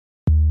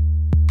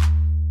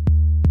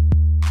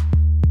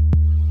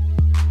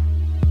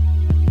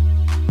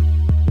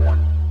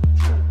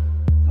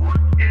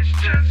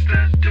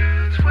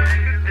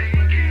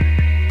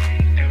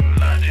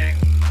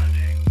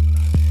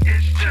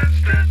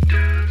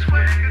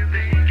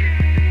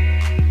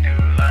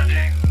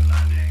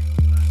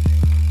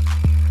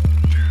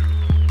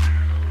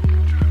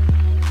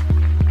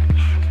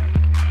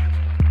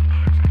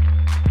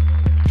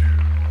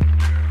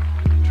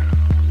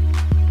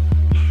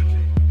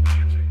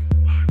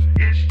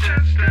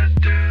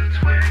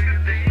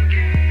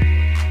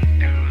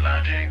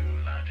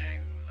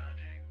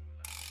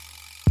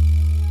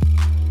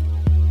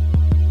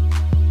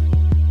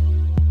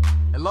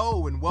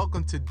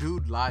welcome to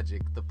Dude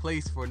Logic, the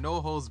place for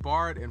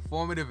no-holds-barred,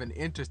 informative, and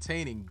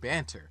entertaining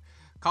banter.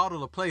 Called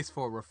a place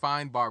for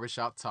refined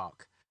barbershop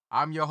talk.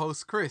 I'm your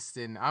host, Chris,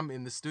 and I'm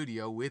in the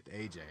studio with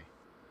AJ.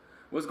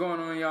 What's going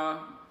on,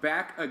 y'all?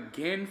 Back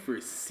again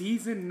for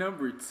season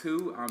number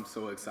 2. I'm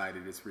so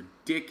excited. It's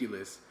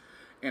ridiculous.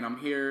 And I'm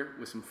here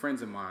with some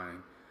friends of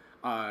mine.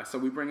 So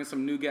we bringing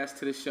some new guests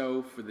to the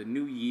show for the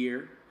new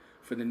year,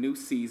 for the new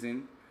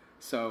season.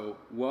 So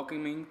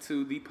welcoming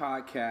to the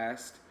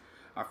podcast,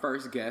 our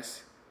first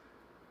guest,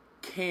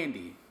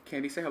 Candy.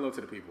 Candy, say hello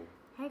to the people.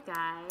 Hey,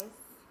 guys.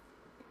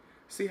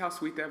 See how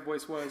sweet that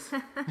voice was?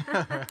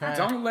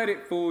 Don't let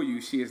it fool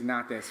you. She is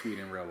not that sweet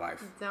in real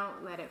life.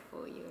 Don't let it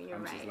fool you. You're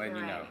I'm right. just letting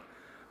You're you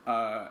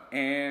right. know.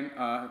 And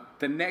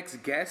the next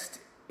guest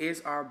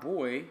is our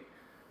boy,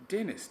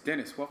 Dennis.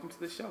 Dennis, welcome to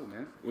the show,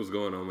 man. What's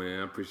going on,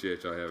 man? I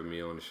appreciate y'all having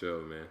me on the show,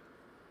 man.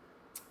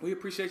 We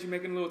appreciate you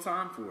making a little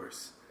time for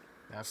us.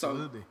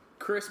 Absolutely. So,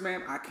 Chris,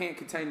 man, I can't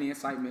contain the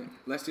excitement.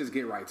 Let's just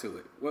get right to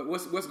it.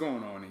 What's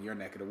going on in your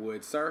neck of the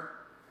woods, sir?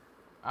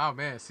 Oh,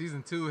 man,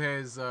 Season 2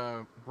 has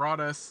brought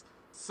us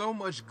so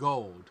much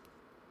gold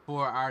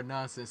for our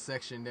nonsense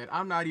section that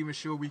I'm not even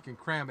sure we can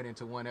cram it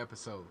into one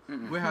episode.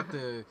 We'll have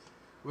to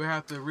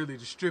really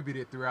distribute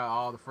it throughout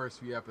all the first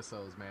few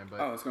episodes, man.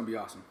 But Oh, it's going to be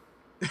awesome.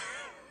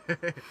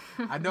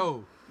 I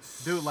know,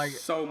 dude, like...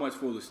 So much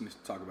foolishness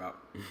to talk about.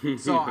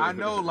 So I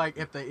know, like,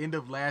 at the end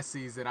of last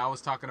season, I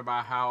was talking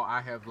about how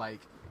I have, like,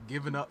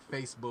 given up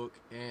Facebook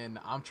and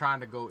I'm trying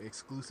to go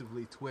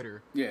exclusively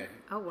Twitter. Yeah.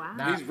 Oh, wow.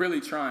 He's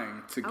really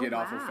trying to get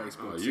off of wow.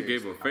 Facebook. Oh, you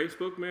gave seriously. up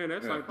Facebook, man?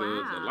 That's like the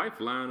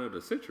lifeline of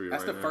the century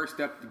That's right the now. first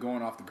step to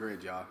going off the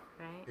grid, y'all.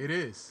 Right. It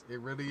is. It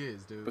really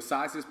is, dude.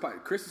 Besides this,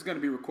 Chris is going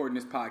to be recording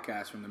this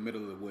podcast from the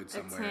middle of the woods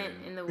somewhere tent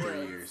in the 3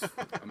 woods. years.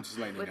 I'm just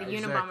letting you With know.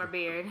 a Unabomber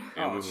beard.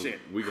 And Oh, shit.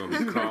 We're going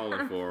to be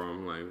calling for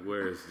him. Like,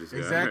 where is this guy?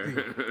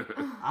 Exactly.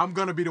 I'm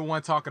going to be the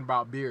one talking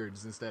about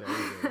beards instead of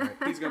AJ, right?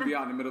 He's going to be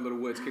out in the middle of the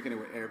woods kicking it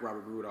with Eric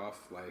Robert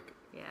Rudolph. Like,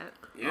 Yeah.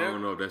 I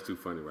don't know if that's too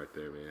funny right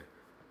there, man.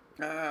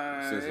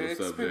 Sensitive it's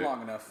been subject.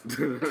 long enough.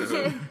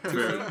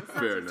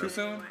 Fair enough. Too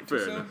soon? Fair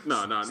enough.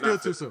 No, Still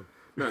not too soon.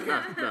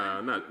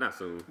 not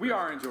soon. We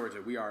are in Georgia.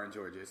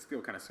 It's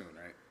still kind of soon,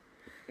 right?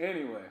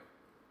 Anyway.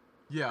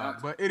 Yeah,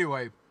 but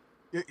anyway,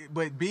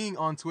 but being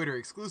on Twitter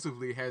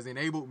exclusively has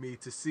enabled me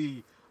to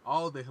see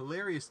all the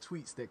hilarious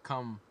tweets that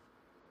come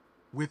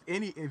with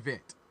any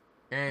event.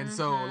 And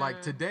so,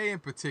 like, today in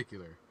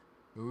particular,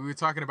 we were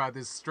talking about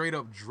this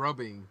straight-up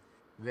drubbing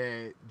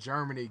that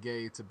Germany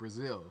gave to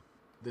Brazil.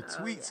 The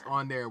tweets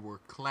on there were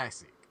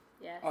classic.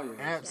 Yes. Oh, yeah.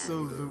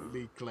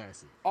 Absolutely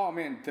classic. Oh,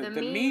 man. The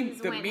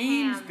memes went themselves.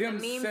 ham. The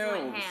memes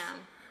went ham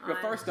Well,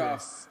 on- first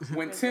off,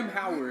 when Tim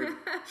Howard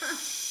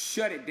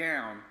shut it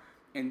down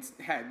and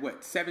had,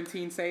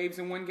 17 saves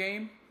in one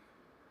game?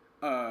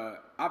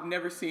 I've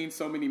never seen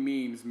so many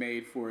memes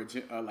made for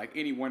like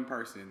any one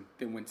person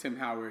than when Tim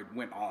Howard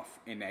went off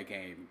in that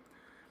game.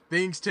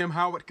 Things Tim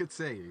Howard could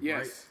say,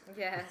 Yes.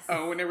 Yes.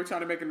 When they were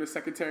trying to make him the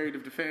Secretary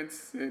of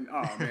Defense, and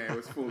oh man, it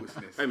was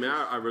foolishness. Hey, man,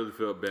 I really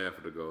feel bad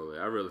for the goalie.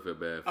 I really feel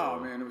bad for Oh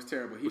him. man, it was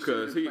terrible. He should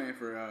Because have been playing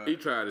for. he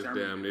tried his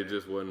Germany damn, today. it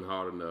just wasn't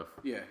hard enough.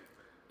 Yeah.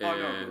 Oh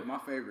no, And- my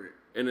favorite.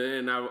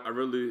 And I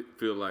really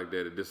feel like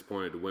that it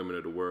disappointed the women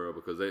of the world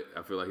because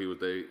I feel like he was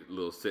their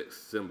little sex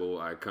symbol,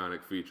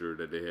 iconic feature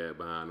that they had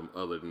behind them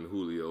other than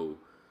Julio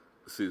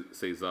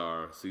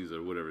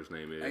Caesar, whatever his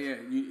name is. Yeah,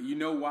 you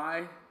know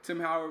why Tim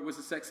Howard was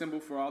a sex symbol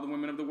for all the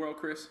women of the world,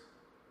 Chris?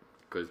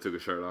 Because he took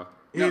his shirt off.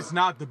 It's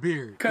not the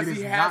beard. Because It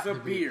he is has not a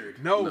the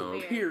beard. No.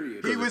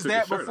 Period. He Because was he took that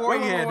his shirt before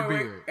off. he had the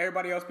beard.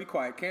 Everybody else be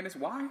quiet. Candace,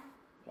 why?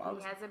 Why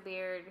was He has a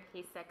beard.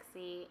 He's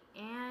sexy.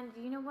 And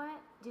you know what?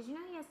 Did you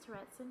know he has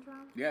Tourette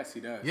syndrome? Yes, he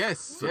does.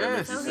 Yes, that yes.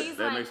 makes So That he's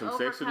makes like him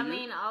sexy to you?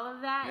 overcoming all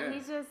of that. Yeah.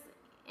 He's just,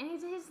 and he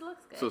just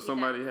looks good. So He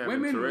somebody does. having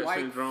Women Tourette like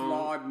syndrome.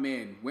 flawed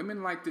men.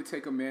 Women like to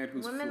take a man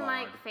who's Women flawed.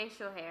 like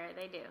facial hair.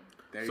 They do.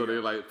 There you So go. they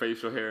like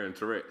facial hair and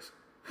Tourette's.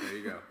 There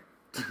you go.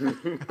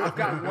 I've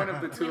got one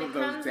of the two When of it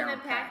those comes in down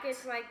a package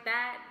packed. like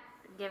that,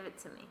 give it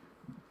to me.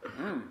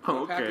 What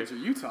Okay. package are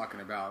you talking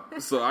about?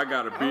 So I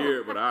got a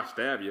beard, but I'll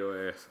stab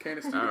your ass.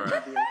 Candace, All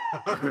right.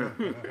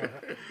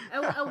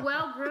 A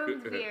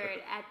well-groomed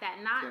beard at that,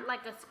 not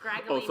like a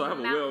scraggly Oh, so I have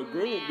a mountain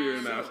well-groomed beard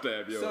and man, I'll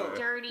stab your So- ass.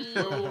 dirty.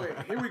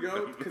 Wait. Here we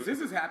go. Because this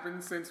has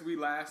happened since we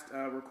last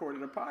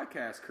recorded a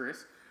podcast,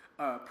 Chris.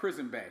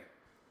 Prison Bay.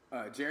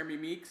 Jeremy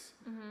Meeks,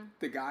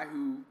 the guy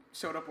who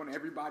showed up on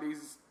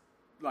everybody's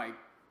like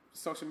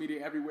social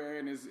media everywhere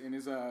in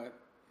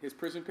his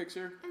prison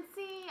picture. And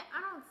see,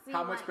 I don't see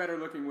How much why- better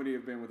looking would he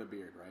have been with a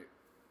beard, right?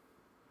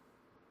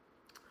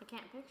 I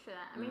can't picture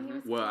that. I mean, he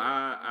was Well, cute.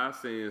 I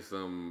seen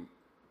some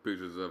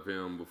pictures of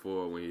him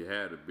before when he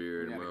had a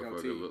beard. He had a Motherfucker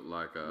goatee. looked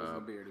like It wasn't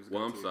a beard, it was a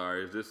well, I'm goatee.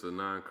 sorry. Is this a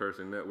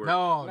non-cursing network?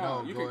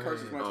 No, you go can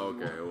curse as ahead. much Oh, as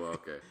you okay. want. Well,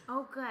 okay.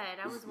 Oh, good.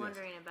 I was Yes.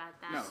 wondering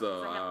about that. No.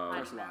 So, 'cause I have a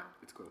Curse potty a lot. mouth.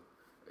 It's cool.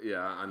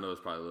 Yeah, I know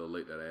it's probably a little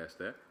late that I asked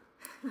that,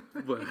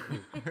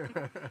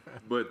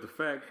 but the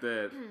fact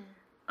that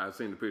I've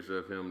seen the picture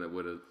of him that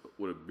with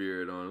a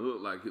beard on, it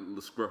looked like a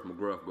little Scruff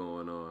McGruff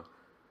going on.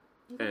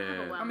 You can have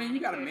a And well I mean, you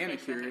got to manicured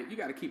facial manicure hair. it. You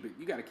got to keep it.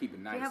 You got to keep it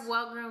nice. If you have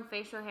well-groomed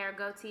facial hair,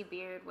 goatee,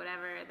 beard,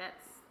 whatever,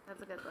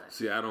 that's a good look.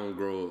 see, I don't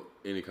grow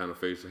any kind of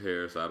facial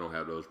hair, so I don't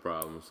have those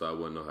problems. So I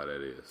wouldn't know how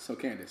that is. So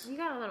Candace. You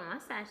got a little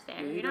mustache there.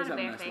 Yeah, he You're does not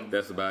a have a bare nice face. little-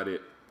 That's about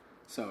it.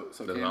 So That's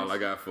Candace. all I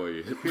got for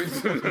you.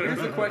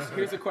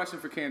 Here's a question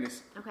for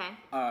Candace. Okay.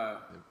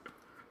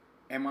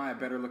 Am I a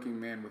better looking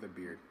man with a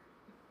beard?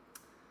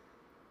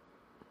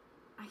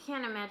 I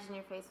can't imagine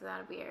your face without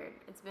a beard.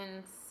 It's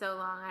been so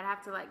long. I'd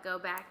have to go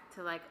back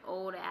to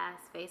old ass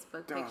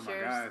Facebook Oh my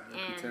pictures God, that'd be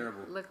and terrible.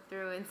 look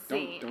through and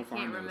see. Don't I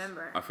find can't those.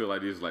 remember. I feel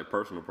like these are like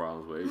personal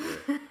problems with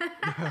AJ.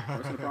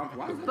 What's the problem?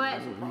 Why is that a But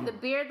personal problem? the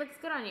beard looks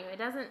good on you. It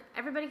doesn't.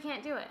 Everybody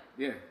can't do it.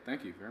 Yeah,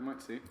 thank you very much.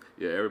 See,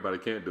 Yeah, everybody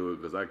can't do it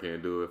because I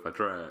can't do it if I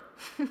tried.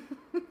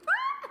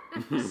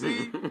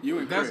 See, you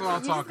and that's Chris. what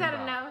I'm You just talking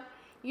gotta about. know.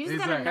 You just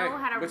Exactly. gotta know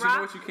how to but rock you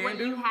know what you can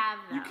do? you have.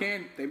 You though.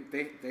 can.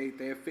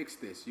 They have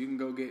fixed this. You can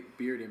go get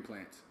beard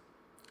implants.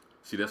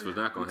 See, that's what's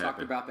not We gonna talked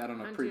happen. about that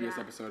on a Don't do previous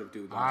that. episode of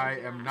Dude. I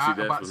am See, not that's about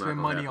to what's not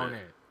spend gonna money on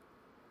happen.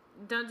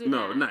 that. Don't do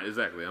No, that. not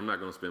exactly. I'm not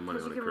gonna spend money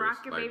Because on you it, can Chris.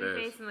 rock your Like baby that.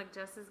 face and look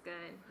just as good.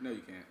 No,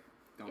 you can't.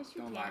 Don't Yes,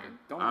 you don't lie to can.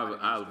 don't lie to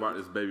I these rock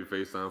dudes. this baby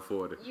face till I'm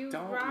 40 You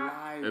Don't rock.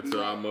 lie.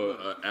 until I'm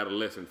a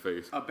adolescent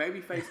face. A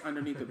baby face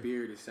underneath a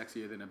beard is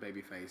sexier than a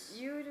baby face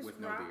You just with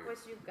no rock beard. what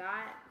you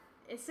got.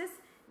 It's just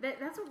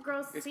that's what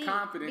girls It's see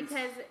confidence.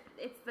 because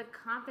it's the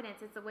confidence.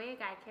 It's the way a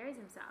guy carries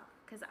himself.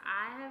 Because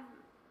I have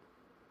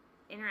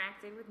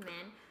interacted with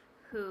men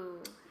who,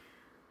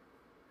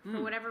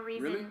 for whatever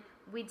reason, really?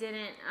 we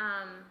didn't.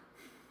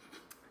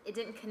 It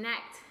didn't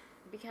connect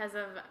because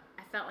of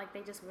I felt like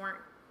they just weren't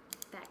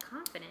that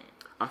confident.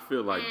 I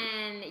feel like,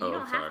 And you oh,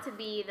 don't I'm sorry. have to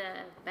be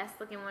the best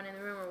looking one in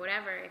the room or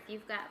whatever. If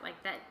you've got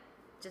that,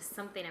 just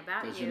something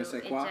about The je you, ne it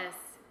sais quoi? just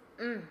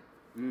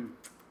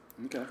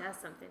Okay. does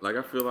something. Like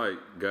I feel like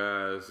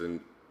guys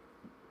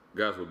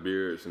with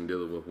beards and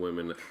dealing with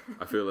women,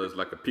 I feel it's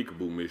like a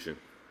peekaboo mission.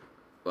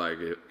 Like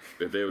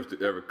if they was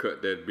to ever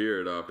cut that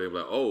beard off, they'd be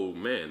like, "Oh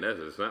man,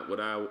 that's not what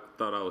I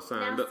thought I was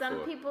signed Now, up some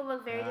for." people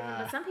look very different,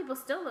 but some people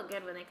still look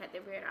good when they cut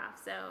their beard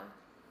off. So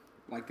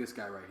Like this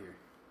guy right here.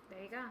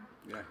 there you go.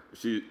 Yeah.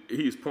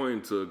 He's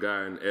pointing to a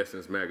guy in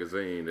Essence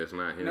magazine that's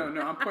not him.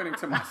 No, I'm pointing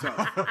to myself.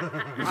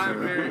 I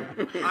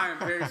am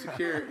very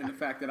secure in the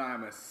fact that I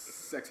am a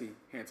sexy,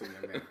 handsome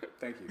young man.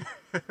 Thank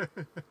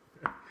you.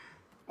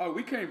 Oh,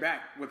 we came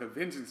back with a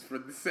vengeance for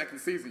the second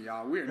season,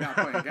 y'all. We are not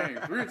playing games.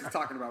 We're just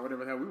talking about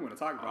whatever the hell we want to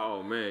talk about.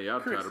 Oh man, y'all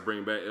Chris, try to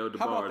bring back El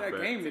How about DeBarge that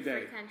back. game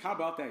today? country. How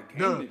about that game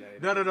No,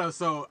 today? no.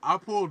 So I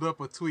pulled up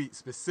a tweet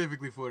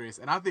specifically for this,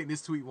 and I think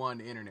this tweet won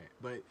the internet.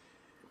 But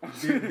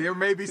there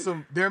may be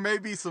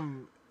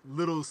some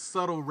little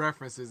subtle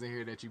references in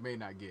here that you may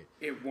not get.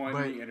 It won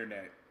But- the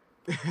internet.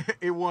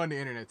 It won the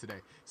internet today.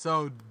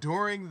 So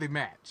during the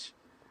match,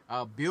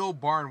 Bill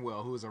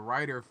Barnwell, who is a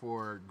writer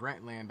for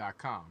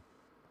Grantland.com,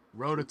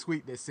 wrote a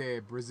tweet that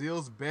said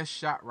Brazil's best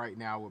shot right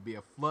now would be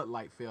a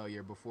floodlight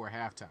failure before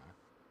halftime.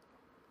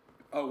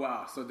 Oh,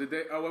 wow. So did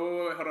they... Oh,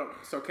 wait, hold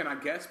up. So can I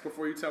guess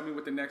before you tell me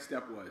what the next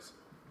step was?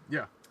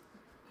 Yeah.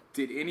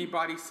 Did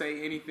anybody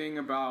say anything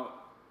about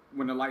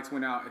when the lights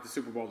went out at the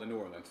Super Bowl in New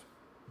Orleans?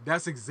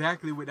 That's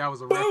exactly what that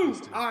was a Boom!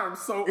 reference to. I am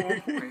so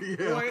on point.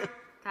 Yeah. Boy,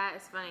 That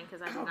is funny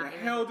because I did how the not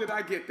even. hell did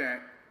I get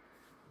that?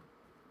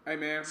 Hey,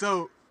 man.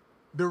 So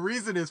the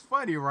reason it's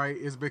funny, right,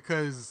 is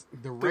because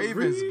the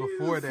Ravens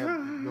before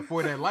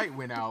that light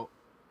went out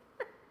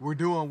were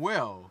doing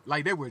well.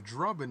 Like they were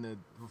drubbing the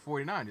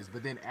 49ers,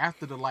 but then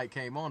after the light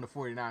came on, the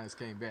 49ers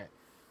came back.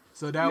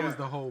 So that was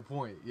the whole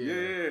point. Yeah.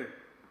 Yeah.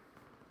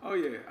 Oh,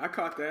 yeah. I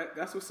caught that.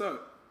 That's what's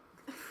up.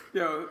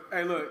 Yo,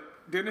 hey, look.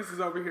 Dennis is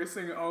over here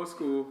singing old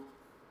school.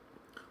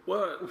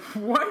 What?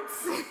 What?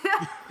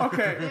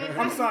 Okay,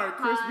 I'm sorry,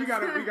 Chris. We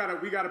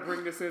gotta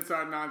bring this into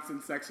our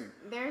nonsense section.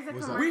 There's a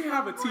What's commercial. up? We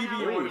have a going TV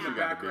on on right in the now got a big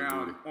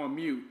background on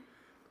mute,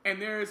 and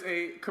there's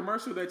a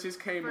commercial that just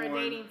came for a on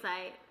dating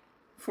site.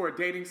 for a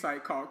dating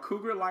site called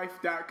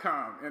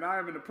CougarLife.com, and I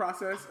am in the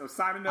process of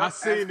signing up. I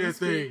seen as we that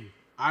speak. thing.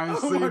 I Oh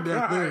seen my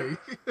that God.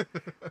 thing.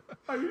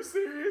 Are you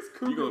serious?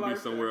 You gonna be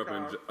somewhere up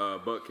in CougarLife.com.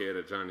 Buckhead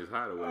at Johnny's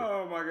Hideaway?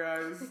 Oh my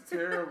God, this is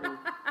terrible.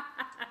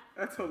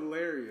 That's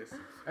hilarious.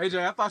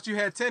 AJ, I thought you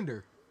had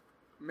Tinder.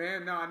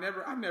 Man, no, I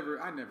never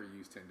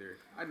used Tinder.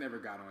 I never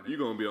got on it. You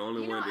gonna be the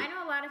only You know, one. I That,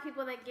 know a lot of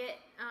people that get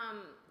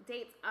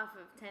dates off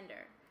of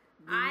Tinder.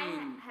 You I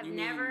mean- have you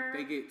mean never.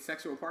 They get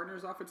sexual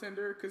partners off of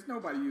Tinder because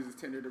nobody uses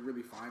Tinder to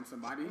really find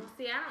somebody.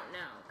 See, I don't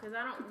know because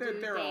I don't They're-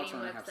 do they're all dating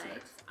trying to have websites.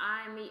 sex.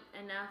 I meet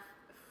enough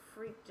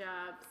freak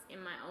jobs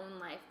in my own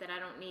life that I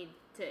don't need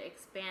to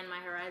expand my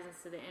horizons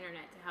to the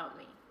internet to help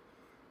me.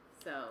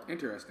 So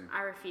Interesting.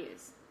 I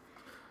refuse.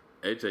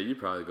 AJ, you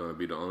probably gonna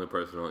be the only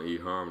person on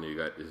eHarmony who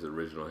got this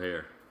original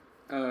hair.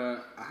 I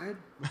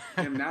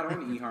am not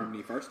on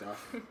eHarmony. First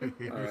off, I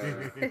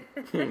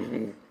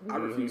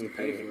refuse to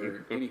pay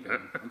for anything.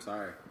 I'm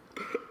sorry.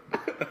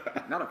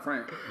 Not up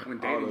front. When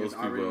All dating those is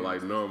people already are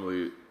like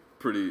normally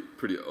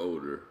pretty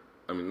older.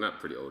 I mean, not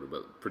pretty older,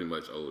 but pretty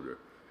much older.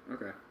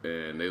 okay.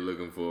 And they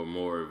looking for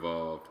more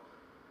evolved.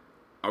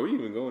 Are we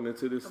even going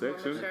into this A more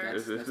section? mature.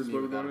 Is That's this me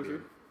what we're without going a into?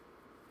 beard.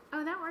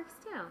 Oh, that works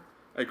too.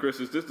 Hey, Chris,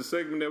 is this the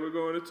segment that we're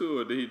going into,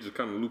 or did he just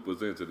kind of loop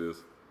us into this?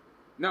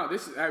 No, we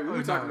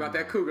were talking about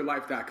that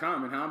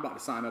CougarLife.com and how I'm about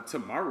to sign up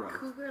tomorrow.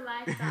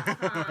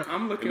 CougarLife.com.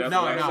 I'm looking for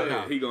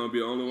No. He gonna be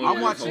the only one.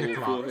 I'm watching the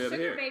full clock. head of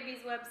Sugar hair. Babies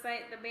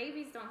website, the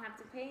babies don't have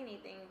to pay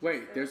anything.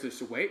 Wait, there's a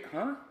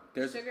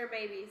There's Sugar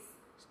Babies.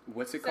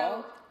 what's it So,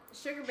 called?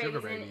 Sugar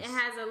Sugar Babies, and Babies. it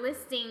has a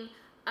listing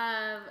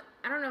of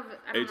I don't know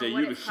AJ, what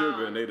you the it's sugar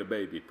called. and they the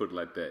baby. Put it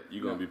like that.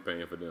 You gonna No. be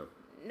paying for them.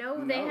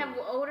 No, they No. have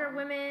older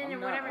women I'm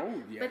or not whatever.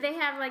 old yet. But they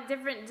have like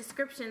different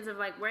descriptions of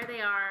like where they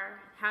are,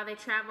 how they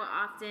travel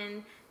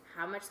often,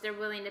 how much they're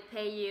willing to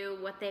pay you,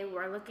 what they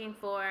were looking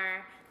for,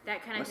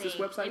 that kind of What's this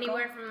thing. website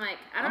Anywhere called? from like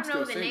I I'm don't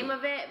know still the name single.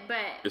 of it,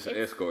 but It's an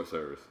escort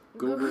service.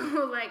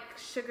 Google like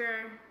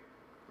sugar.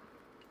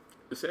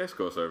 It's an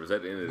escort service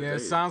at the end of the Yeah, day. it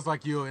sounds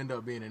like you'll end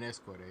up being an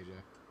escort, AJ.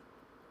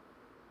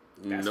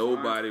 That's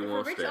Nobody If a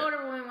wants rich that.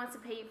 older woman wants to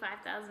pay you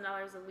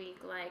 $5,000 a week,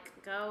 like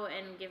go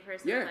and give her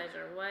some Yeah.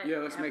 pleasure. What? Yeah,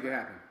 let's make it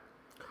happen.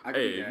 I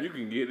can Hey, do if that. you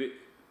can get it,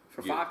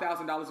 For yeah.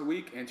 $5,000 a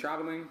week and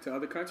traveling to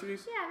other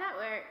countries, Yeah, that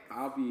works.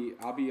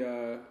 I'll be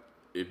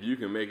if you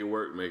can make it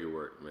work,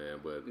 man.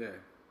 But yeah.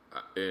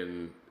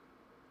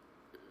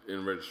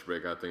 in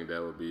retrospect, I think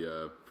that would be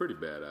a pretty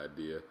bad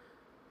idea.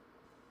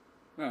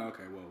 Oh,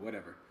 okay. Well,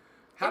 whatever.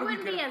 It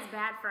wouldn't be as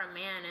bad for a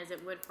man as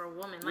it would for a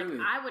woman. Like, Really?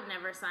 I would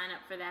never sign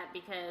up for that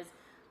because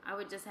I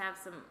would just have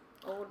some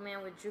old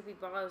man with droopy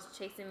balls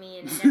chasing me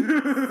and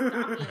never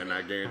stalking And me.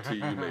 I guarantee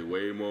you make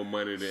way more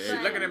money than She's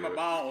AJ looking at my would.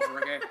 balls,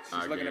 Ricky. She's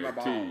I looking at my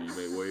guarantee balls.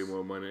 you make way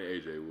more money than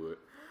AJ would.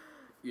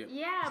 Yeah,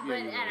 but you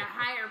at would. a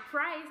higher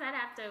price, I'd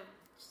have to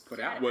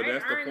Put out. Well,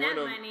 that's the earn point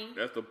that of money.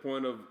 that's the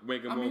point of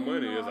making I more mean,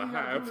 money you know, is a all you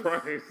higher gotta do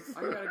is- price.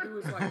 All you gotta do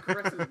is like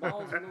caress his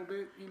balls a little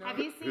bit, you know. Have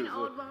you seen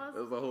old balls?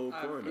 That's the whole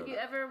point Have of you it.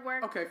 ever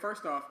worked? Okay,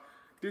 first off,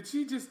 did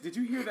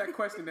you hear that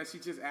question that she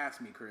just asked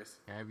me, Chris?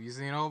 Have you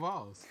seen old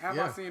balls? Have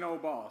yeah. I seen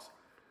old balls?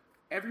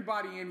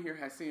 Everybody in here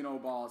has seen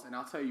old balls, and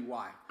I'll tell you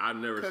why. I've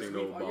never seen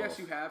old balls. Yes,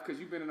 you have,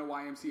 because you've been in a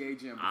YMCA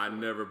gym. I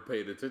never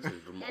paid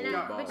attention to my And old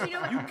then, balls. but you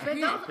know what? But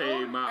can't. I those paid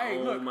old, my Hey,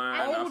 own look,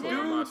 mind. I old put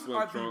on my dudes swim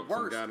are the trunks and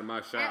worst. got in my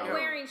at shower.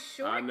 wearing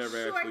short I never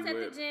shorts actually at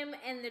went. the gym,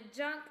 and the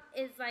junk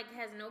is like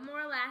has no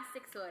more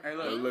elastic, so it Hey,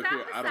 look, hangs look out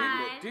here, the I don't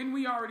look- side. Didn't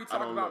we already talk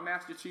don't about look.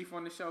 Master Chief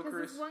on the show, Because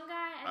Chris? this one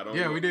guy, I don't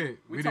Yeah, know. we did.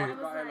 We We talked did.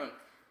 about I was look, like-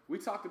 we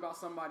talked about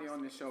somebody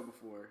on this show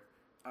before.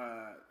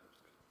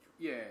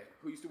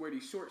 Who used to wear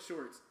these short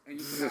shorts and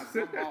used to have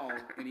one ball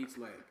in each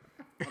leg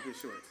of his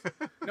shorts.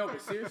 No,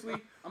 but seriously,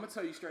 I'm gonna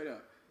tell you straight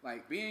up.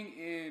 Like being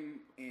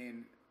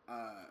in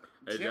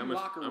Hey, gym I'm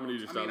locker gonna need you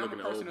rooms. to I mean, start I'm a looking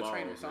at old personal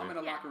trainer, balls, so I'm man.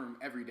 in a Yeah. locker room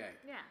every day.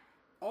 yeah.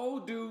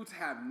 Old dudes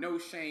have no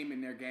shame in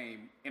their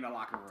game in a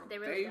locker room. They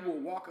really will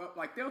don't. walk up,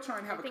 like they'll try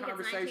and have I a think it's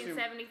conversation.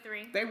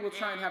 1973. They will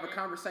try and have a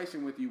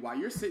conversation with you while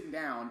you're sitting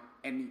down,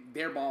 and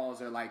their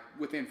balls are like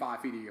within 5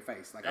 feet of your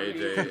face. Like, I mean,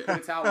 AJ. put a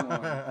towel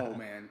on, old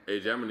man.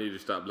 AJ, I'm gonna need you to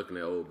stop looking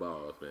at old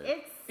balls, man.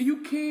 It's You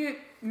can't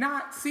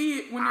not see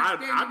it when they're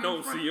standing I in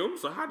don't front. see them,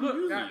 so how do Look,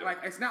 you see that, them? like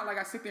it's not like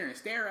I sit there and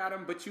stare at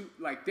them, but you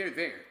like they're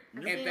there,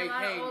 I've and seen they a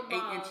lot hang of old 8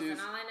 balls, inches.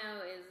 and all I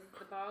know is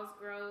the balls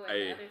grow and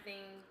Hey, the other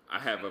thing. I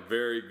have a shrinks.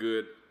 very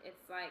good.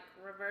 It's like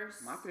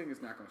reverse. My thing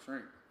is not gonna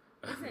shrink.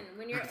 Listen,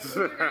 when you're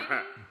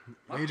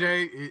 90,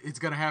 AJ, it's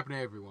gonna happen to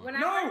everyone. when I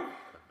No, work,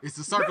 It's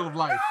the circle of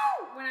life.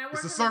 when I work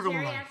It's in a the circle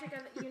of life.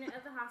 geriatric unit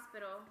of the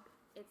hospital,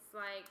 it's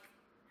like,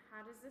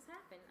 how does this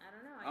happen? I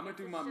don't know. I I'm gonna guess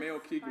do it's my just male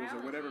Kegels or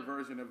whatever biology.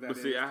 version of that But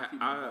is see, to keep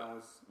my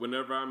balls.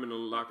 whenever I'm in the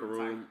locker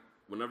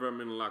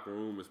tight.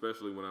 room,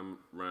 especially when I'm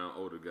around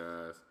older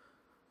guys,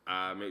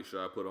 I make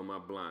sure I put on my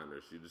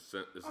blinders. It's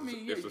I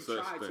mean, yeah, it's you a such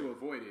try thing. to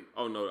avoid it.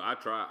 Oh no, I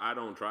try. I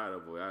don't try to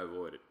avoid. I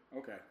avoid it.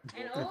 Okay.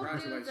 And Well, old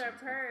dudes congratulations. are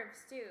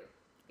pervs too.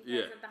 Because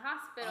Yeah. at the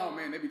hospital, Oh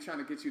man, they be trying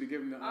to get you to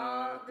give them the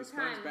all the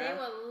sponge time, bath.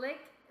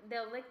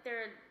 they'll lick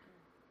their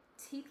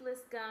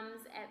teethless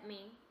gums at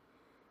me.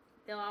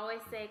 They'll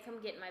always say, "Come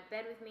get in my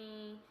bed with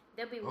me."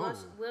 They'll be Oh.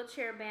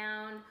 wheelchair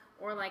bound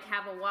or like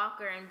have a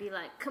walker and be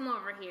like, "Come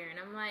over here," and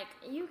I'm like,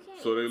 "You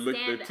can't." So they even lick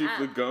their stand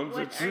teethless up. gums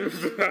What at are you?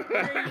 What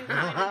are you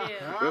gonna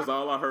do? That's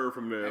all I heard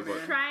from them. Hey,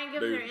 man. Try and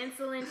give They- them their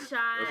insulin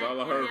shot. That's all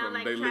I and heard they'll, from them.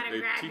 like, They try lick to their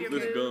grab your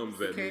teethless boobs.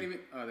 gums at Can't me.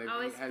 even. They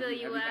Always have fill you,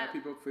 you have you had up.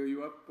 people fill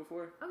you up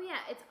before? Oh yeah,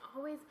 it's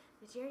always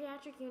the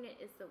geriatric unit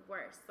is the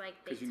worst. Like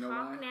they 'Cause you know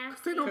talk why?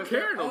 nasty. they don't 'Cause care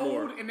they're no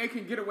more. old and they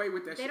can get away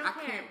with that They shit. don't I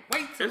care. can't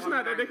wait till It's I'm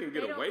not that they 90. can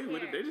get They don't away with it.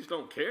 care. They just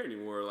don't care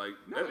anymore. Like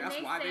No, And that's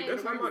they why say- they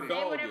that's get how away my with say it.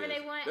 dog whatever is.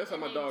 they want, That's how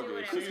and my they dog do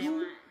is. whatever they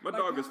want. My Like,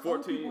 dog is old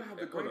 14. people have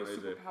the Hold on,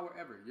 greatest AJ. superpower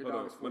ever. Your Hold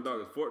dog on. is My 14.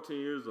 dog is 14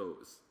 years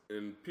old.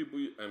 And people,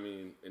 I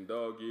mean, in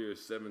dog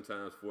years, 7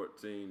 times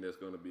 14, that's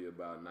going to be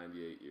about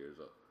 98 years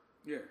old.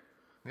 Yeah.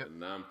 Yep.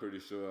 And I'm pretty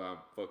sure I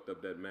fucked up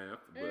that math,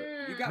 but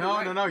You got it No,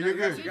 right. no, you're you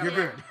got good. it You're right.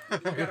 good. You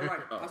got it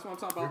right. That's what I'm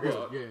talking about.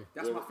 well, Yeah.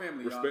 That's well, my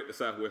family, respect y'all. the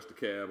Southwestern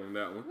cab on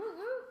that one, Woo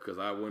woo. because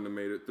I wouldn't have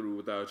made it through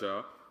without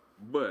y'all.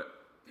 But,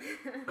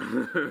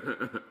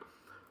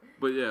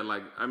 but yeah,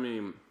 like I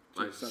mean,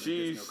 like Southern gets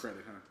she's, no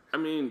credit, huh? I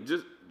mean,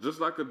 just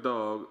like a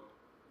dog,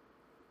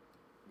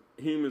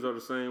 humans are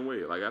the same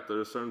way. Like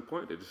after a certain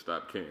point, they just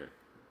stop caring.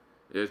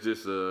 It's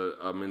just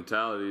a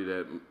mentality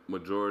that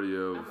majority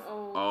of I'm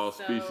old. all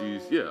so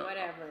species. Yeah,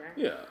 whatever.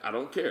 Yeah, I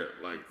don't care.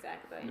 Like,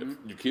 exactly. if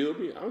you kill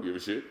me, I don't give a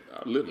shit.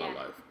 I live my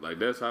life. Like,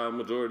 that's how a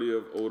majority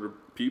of older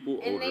people,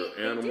 And older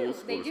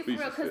animals, they older do for species real,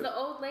 because feel. the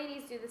old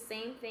ladies do the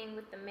same thing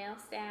with the male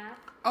staff.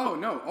 Oh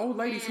no, old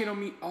ladies hit on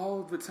me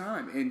all the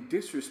time and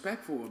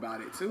disrespectful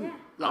about it too.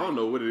 Yeah. I don't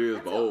know what it is,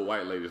 That's but old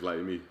white ladies like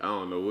me, I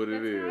don't know what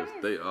it That's is.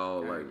 what it is. They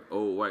all like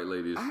old white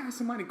ladies. I had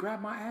somebody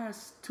grab my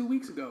ass 2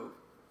 weeks ago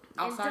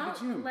outside and the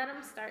gym. don't let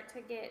them start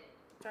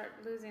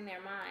losing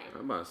their mind.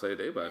 I'm about to say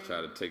they about to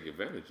try to take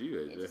advantage of you,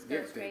 It AJ. just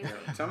goes crazy.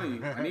 I'm telling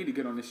you, I need to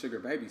get on this sugar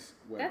babies.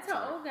 That's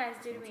how old guys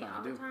do to I'm me trying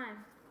all to the do. time.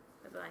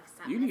 They'll be like,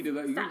 stop, You need to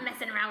let- stop you-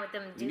 messing around with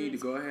them dudes. you need to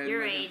go ahead and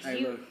Your let them- age, hey,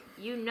 you look.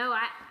 you know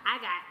I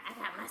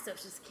got my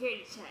social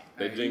security check.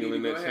 They Hey,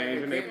 jingling you need to that go change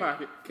ahead in their and-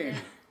 pocket.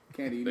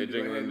 Candy, you They need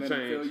to go ahead jingling and the let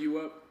them fill change. you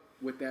up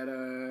with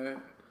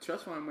that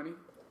trust fund money.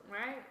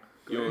 Right?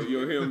 You'll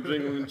hear them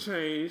jingling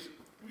change.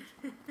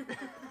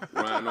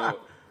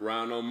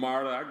 Riding on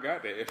Marta, I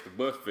got that extra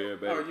bus fare,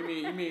 baby. Oh, you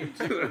mean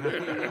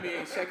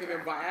checking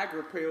them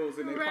Viagra pills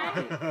in their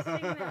Right.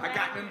 pocket? I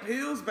got them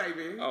pills,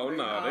 baby. Oh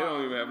no, they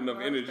don't even have enough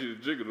energy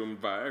to jiggle them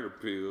Viagra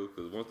pills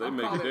because once they I'm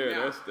make it calling there, it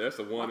now. that's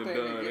a one and My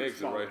thing done getting exit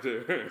smaller. right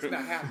there. It's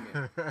not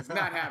happening. It's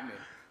not happening.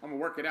 I'm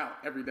gonna work it out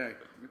every day.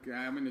 Okay,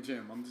 I'm in the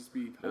gym. I'm just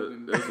be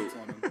holding That's weights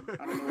on them.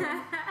 I don't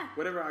know.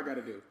 Whatever I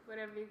gotta do.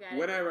 Whatever you got.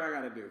 Whatever I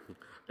gotta do.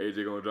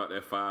 AJ gonna drop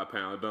that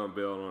 5-pound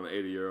dumbbell on an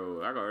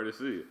 80-year-old. I can already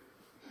see it.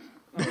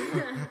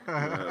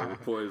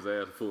 Report his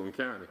ass to Fulton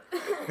County.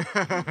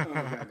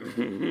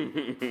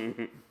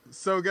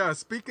 So, guys,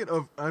 speaking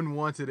of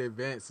unwanted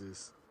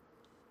advances,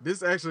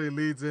 this actually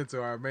leads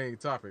into our main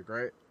topic,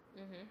 right?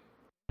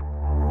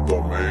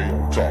 The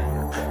main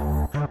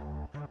topic.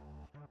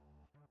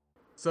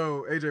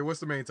 So, AJ, what's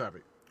the main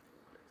topic?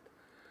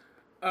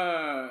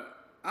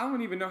 I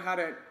don't even know how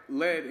that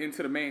led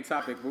into the main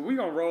topic, but we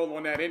gonna roll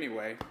on that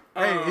anyway.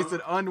 Hey, it's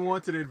an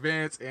unwanted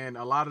advance, and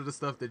a lot of the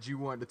stuff that you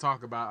want to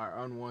talk about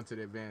are unwanted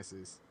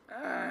advances.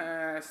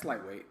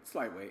 Slight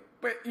weight.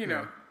 But, you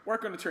know,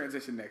 work on the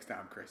transition next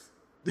time, Chris.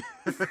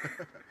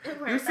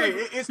 Right. Hey,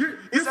 it's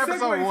episode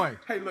segues- 1.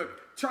 Hey,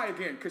 look, try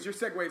again, because your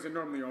segues are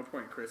normally on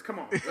point, Chris. Come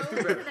on, let's Go do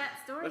into better. that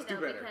story Let's do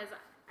though, better. because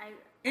I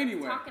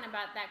Anyway. was talking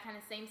about that kind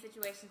of same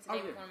situation today Oh,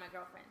 with yeah. one of my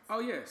girlfriends. Oh,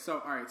 yeah. So,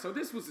 all right. So,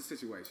 this was the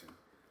situation,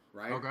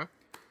 right? Okay.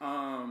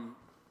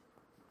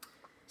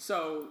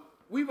 So,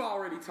 we've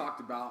already talked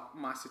about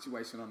my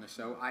situation on the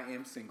show. I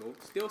am single.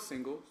 Still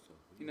single.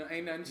 You know,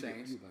 ain't nothing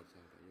changed.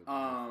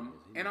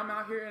 And I'm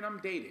out here and I'm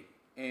dating.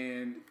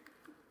 And,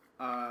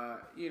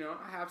 you know,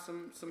 I have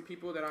some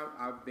people that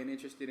I've been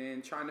interested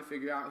in trying to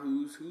figure out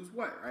who's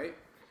what, right?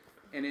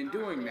 And in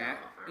doing that,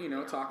 you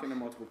know, talking to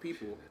multiple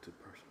people,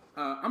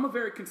 I'm a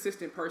very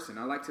consistent person.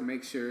 I like to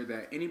make sure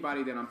that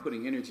anybody that I'm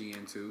putting energy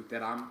into,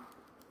 that I'm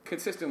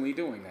consistently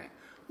doing that.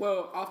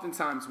 Well,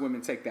 oftentimes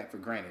women take that for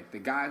granted. The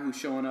guy who's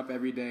showing up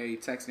every day,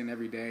 texting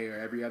every day or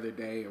every other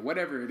day or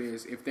whatever it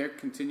is, if they're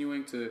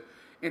continuing to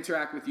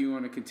interact with you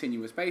on a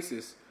continuous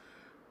basis,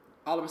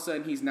 all of a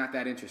sudden he's not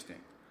that interesting.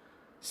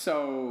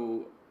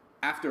 So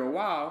after a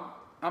while,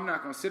 I'm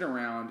not going to sit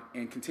around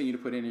and continue to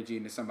put energy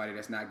into somebody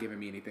that's not giving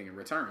me anything in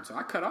return. So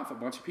I cut off a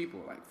bunch of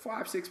people, like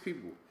 5-6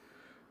 people.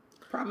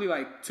 Probably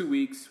like 2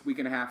 weeks, week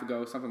and a half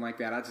ago, something like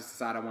that. I just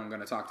decided I wasn't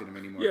going to talk to them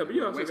anymore. Yeah, but you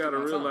They're also wasting got to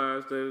my time.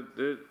 realize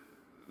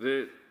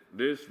that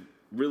there's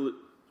really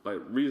like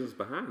reasons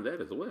behind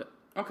that as well.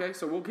 Okay,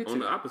 so we'll get to On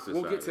that. the opposite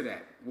We'll side get of to it.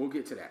 that. We'll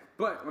get to that.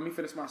 But let me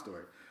finish my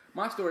story.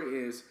 My story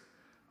is,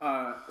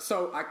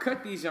 so I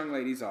cut these young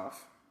ladies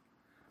off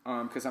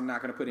because I'm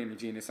not going to put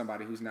energy into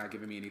somebody who's not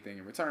giving me anything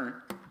in return.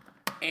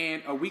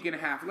 And a week and a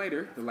half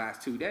later, the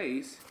last 2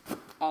 days,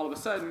 all of a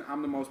sudden,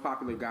 I'm the most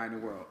popular guy in the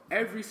world.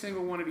 Every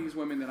single one of these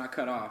women that I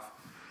cut off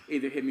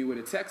either hit me with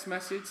a text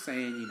message saying,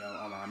 you know,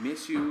 oh, I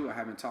miss you, I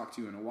haven't talked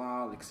to you in a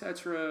while,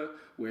 etc.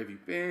 Where have you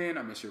been?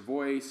 I miss your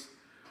voice.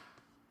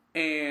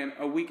 And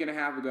a week and a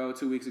half ago,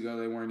 2 weeks ago,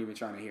 they weren't even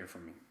trying to hear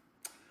from me.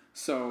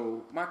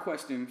 So my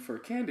question for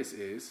Candace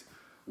is,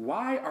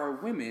 why are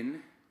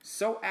women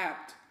so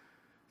apt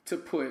to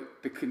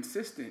put the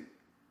consistent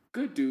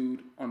good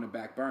dude on the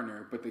back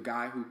burner, but the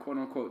guy who quote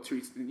unquote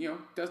treats, you know,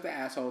 does the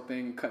asshole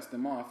thing and cuts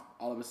them off,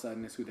 all of a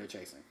sudden is who they're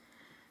chasing?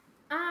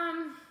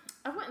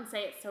 I wouldn't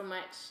say it's so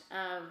much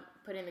of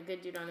putting the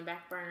good dude on the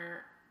back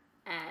burner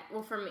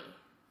for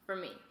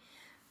me.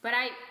 But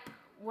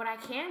what I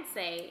can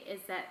say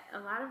is that a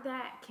lot of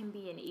that can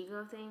be an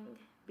ego thing,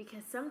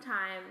 because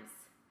sometimes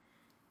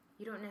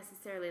you don't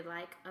necessarily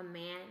like a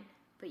man,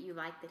 but you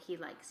like that he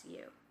likes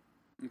you.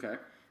 Okay.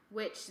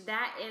 Which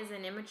that is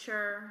an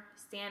immature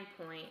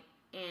standpoint,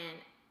 and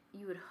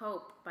you would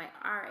hope by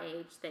our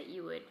age that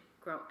you would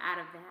grow out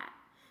of that.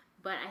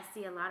 But I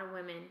see a lot of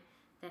women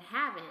that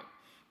haven't.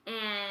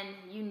 And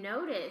you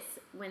notice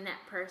when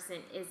that person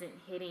isn't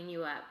hitting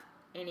you up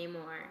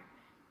anymore.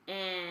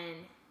 And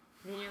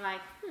then you're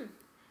like,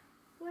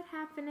 what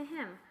happened to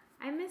him?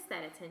 I miss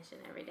that attention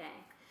every day.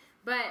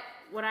 But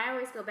what I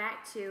always go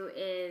back to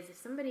is if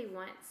somebody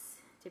wants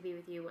to be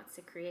with you, wants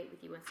to create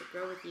with you, wants to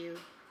grow with you,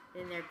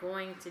 then they're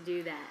going to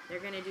do that. They're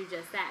going to do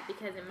just that.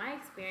 Because in my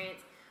experience,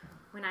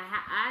 when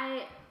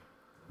I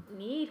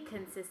need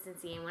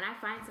consistency, and when I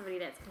find somebody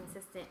that's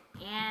consistent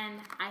and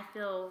I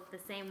feel the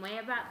same way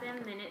about them,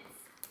 then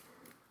it's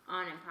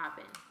on and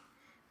popping.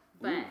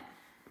 But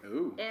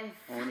if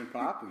on and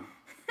popping.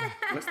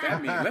 What's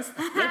that mean? Let's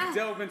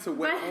delve into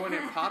what on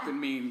and popping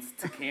means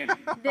to Candy.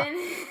 Then,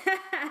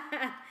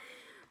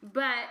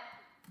 but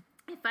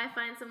if I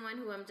find someone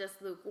who I'm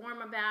just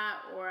lukewarm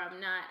about, or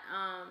I'm not,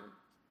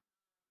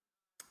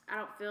 I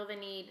don't feel the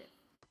need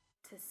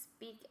to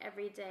speak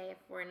every day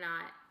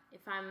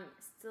if I'm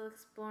still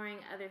exploring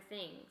other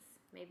things,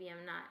 maybe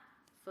I'm not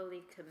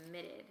fully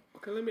committed.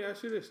 Okay, let me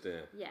ask you this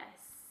then. Yes.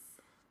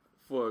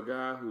 For a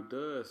guy who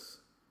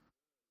does,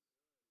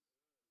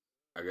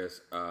 I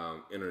guess,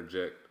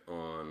 interject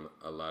on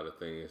a lot of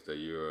things that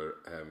you're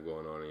having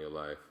going on in your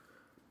life,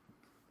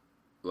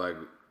 like,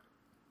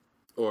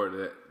 or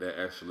that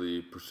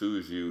actually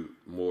pursues you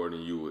more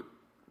than you would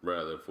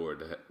rather for it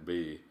to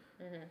be.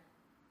 Mm-hmm.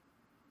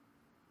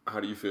 How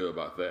do you feel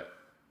about that?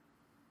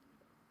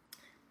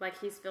 Like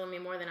he's feeling me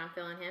more than I'm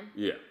feeling him?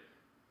 Yeah.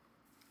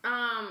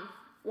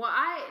 Well,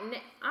 I'm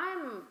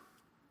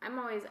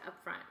always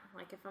upfront.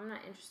 Like if I'm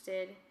not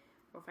interested,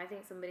 or if I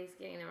think somebody's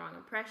getting the wrong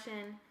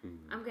impression,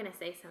 I'm gonna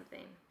say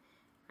something.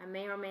 I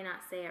may or may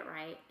not say it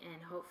right,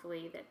 and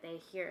hopefully that they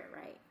hear it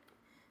right.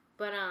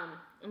 But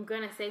I'm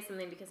gonna say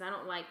something because I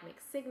don't like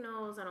mixed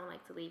signals. I don't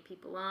like to lead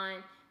people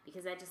on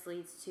because that just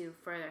leads to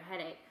further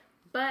headache.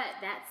 But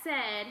that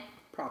said,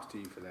 props to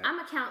you for that. I'm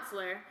a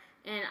counselor,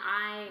 and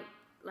I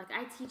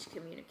teach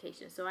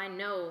communication, so I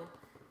know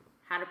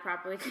how to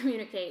properly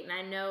communicate, and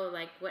I know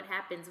like what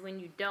happens when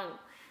you don't.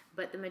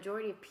 But the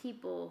majority of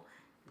people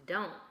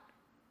don't,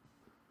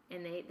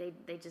 and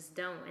they just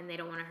don't, and they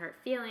don't want to hurt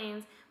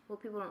feelings.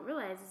 What people don't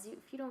realize is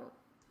if you don't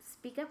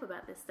speak up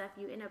about this stuff,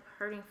 you end up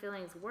hurting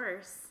feelings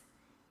worse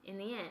in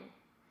the end.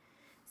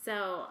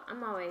 So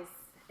I'm always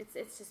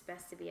it's just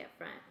best to be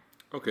upfront.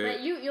 Okay.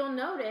 But you'll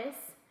notice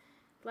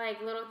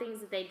like little things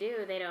that they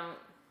do,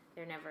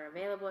 they're never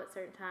available at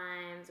certain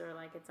times, or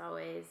like it's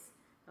always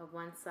a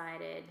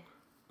one-sided.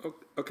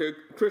 Okay,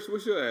 Chris,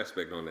 what's your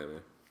aspect on that,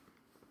 man?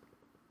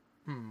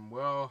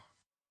 Well,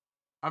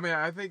 I mean,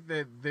 I think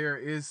that there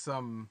is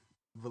some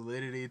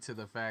validity to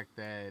the fact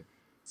that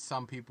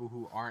some people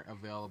who aren't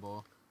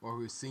available or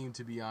who seem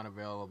to be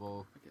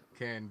unavailable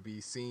can be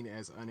seen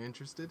as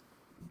uninterested.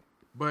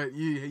 But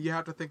you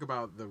have to think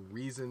about the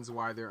reasons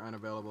why they're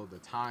unavailable, the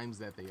times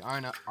that they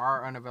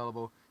are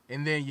unavailable,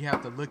 and then you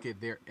have to look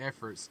at their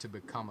efforts to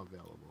become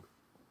available.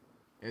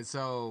 And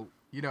so,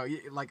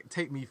 like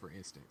take me for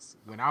instance.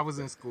 When I was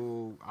in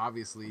school,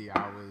 obviously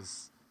I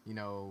was,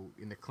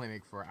 in the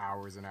clinic for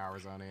hours and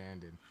hours on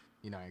end, and,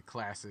 in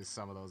classes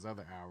some of those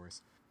other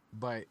hours.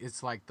 But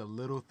it's like the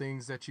little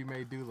things that you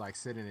may do, like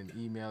sending an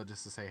email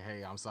just to say,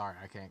 hey, I'm sorry,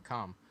 I can't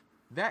come.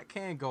 That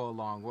can go a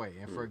long way.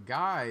 And for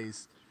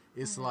guys,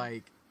 it's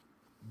like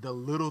the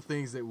little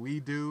things that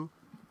we do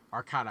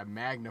are kind of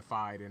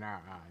magnified in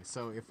our eyes.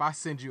 So if I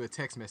send you a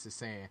text message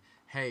saying,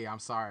 hey, I'm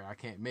sorry, I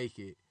can't make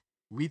it,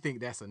 we think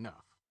that's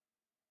enough.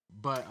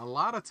 But a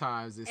lot of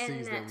times it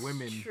seems that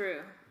women...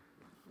 True.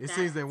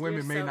 Seems that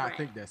women may not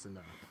think that's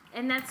enough.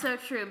 And that's so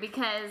true,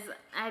 because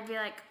I'd be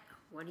like,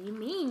 what do you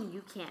mean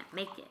you can't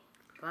make it?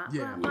 What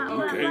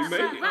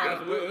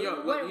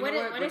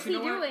is he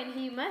doing?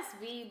 He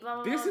must be blah,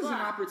 blah, blah. This is an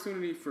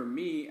opportunity for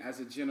me as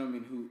a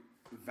gentleman who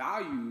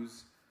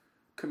values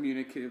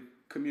communicative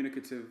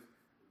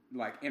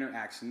like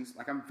interactions.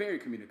 Like I'm very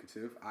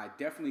communicative. I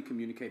definitely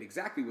communicate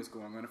exactly what's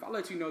going on. If I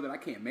let you know that I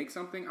can't make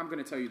something, I'm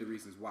going to tell you the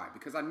reasons why,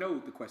 because I know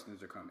the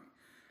questions are coming.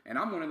 And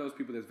I'm one of those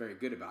people that's very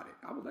good about it.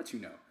 I will let you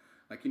know.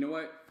 Like, you know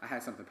what? I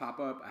had something pop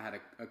up. I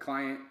had a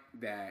client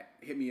that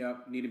hit me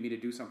up, needed me to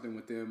do something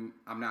with them.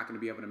 I'm not going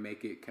to be able to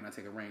make it. Can I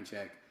take a rain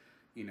check?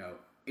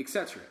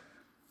 Etc.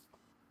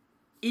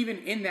 Even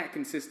in that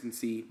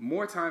consistency,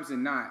 more times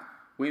than not,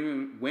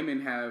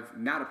 women have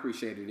not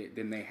appreciated it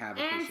than they have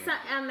appreciated it.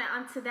 And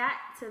to that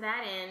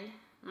end,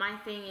 my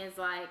thing is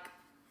like,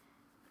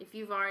 if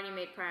you've already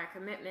made prior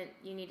commitment,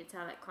 you need to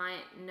tell that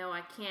client, no,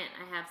 I can't.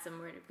 I have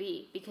somewhere to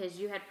be, because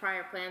you had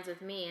prior plans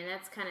with me, and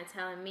that's kind of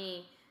telling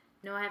me,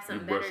 no, I have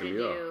something better to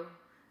do.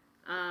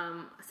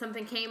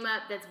 Something came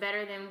up that's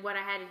better than what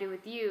I had to do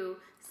with you,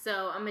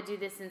 so I'm going to do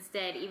this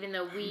instead, even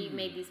though we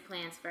made these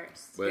plans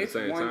first. But it's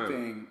one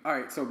thing. All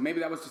right, so maybe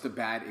that was just a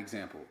bad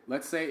example.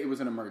 Let's say it was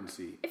an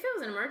emergency. If it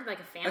was an emergency,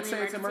 like a family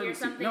emergency or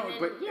something, go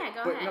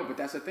ahead. No, but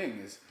that's the thing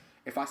is,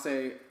 if I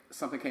say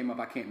something came up,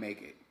 I can't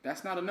make it,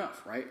 that's not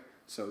enough, right?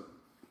 So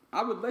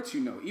I would let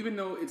you know, even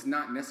though it's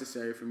not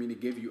necessary for me to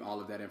give you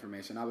all of that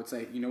information. I would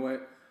say, you know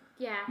what?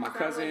 Yeah, my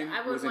cousin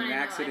was in an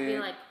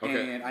accident,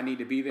 and I need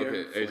to be there.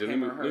 Okay, for AJ,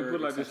 him let me put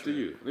it like this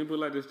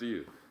to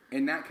you.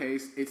 In that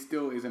case, it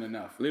still isn't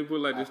enough. Let me put it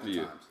like this to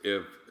you.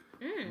 If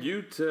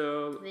you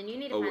tell, then you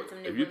need to find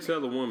some new if you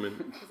tell a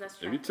woman,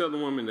 if you tell the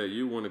woman that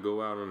you want to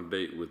go out on a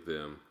date with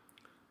them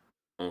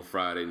on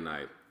Friday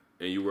night,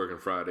 and you working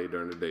Friday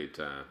during the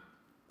daytime,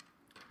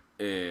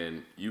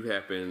 and you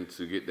happen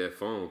to get that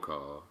phone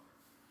call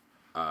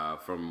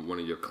from one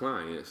of your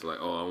clients, like,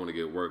 oh, I want to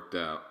get worked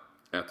out,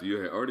 after you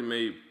had already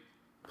made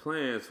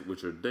plans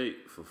with your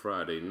date for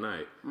Friday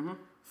night,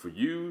 for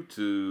you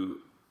to,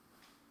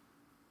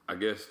 I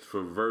guess,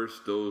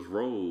 traverse those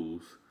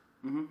roles,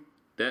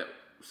 that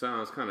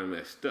sounds kind of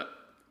messed up.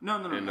 No.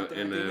 At the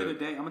end of the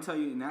day, I'm gonna tell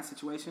you, in that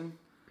situation,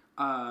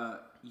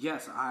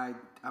 yes, I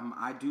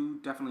do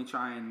definitely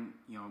try and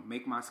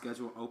make my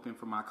schedule open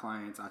for my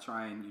clients. I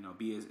try and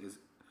be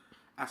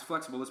as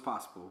flexible as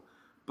possible.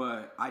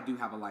 But I do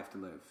have a life to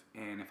live,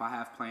 and if I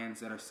have plans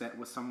that are set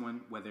with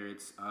someone, whether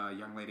it's a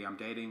young lady I'm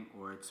dating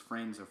or it's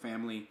friends or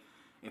family,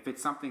 if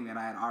it's something that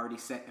I had already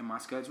set in my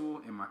schedule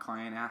and my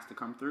client asks to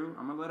come through,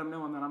 I'm gonna let them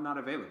know that I'm not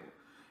available.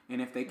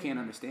 And if they can't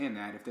understand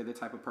that, if they're the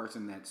type of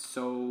person that's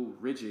so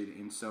rigid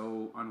and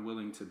so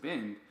unwilling to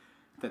bend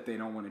that they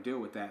don't want to deal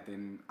with that,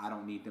 then I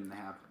don't need them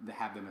to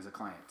have them as a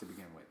client to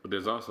begin with. But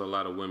there's also a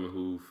lot of women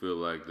who feel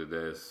like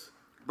that's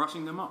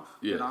brushing them off.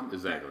 Yeah,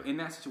 exactly. In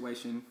that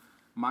situation,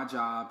 my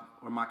job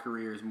or my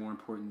career is more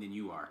important than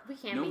you are. We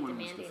can't be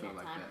demanding at times.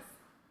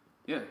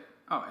 That. Yeah.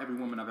 Oh, every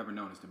woman I've ever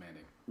known is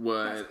demanding.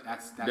 Well,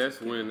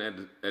 that's when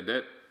at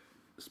that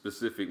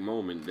specific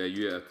moment that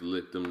you have to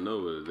let them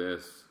know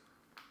that's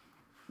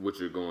what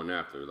you're going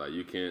after. Like,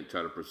 you can't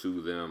try to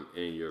pursue them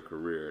in your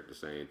career at the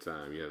same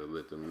time. You have to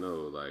let them know,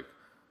 like,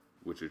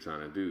 what you're trying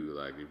to do.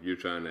 Like, if you're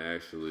trying to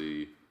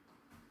actually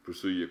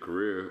pursue your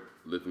career,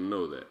 let them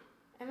know that.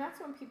 And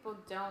that's when people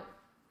don't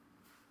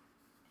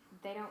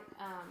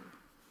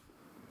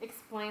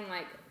explain,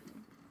 like,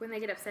 when they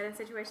get upset in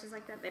situations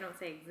like that, they don't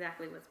say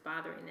exactly what's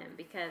bothering them,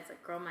 because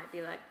a girl might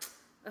be like,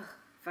 ugh,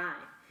 fine.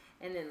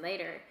 And then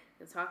later,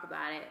 they'll talk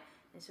about it,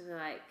 and she'll be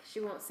like,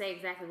 she won't say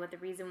exactly what the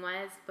reason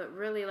was, but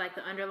really, like,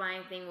 the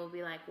underlying thing will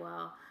be like,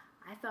 well,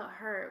 I felt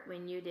hurt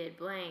when you did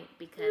blank,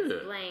 because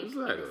blank,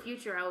 exactly. In the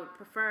future, I would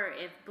prefer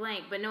if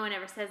blank, but no one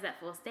ever says that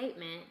full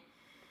statement.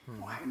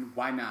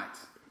 Why not?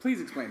 Please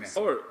explain that.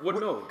 Or what?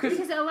 No, because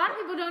a lot of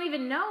people don't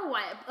even know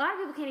why. A lot of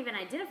people can't even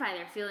identify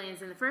their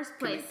feelings in the first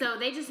place. So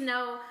they just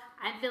know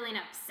I'm feeling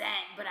upset,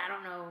 but I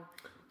don't know.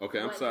 Okay,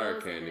 I'm sorry,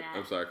 Candy.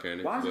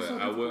 Why is it so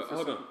difficult?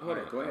 Hold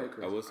on. Go ahead,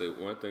 Chris. I will say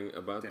one thing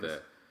about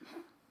that.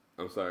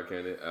 I'm sorry,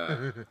 Candy.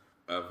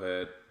 I've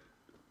had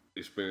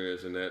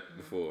experience in that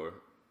before,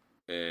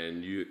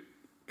 and you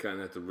kind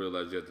of have to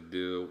realize you have to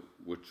deal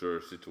with your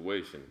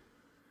situation,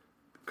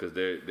 because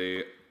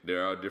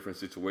there are different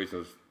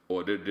situations,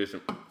 or there are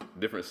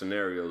different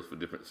scenarios for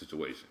different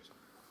situations.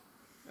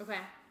 Okay.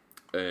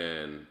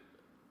 And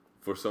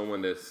for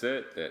someone that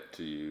said that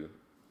to you,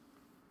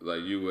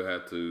 like, you would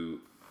have to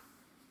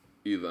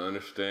either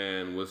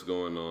understand what's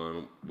going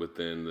on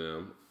within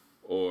them,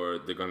 or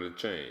they're going to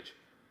change.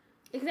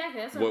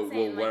 Exactly. That's what I'm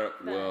saying.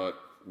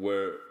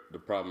 Where the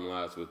problem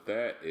lies with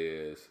that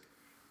is,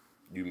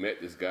 you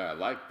met this guy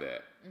like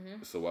that,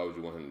 so why would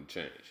you want him to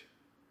change?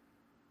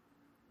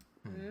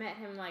 Met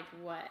him like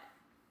what?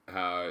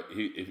 How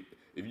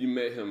if you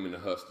met him in the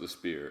hustler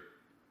spirit,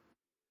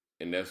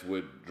 and that's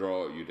what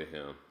drew you to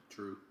him.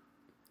 True.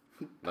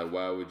 Like,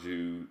 why would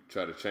you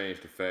try to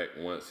change the fact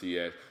once he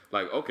asked?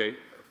 Like, okay,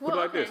 put it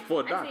like this: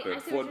 for a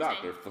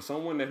doctor, for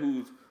someone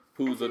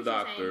who's a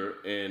doctor,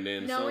 and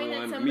then knowing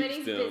someone that somebody's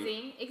meets them,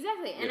 busy,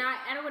 exactly. And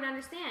I would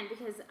understand,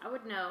 because I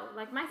would know.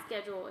 Like, my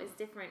schedule is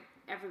different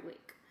every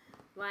week.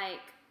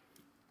 Like,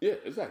 yeah,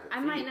 exactly.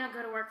 I might not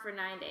go to work for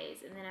 9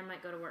 days, and then I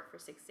might go to work for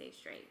 6 days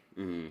straight.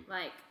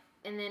 Like,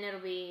 and then it'll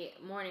be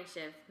morning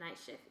shift, night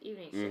shift,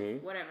 evening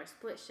shift, whatever,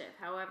 split shift,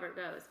 however it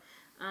goes.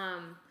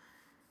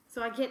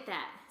 So I get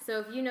that. So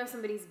if you know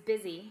somebody's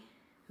busy,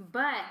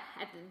 but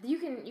you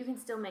can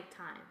still make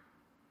time.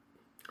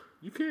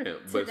 You can,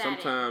 but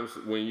sometimes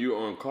when you're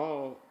on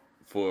call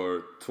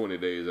for 20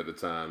 days at a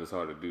time, it's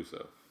hard to do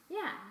so.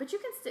 Yeah, but you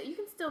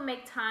can still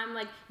make time.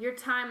 Like, your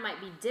time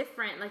might be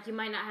different. Like, you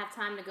might not have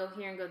time to go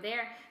here and go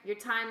there. Your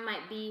time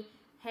might be,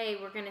 hey,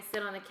 we're gonna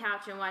sit on the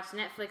couch and watch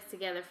Netflix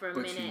together for a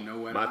minute. You know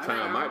what? My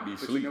time might be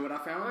sleep. You know what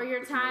I found? Or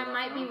your time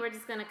might be, we're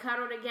just gonna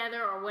cuddle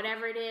together, or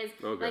whatever it is.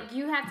 Okay. Like,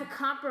 you have to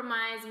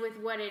compromise with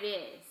what it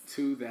is.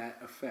 To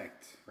that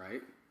effect,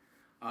 right?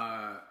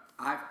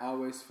 I've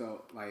always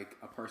felt like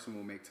a person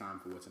will make time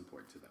for what's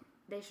important to them.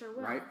 They sure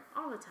will. Right?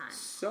 All the time.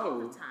 So,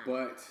 all the time.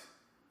 But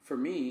for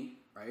me,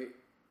 right,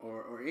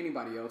 or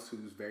anybody else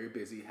who's very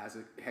busy, has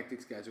a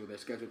hectic schedule, their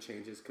schedule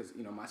changes, because,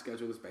 my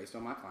schedule is based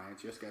on my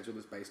clients. Your schedule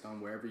is based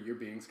on wherever you're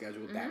being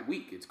scheduled that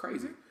week. It's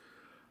crazy.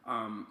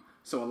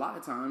 So a lot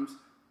of times,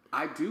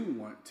 I do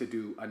want to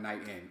do a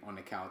night in on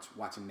the couch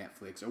watching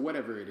Netflix or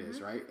whatever it is,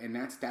 right? And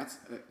that's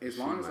as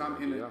long as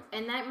I'm in it.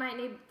 And that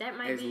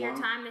might be your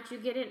time that you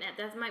get in.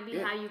 That might be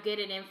how you get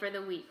it in for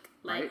the week.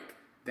 Like, right?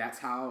 That's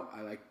how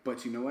I like.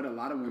 But you know what? A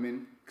lot of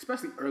women,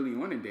 especially early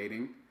on in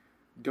dating,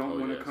 don't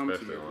want to come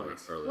to your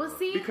place. Well,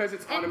 see, because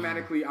it's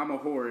automatically, I'm a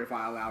whore if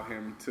I allow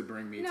him to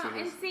bring me to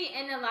his.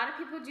 And a lot of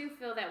people do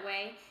feel that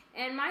way.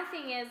 And my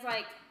thing is,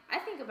 like, I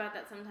think about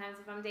that sometimes.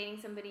 If I'm dating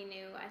somebody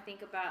new, I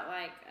think about,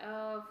 like,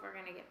 oh, if we're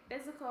gonna get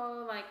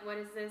physical, like, what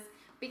is this?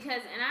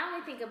 Because, and I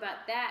only think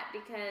about that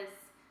because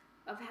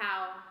of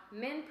how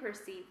men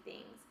perceive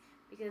things.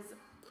 Because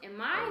in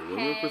my head,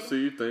 women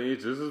perceive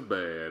things just as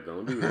bad.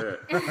 Don't do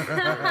that. Don't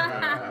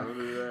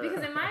do that.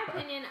 Because in my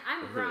opinion,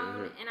 I'm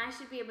grown and I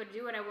should be able to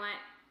do what I want,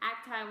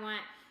 act how I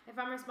want. If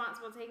I'm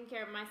responsible taking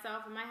care of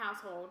myself and my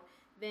household,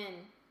 then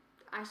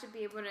I should be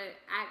able to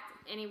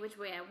act any which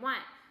way I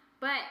want.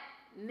 But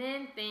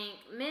men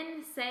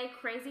say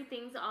crazy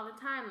things all the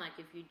time, like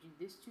if you do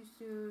this too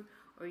soon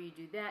or you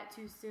do that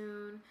too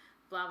soon,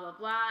 blah blah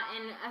blah.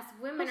 And us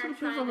women are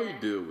trying to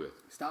deal with.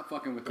 Stop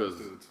fucking with those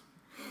dudes.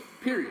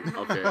 Period.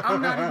 Okay.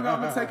 I'm not even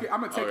gonna take it.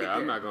 I'm gonna take it there.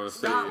 I'm not gonna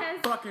say Stop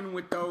fucking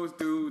with those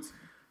dudes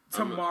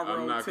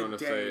tomorrow, I'm not gonna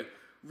today. say it.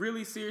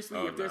 Really, seriously,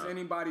 if there's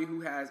anybody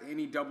who has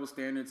any double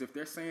standards, if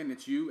they're saying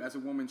that you as a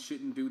woman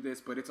shouldn't do this,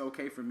 but it's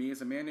okay for me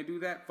as a man to do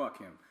that, fuck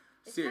him.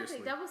 Seriously.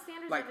 Exactly. Double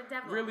standards like, are the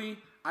devil. really,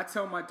 I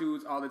tell my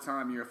dudes all the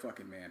time, you're a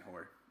fucking man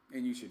whore,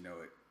 and you should know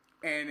it.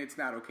 And it's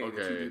not okay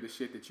that you do the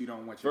shit that you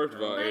don't want your First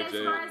of all, But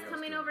AJ, as far as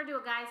coming over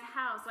to a guy's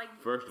house, like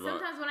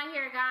sometimes when I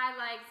hear a guy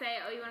like say,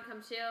 "Oh, you want to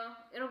come chill?"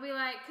 It'll be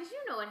like, because you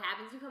know what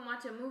happens. You come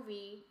watch a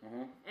movie,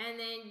 and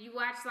then you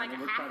watch like a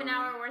half an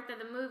hour worth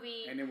of the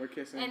movie, and then we're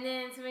kissing, and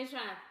then somebody's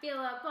trying to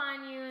feel up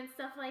on you and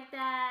stuff like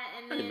that.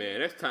 And then hey man,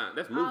 that's time.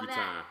 That's movie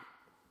time.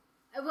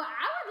 Well,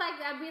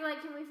 I'd be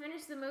like, "Can we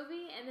finish the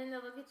movie?" And then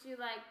they'll look at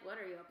you like, "What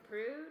are you, a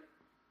prude?"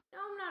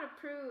 No, I'm not a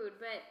prude,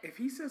 but if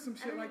he says some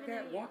shit like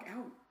that, walk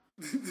out.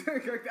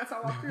 Like, that's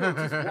how I feel.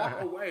 Just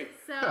walk away.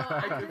 So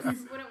I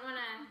just wouldn't want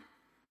to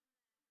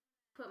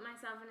put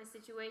myself in a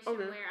situation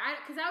where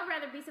because I would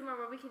rather be somewhere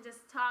where we can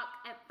just talk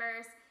at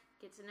first,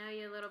 get to know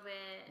you a little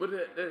bit. But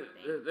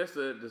that's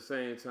at the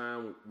same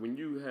time when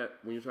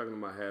you're talking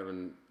about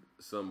having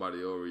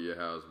somebody over your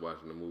house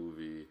watching a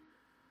movie.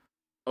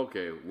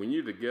 Okay, when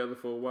you're together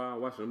for a while,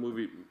 watching a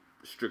movie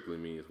strictly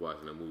means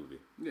watching a movie.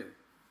 Yeah.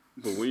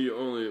 But when you're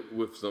only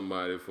with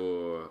somebody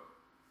for,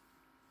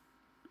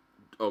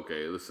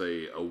 okay, let's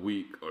say a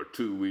week or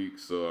 2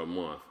 weeks or a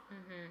month,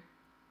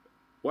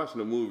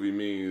 watching a movie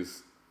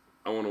means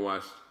I want to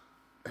watch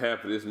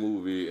half of this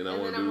movie and I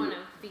want to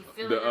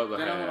do the other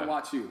half. Then I want to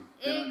watch you.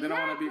 Exactly. Then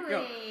I want to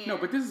be. No,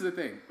 but this is the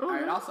thing. All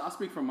right, I'll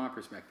speak from my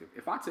perspective.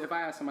 If I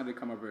ask somebody to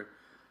come over,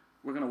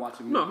 we're gonna watch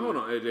a movie. No, hold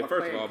on, AJ.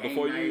 First of all,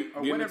 before you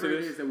or get whatever into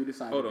it this, is that we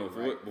decide. hold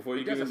on. Before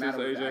you get into this,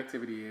 AJ, the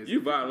activity is.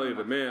 You violated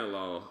the man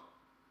law.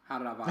 How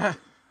did I violate?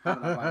 How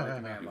did I violate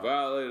the man You law?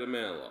 violated the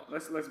man law.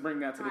 Let's bring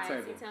that to the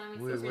table.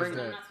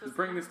 Let's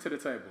bring this to the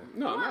table.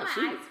 No, not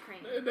secrets.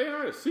 They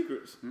aren't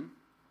secrets.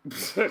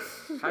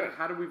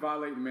 How did we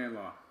violate the man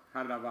law?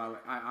 How did I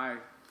violate? I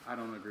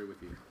don't agree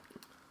with you.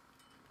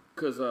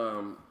 Because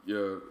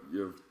your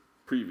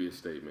previous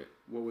statement.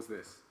 What was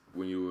this?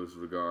 When you was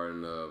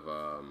regarding of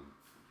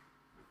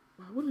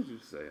what did you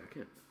say? I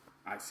can't.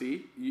 I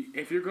see.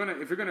 If you're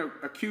gonna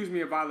accuse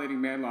me of violating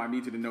man law, I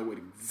need you to know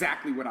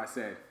exactly what I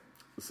said.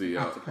 See,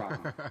 that's a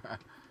problem.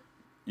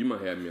 You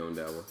might have me on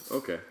that one.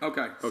 Okay.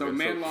 So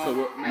man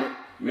law.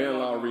 Man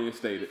law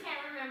reinstated.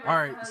 All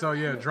right, so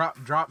yeah,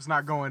 drop's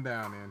not going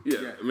down then.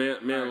 Yeah.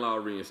 Man law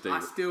reinstated. I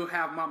still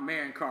have my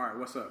man card.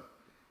 What's up?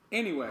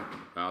 Anyway.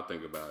 I'll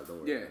think about it.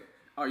 Don't worry. Yeah.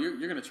 Oh,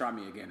 you're gonna try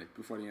me again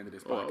before the end of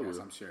this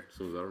podcast, I'm sure. As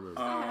soon as I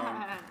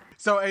remember.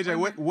 So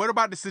AJ, what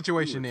about the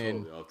situation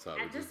then?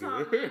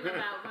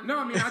 No,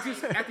 I mean, I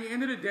just at the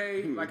end of the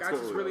day, like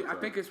I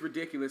think it's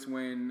ridiculous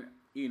when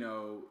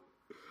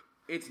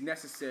it's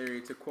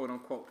necessary to quote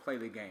unquote play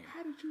the game.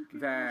 How did you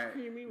get that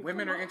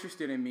women are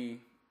interested in me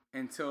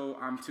until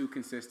I'm too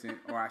consistent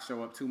or I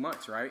show up too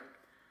much, right?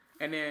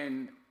 And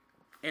then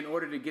in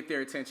order to get their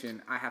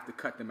attention, I have to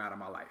cut them out of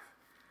my life.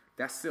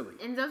 That's silly.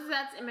 And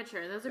that's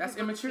immature. That's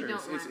immature.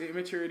 It's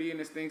immaturity,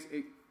 and it's things.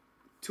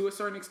 To a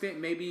certain extent,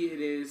 maybe it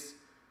is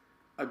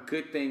a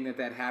good thing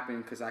that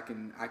happened because I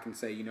can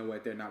say, you know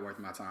what, they're not worth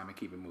my time and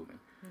keep it moving.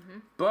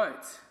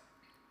 But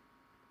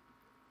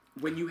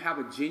when you have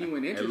a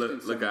genuine interest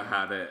in someone, look at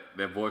how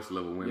that voice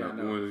level went up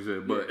when you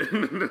said but.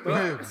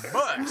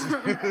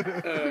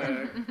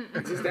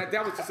 Just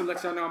that was just to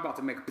let y'all know I'm about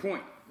to make a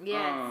point.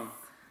 Yes.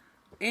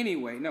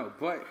 Anyway, no,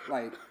 but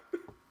like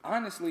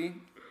honestly,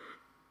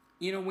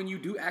 when you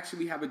do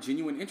actually have a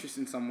genuine interest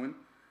in someone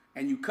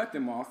and you cut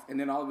them off and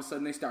then all of a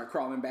sudden they start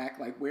crawling back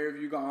like, where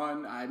have you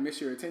gone? I miss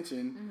your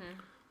attention.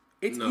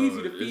 It's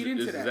easy to feed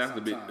into that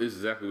sometimes. It's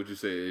exactly what you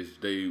said. Is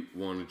they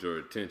wanted your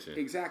attention.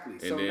 Exactly.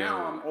 So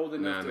now I'm old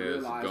enough to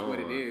realize what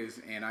it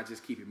is, and I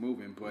just keep it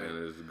moving. But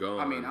and it's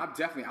gone. I mean, I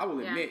will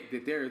admit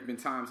that there have been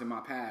times in my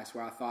past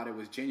where I thought it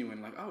was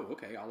genuine. Like, oh,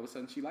 okay, all of a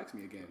sudden she likes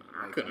me again.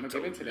 Like, I'm gonna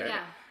get into that.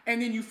 Yeah. And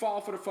then you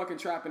fall for the fucking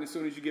trap, and as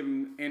soon as you give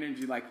them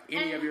energy, like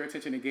any of your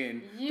attention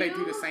again, they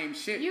do the same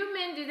shit. You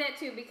men do that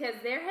too, because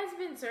there has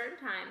been certain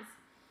times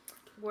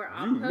where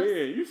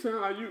you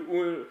sound like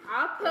you.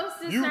 I'll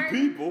post a you certain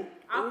people.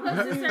 I'll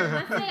post a certain.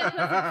 Let's say I post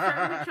a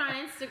certain picture on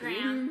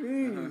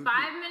Instagram.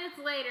 5 minutes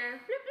later,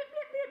 blip, blip,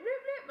 blip, blip, blip,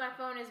 blip, my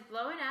phone is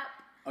blowing up.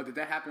 Oh, did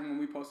that happen when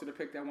we posted a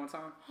pic that one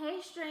time?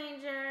 Hey,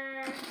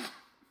 stranger.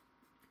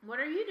 What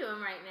are you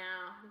doing right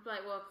now? It's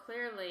like, well,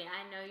 clearly,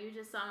 I know you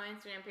just saw my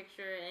Instagram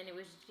picture and it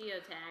was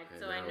geotagged,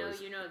 so I know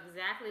you know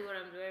exactly what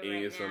I'm doing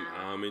right now. And some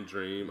almond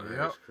dream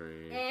ice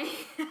cream.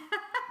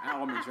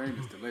 Almond dream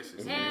is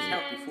delicious. And it's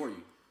healthy for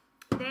you.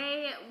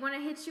 they want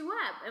to hit you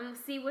up and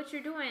see what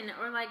you're doing,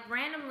 or like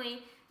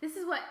randomly. This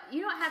is what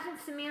you know. What happens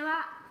to me a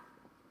lot.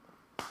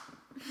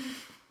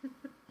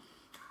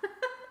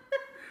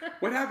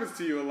 What happens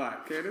to you a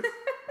lot, Candace?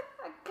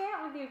 I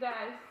can't with you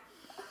guys.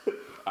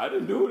 I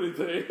didn't do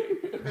anything.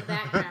 The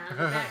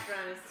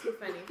background is too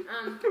funny.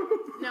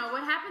 No,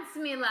 what happens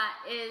to me a lot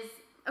is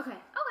okay.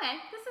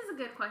 This is a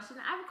good question.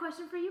 I have a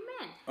question for you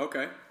men.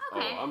 Okay.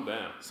 Okay. Oh, I'm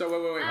down. So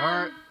wait. All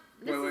right.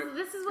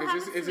 This is what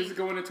happens to me. Is this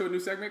going into a new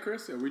segment,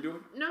 Chris? Are we doing?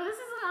 No, this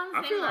is along the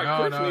I same feel like line.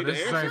 Chris No, need this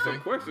to is answer the same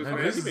some questions. thing.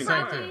 Okay, This he is been the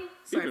same quiet. thing.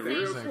 He been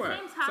real Same quiet.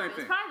 topic. Same It's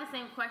thing. probably the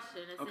same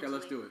question. Okay,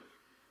 let's do it.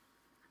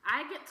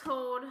 I get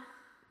told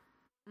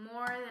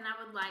more than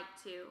I would like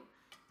to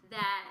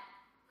that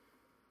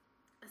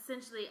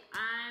essentially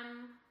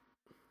I'm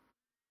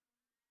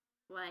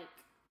like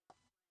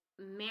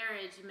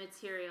marriage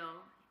material,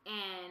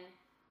 and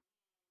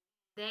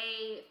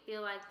they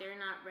feel like they're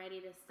not ready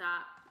to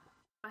stop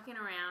fucking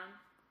around,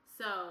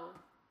 so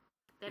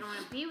they don't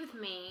want to be with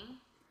me.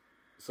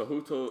 So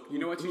who told You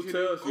know what you who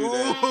should tells do? you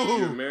that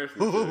you're marriage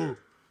material?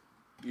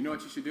 You know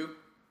what you should do?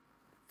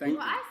 Thank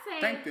Well, them. I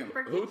say Thank them.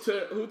 forget Who you.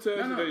 tells you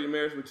No. that you're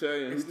marriage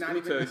material? And It's not who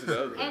even tells you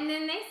the other? And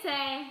then they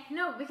say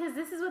no, because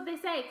this is what they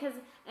say.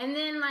 And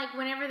then like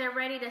whenever they're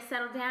ready to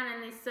settle down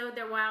and they sowed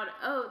their wild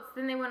oats,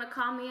 then they want to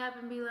call me up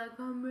and be like,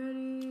 "I'm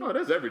ready." Oh,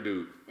 that's every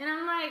dude. And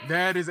I'm like,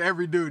 That is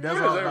every dude. That's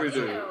That all. is I'm Every about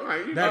to dude. say. Ew.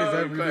 Like, you That know, is you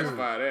every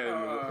classify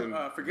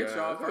that. Forget guys.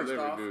 y'all That's first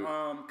every off,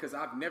 dude. because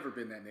I've never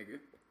been that nigga.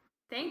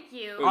 thank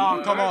you.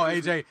 Oh, come on,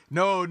 Chris- AJ.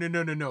 No.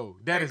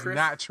 That Hey, is Chris,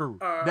 not true.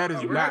 That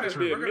is we're not gonna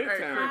true. be a We're gonna-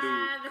 hey, Midtown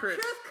dude. The Chris.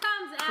 truth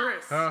comes out.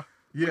 Chris,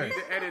 we Yes.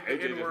 need to edit the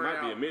AJ just N-word might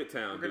out. be a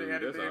Midtown We're gonna dude.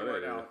 edit That's the all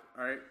N-word that is. out.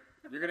 All right,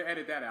 you're gonna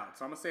edit that out.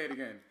 So I'm gonna say it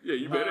again. Yeah,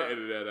 you better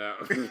edit that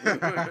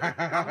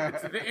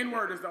out. The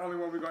N-word is the only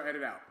one we're gonna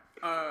edit out.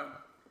 All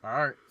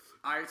right.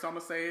 All right, so I'm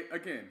gonna say it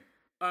again.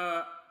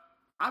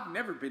 I've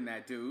never been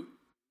that dude,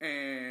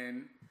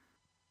 and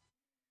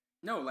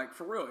no, like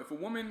for real. If a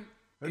woman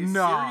is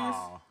serious,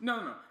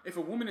 no. If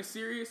a woman is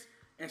serious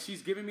and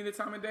she's giving me the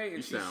time of day and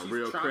You she's sound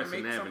real trying to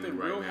Crescent make something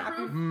Avenue real right now.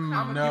 happen, Mm,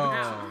 I'm gonna give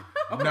it to No. her.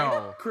 Okay,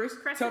 No. Chris,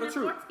 Crescent tell the is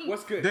truth. 14.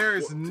 What's good? There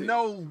is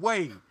no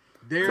way.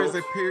 There is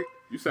a period.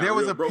 You sound There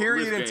was real a broke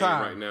period Riz in Gang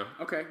time right now.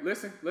 Okay,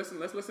 listen. Let's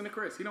listen to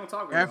Chris. He don't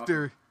talk very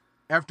often.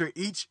 after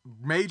each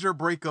major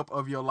breakup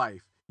of your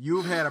life,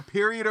 you've had a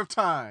period of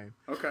time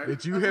Okay.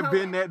 that you have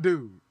been that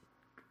dude.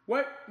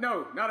 What?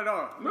 No, not at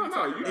all. What are No,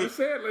 talking you about? just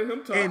said let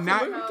him talk. And So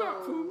not- let him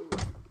talk, fool.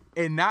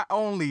 And not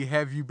only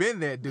have you been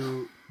that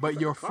dude, but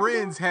your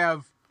friends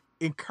have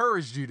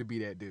encouraged you to be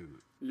that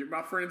dude.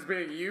 My friends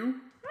being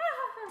you.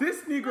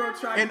 This Negro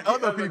tried And to get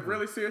other like, people.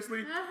 really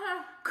seriously.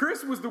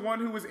 Chris was the one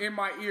who was in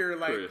my ear,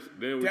 like Chris,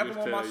 then we devil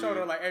just on my tell shoulder,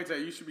 you. like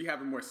AJ, you should be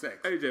having more sex.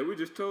 AJ, we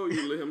just told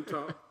you to let him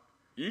talk.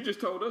 You just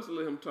told us to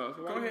let him talk.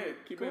 So why Go you ahead.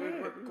 Keep Go it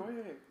ahead. working? Go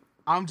ahead.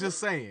 I'm just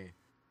saying,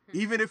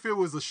 even if it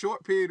was a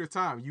short period of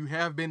time, you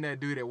have been that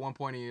dude at one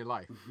point in your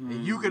life,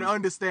 and you can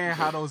understand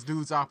how those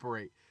dudes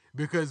operate.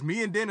 Because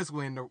me and Dennis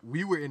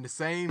we were in the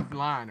same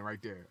line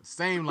right there,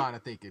 same line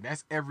of thinking.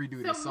 That's every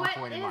dude at So some what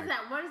point is in life.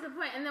 that? What is the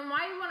point? And then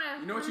why you want to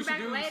You know what come you should back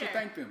do? later? You should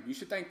thank them. You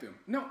should thank them.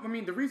 No, I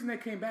mean the reason they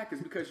came back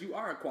is because you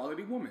are a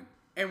quality woman.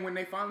 And when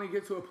they finally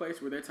get to a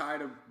place where they're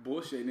tired of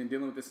bullshitting and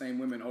dealing with the same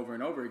women over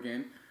and over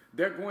again,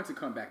 they're going to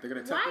come back. They're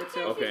going to tuck Why their can't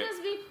tail. you Okay.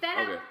 just be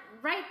fed Okay. up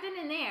right then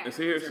and there? And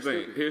see, here's the They're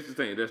thing. stupid. Here's the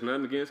thing. There's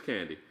nothing against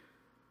Candy.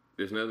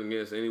 There's nothing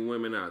against any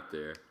women out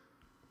there.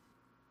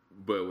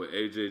 But what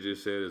AJ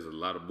just said is a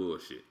lot of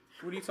bullshit.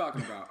 What are you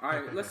talking about? All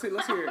right, let's hear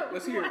it.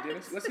 Let's hear it,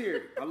 Dennis. Let's hear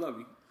it. I love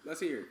you. Let's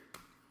hear it.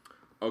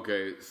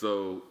 Okay,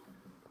 so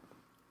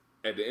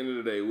at the end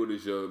of the day, what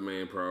is your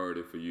main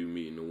priority for you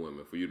meeting a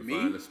woman? For you to Me?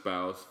 find a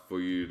spouse, for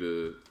you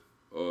to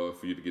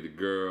get a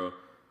girl,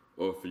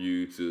 or for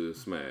you to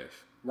smash?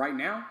 Right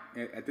now,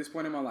 at this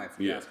point in my life,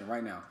 you're Yeah. asking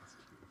right now.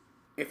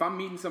 If I'm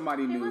meeting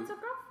somebody He new, wants a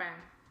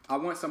girlfriend. I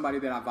want somebody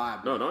that I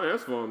vibe No, with. don't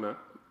answer for him now.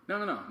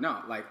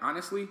 No. Like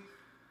honestly,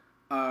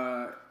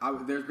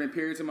 there's been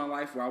periods in my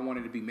life where I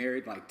wanted to be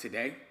married. Like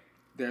today,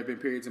 there have been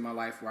periods in my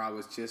life where I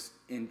was just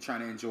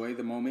trying to enjoy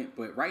the moment.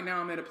 But right now,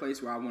 I'm at a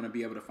place where I want to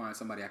be able to find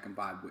somebody I can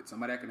vibe with,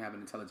 somebody I can have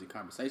an intelligent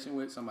conversation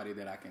with, somebody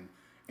that I can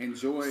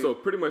enjoy. So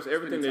pretty much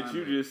everything spending that time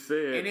you with. just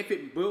said And if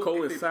it builds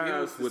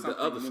coincides to with the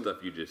something other new.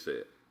 stuff you just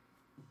said.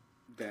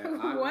 That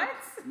I- What?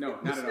 No,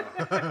 not at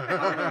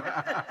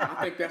all. I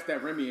think that's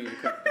that Remy in your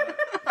cup. Dog.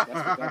 That's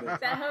what that is.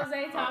 That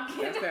Jose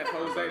talking. That's that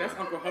Jose. That's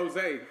Uncle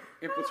Jose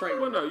infiltrating.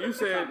 Well, no, you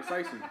said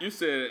conversation. you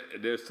said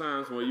there's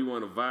times where you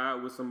want to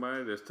vibe with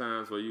somebody. There's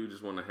times where you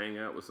just want to hang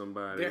out with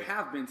somebody. There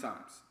have been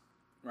times,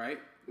 right,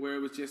 where it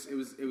was just it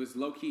was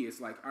low key. It's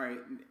like, all right,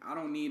 I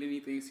don't need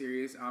anything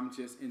serious. I'm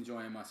just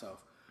enjoying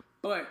myself.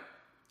 But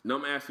No,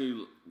 I'm asking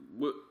you,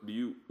 what are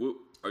you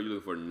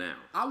looking for now?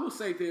 I will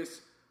say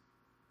this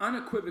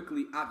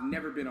unequivocally: I've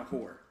never been a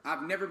whore.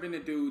 I've never been a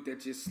dude that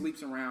just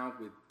sleeps around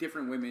with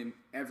different women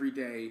every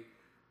day,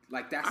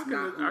 Like that's I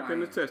not who I can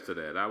am. attest to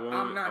that. I I'm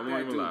won't not that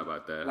even dude. lie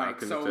about that. I Like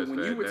can so, attest when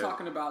to you that. were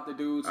talking about the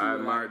dudes who I were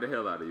admired like, the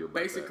hell out of you. About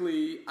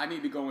basically, I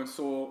need to go and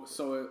soil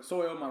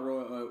my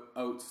royal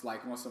oats.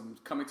 Like once I'm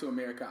coming to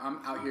America, I'm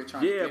out here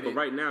trying to that. get but it.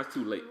 right now it's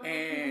too late.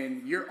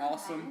 And you're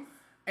awesome.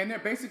 And they're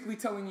basically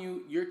telling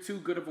you you're too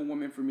good of a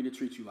woman for me to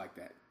treat you like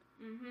that.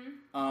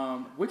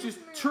 Which is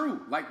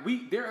true. Like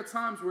there are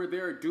times where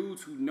there are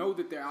dudes who know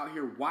that they're out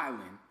here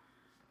wilding,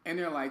 and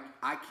they're like,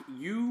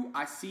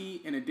 I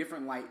see in a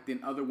different light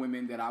than other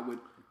women that I would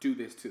do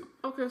this to.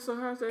 Okay, so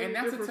how's that And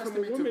any that's a different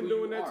from a testament to woman who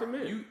doing you that are. to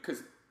men?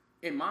 Because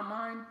in my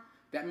mind,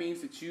 that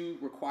means that you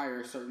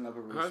require a certain level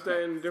of respect. How's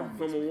that any different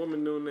from a these men.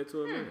 woman doing that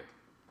to a man?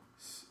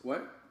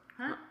 What?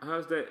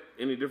 How's that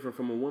any different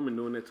from a woman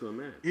doing that to a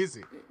man? Is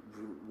it?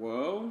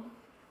 Well,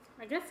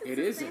 I guess it's it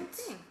the isn't.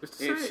 same thing. It's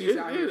the If same. she's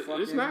out here It's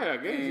fucking not. I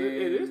guess it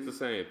is and- the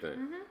same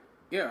thing.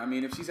 Yeah, I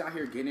mean, if she's out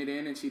here getting it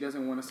in and she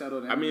doesn't want to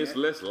settle down, I mean, it's yet-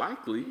 less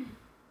likely.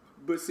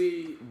 But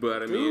see,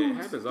 But, I mean, it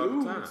happens all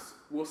the time. dudes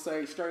will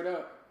say straight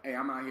up, "Hey,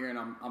 I'm out here and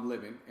I'm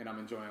living and I'm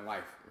enjoying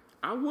life.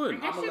 I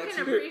wouldn't. I guess I'ma you let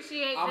can you-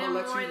 appreciate I'ma them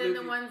let you more than live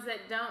the your- ones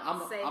that don't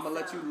I'm say gonna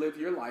let so. you live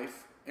your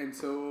life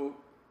until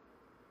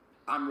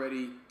I'm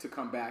ready to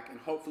come back, and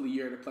hopefully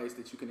you're in a place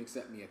that you can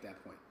accept me at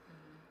that point."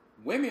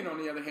 Women, on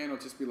the other hand, will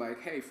just be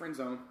like, "Hey, friend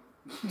zone."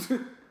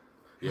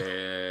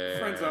 Yeah.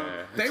 Friend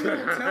zone. They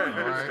won't tell you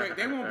Right. straight.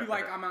 They won't be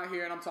like, "I'm out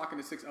here and I'm talking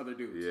to 6 other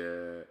dudes."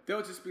 Yeah.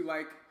 They'll just be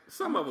like,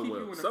 Some "I'ma of them keep you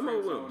will. in the Some of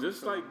friend them will. zone Just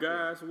until like I'm good."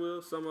 guys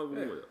will, some of them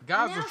Yeah. will.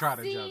 Guys Now, will try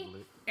to see, juggle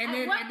it. And At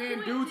then what and then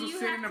point dudes do will you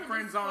sit have in the to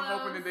friend zone hoping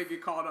that disclose- they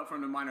get called up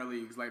from the minor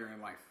leagues later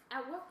in life.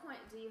 At what point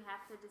do you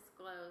have to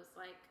disclose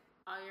like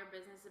all your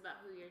business about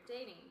who you're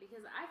dating?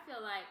 Because I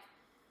feel like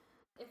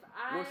if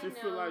I Once you know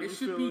feel like It you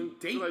should feeling, be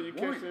date feel like you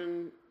one.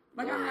 catching.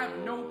 Like I have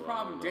no Whoa,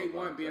 problem I don't day know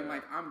one about being that.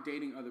 like, I'm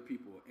dating other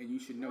people and you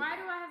should know why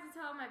that. do I have to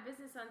tell all my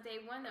business on day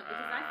one though?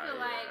 Because I feel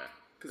like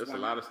There's why a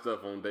not? lot of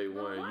stuff on day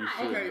one. You why?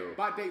 should Okay, know.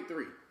 by date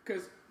 3.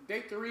 Because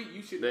date 3,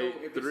 you should Day know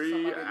if this is 3,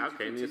 somebody that I you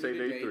can't even say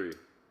continue to day date. 3.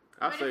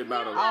 I but say if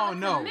about you a. don't have Oh,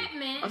 no.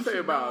 commitment, I You say should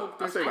about.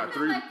 know I say if I about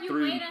feel like you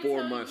three, wait 4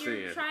 until months you're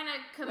in. trying to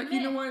commit. Like,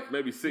 you know what?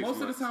 Maybe 6 Most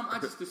months. of the time, I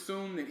just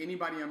assume that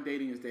anybody I'm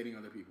dating is dating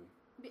other people.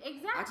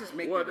 Exactly. I just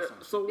make Well, that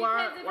assumption. so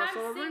why? Because if Why I'm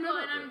so bring single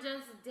that and up I'm then?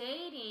 just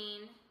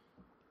dating,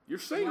 You're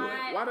single.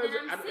 Why- Why does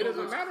then I'm it? It doesn't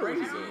single. matter.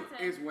 Crazy If you're Crazy.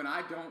 single. is when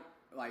I don't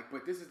like,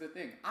 but this is the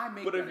thing. I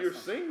make But that if you're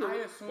assumption. single, I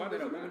assume why that a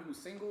does it woman matter? who's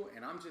single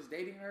and I'm just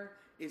dating her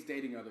is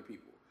dating other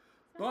people.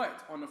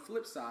 But on the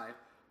flip side,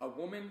 a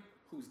woman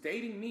who's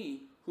dating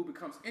me, who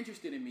becomes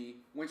interested in me,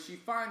 when she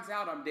finds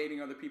out I'm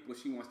dating other people,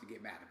 she wants to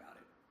get mad about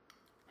it.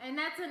 and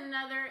that's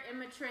another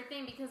immature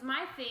thing. Because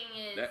my thing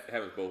is That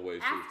happens both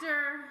ways too.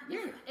 after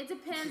Yeah. it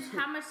depends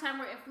how much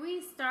time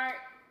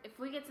if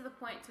we get to the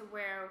point to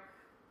where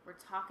we're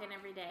talking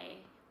every day,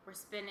 we're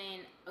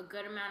spending a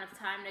good amount of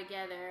time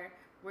together,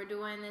 we're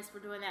doing this, we're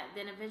doing that,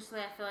 then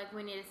eventually I feel like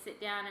we need to sit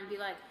down and be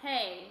like,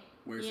 hey,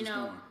 Where's you this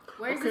know, going?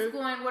 where's Okay. this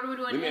going, what are we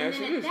doing? Let me And ask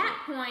then you at this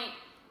that point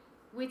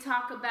we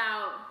talk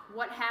about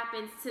what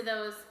happens to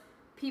those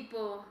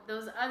people,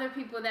 those other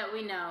people that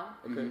we know,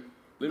 Okay.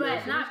 Let me but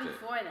ask you not this then.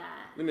 before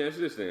that. Let me ask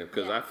you this then,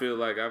 because Yeah. I feel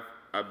like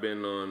I've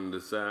been on the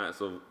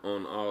sides of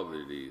on all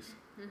of these.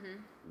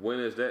 Mm-hmm. When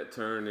is that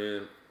turned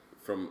in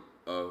from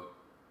a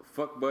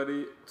fuck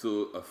buddy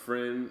to a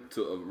friend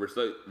to a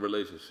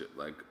relationship?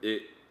 Like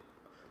it,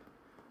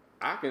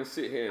 I can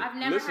sit here and I've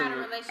never listen. had a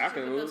I relationship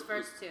can with those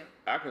first two.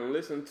 I can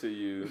listen to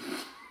you.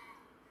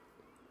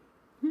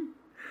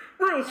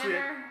 Real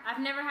shit. I've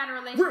never had a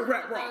relationship Real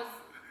rap with rock. those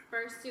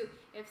first two.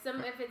 If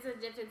it's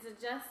a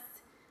just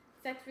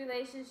sex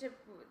relationship,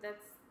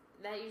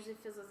 that usually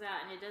fizzles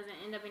out and it doesn't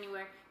end up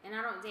anywhere. And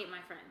I don't date my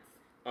friends.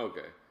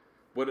 Okay,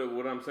 what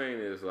I'm saying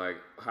is like,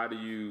 how do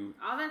you?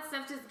 All that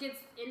stuff just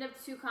end up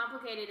too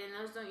complicated, and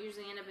those don't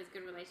usually end up as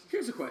good relationships.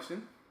 Here's a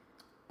question.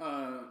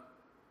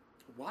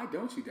 Why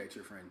don't you date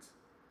your friends?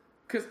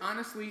 Because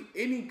honestly,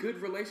 any good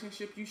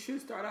relationship, you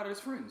should start out as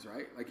friends,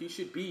 right? Like you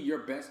should be your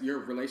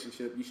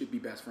relationship, you should be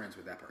best friends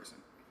with that person.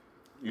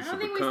 You I should don't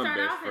think we become start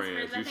best off as friends.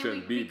 friends. I You think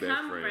shouldn't we be best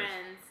become friends.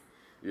 friends.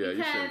 Yeah,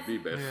 you shouldn't be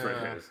Because best Yeah.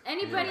 friends.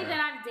 Anybody Yeah.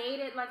 that I've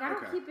dated, like I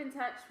don't Okay. keep in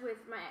touch with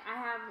I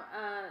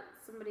have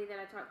somebody that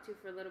I talked to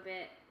for a little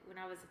bit when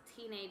I was a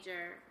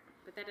teenager,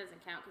 but that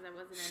doesn't count because I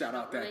wasn't in Shout a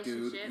out that dude,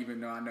 relationship. even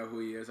though I know who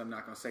he is. I'm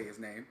not going to say his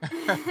name.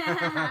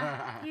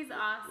 He's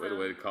awesome.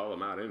 Way to call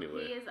him out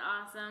anyway. He is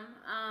awesome.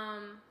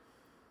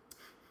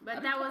 But I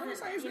that didn't wasn't,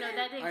 say his that name. I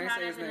didn't didn't count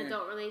say as his an name.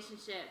 adult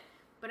relationship.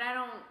 But I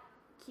don't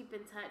keep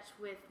in touch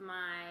with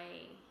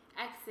my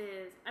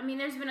exes. I mean,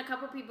 there's been a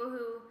couple people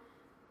who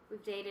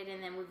we've dated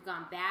and then we've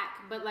gone back.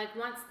 But like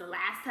once the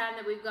last time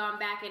that we've gone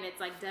back and it's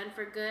like done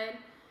for good,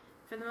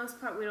 for the most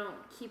part, we don't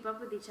keep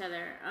up with each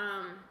other.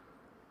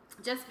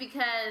 Just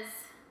because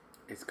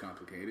It's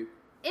complicated.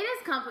 it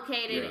is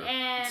complicated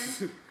Yeah.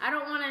 and I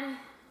don't want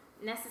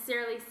to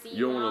necessarily see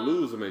You don't all- want to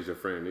lose him as your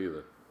friend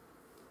either.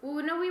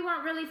 Well, no, we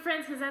weren't really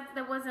friends because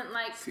that wasn't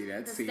like See, the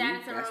that's the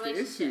relationship.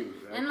 issue.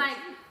 And like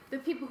the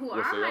people who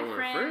are so y'all my weren't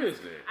friends, friends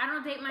then? I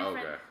don't date my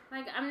Okay. friends.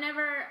 Like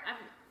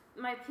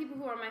my people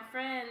who are my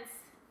friends,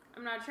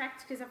 I'm not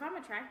attracted because if I'm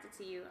attracted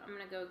to you, I'm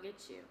gonna go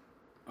get you.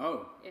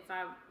 Oh. If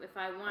I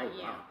want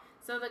you. Wow.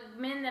 So the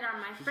men that are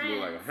my She friends.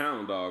 look like a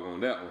hound dog on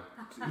that one.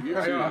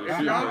 If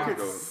y'all could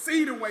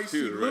see the way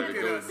she was ready looked to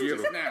at go us get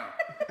just him. now.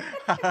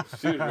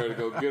 She was ready to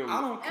go get him. I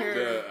don't care.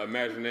 The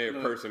imaginary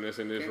Look, person that's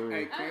in this room.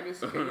 Hey, Candace,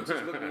 can you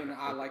just look me in the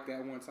eye like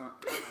that one time?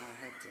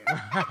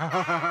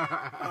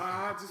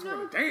 I just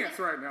want to dance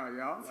right now,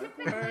 y'all.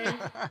 Typically,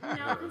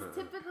 because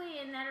typically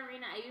in that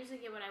arena, I usually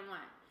get what I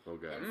want.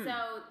 Okay. And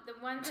so the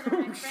ones that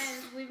are my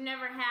friends, we've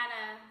never had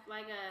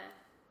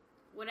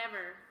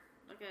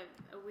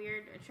a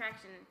weird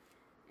attraction,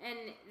 and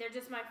they're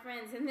just my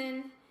friends. And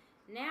then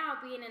now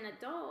being an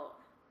adult,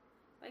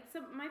 like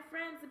some my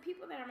friends, the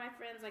people that are my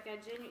friends, like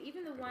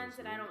even the ones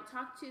that I don't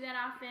talk to that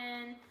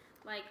often,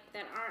 like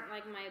that aren't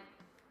like my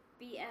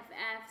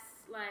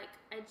BFFs, like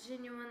I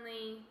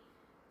genuinely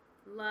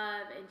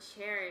love and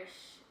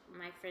cherish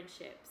my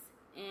friendships.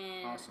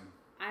 And Awesome.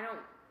 I don't,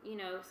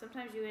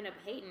 sometimes you end up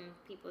hating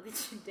people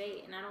that you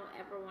date, and I don't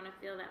ever want to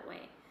feel that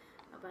way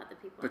about the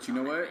people. But you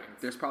know what?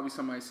 There's probably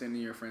somebody sitting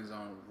in your friend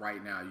zone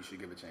right now. You should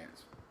give a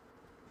chance.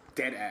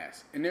 Dead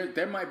ass. And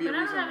there might be But a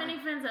reason. I don't have any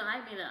friends that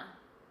like me though.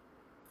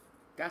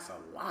 That's a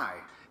lie.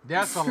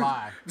 That's a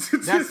lie.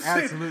 That's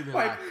absolutely a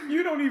lie.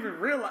 You don't even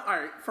realize. All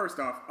right, first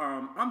off,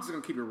 I'm just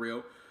going to keep it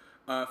real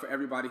for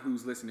everybody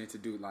who's listening to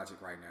Dude Logic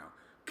right now.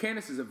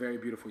 Candace is a very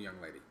beautiful young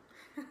lady.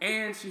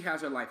 And she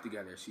has her life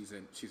together. She's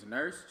a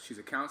nurse. She's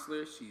a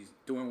counselor. She's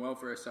doing well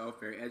for herself.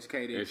 Very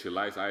educated. And she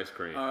likes ice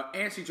cream.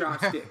 And she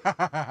drives stick.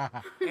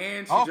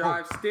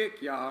 Drives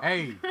stick, y'all.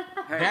 Hey,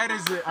 that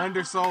is an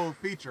undersold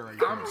feature right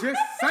I'm just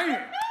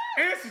saying.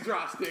 And she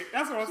drives stick.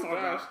 That's what I'm talking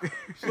about.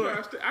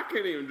 I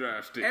can't even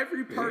drive stick.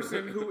 Every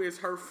person who is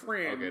her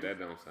friend Okay, that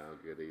don't sound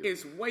good either.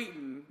 is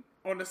waiting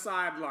on the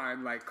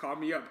sideline like, call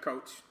me up,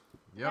 coach.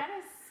 Yep. That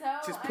is so.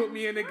 Just put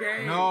me in the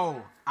game.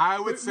 No, I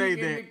would Put say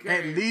me in that the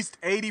at game. least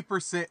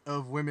 80%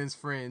 of women's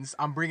friends,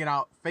 I'm bringing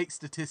out fake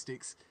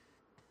statistics,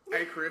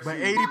 Hey, Chris. but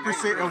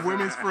 80% of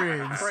women's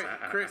friends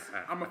Chris,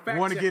 I'm a fact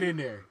want to check get you. in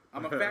there.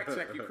 I'm a fact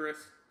check you, Chris.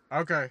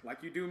 Okay.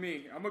 Like you do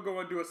me. I'm going to go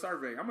and do a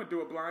survey. I'm going to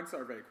do a blind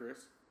survey,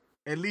 Chris.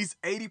 At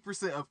least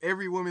 80% of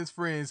every woman's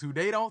friends who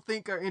they don't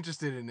think are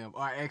interested in them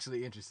are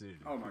actually interested in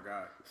them. Oh, my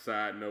God.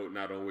 Side note,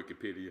 not on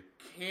Wikipedia.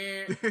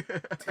 Can't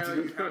tell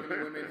you how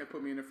many women have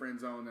put me in the friend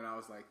zone that I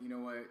was like, you know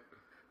what?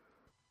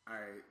 All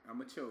right, I'm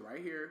going to chill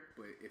right here,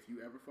 but if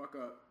you ever fuck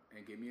up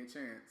and give me a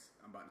chance,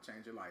 I'm about to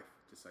change your life,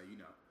 just so you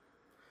know.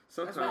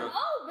 Sometimes Here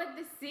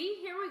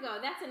we go.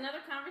 That's another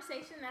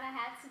conversation that I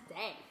had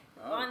today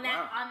Oh, on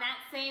that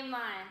same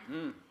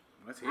line.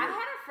 Let's hear I it.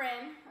 had a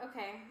friend.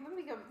 Okay, let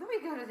me go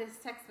to this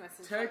text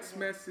message. Text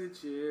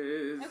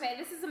messages. Okay,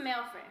 this is a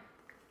male friend.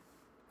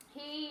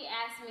 He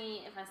asked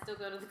me if I still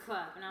go to the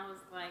club, and I was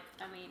like,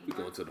 we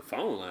going to the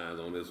phone lines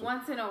on this one.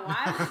 once in a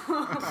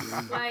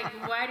while. Like,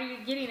 what are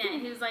you getting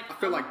at? He was like, I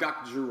feel like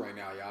Dr. Drew right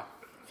now, y'all.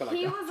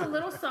 He was a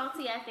little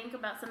salty, I think,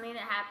 about something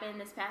that happened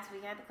this past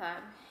week at the club.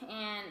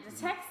 And the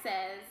text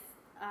says,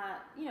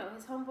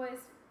 his homeboys.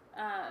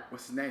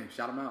 What's his name?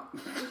 Shout him out.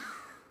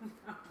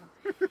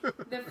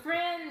 The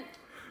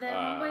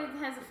homeboy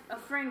has a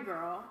friend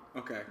girl.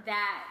 Okay.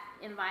 That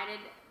invited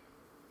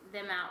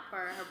them out for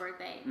her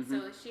birthday.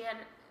 So she had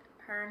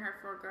her and her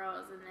 4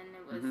 girls, and then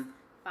it was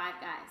 5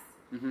 guys.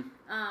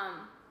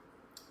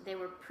 They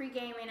were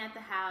pre-gaming at the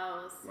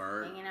house,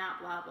 hanging out,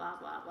 blah, blah,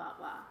 blah, blah,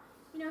 blah.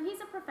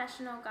 He's a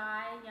professional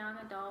guy, young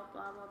adult,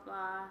 blah, blah,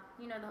 blah.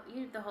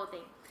 The whole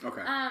thing.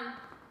 Okay. I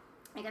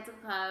got to the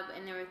club,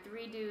 and there were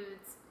 3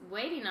 dudes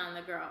waiting on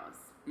the girls.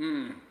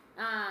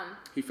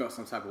 He felt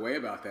some type of way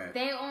about that.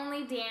 They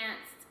only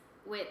danced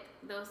with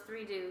those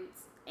 3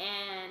 dudes.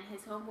 And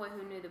his homeboy,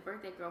 who knew the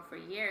birthday girl for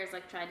years,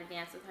 tried to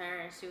dance with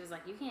her. And she was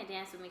like, you can't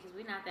dance with me because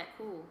we're not that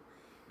cool.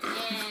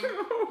 And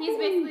he's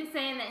basically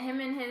saying that him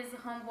and his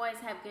homeboys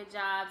have good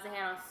jobs. They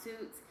had on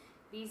suits.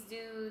 These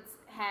dudes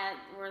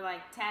were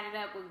tatted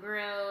up with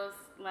grills.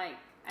 I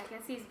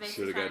guess he's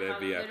basically trying to call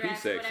them good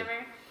rats or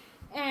whatever.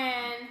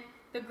 And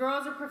the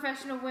girls are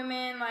professional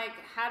women.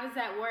 How does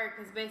that work?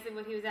 Is basically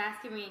what he was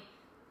asking me.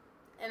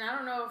 And I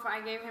don't know if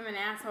I gave him an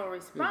asshole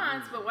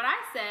response, but what I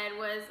said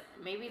was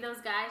maybe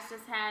those guys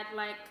just had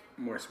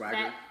more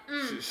swagger.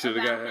 Should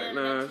have got that.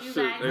 no.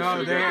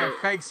 They had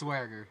fake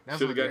swagger.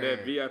 Should have got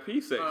that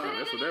VIP section.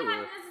 That's what that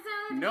was.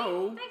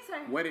 No,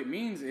 what it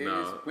means is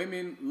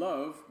women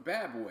love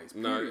bad boys. Period.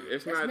 No,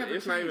 it's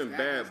not even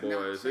bad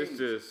boys. It's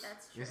just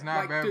it's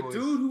not bad the boys.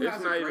 dude who it's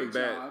has not a even great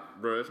bad, job.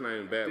 bro. It's not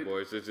even bad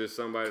boys. It's just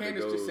somebody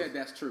Candace that goes. just said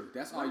that's true.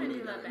 That's all you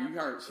need. You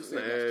heard? She said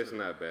Nah, that's it's true.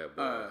 not bad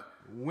boys.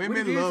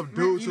 Women love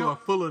dudes who are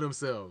full of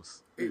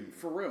themselves.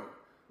 For real.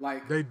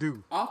 They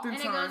do.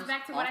 Oftentimes, And it goes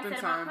back to what I said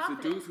about the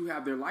confidence. dudes who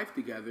have their life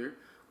together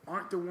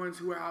aren't the ones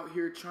who are out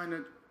here trying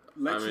to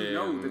let you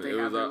know that they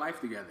have their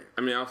life together.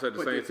 I mean, also at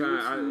the same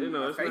time,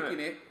 it's faking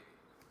it,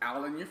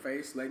 all in your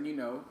face, letting you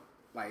know,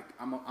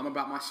 I'm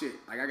about my shit.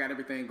 I got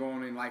everything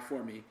going in life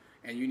for me,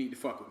 and you need to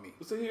fuck with me.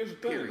 So here's the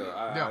thing, though.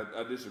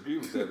 I disagree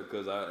with that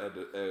because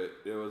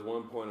there was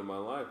one point in my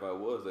life I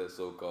was that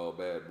so-called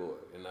bad boy,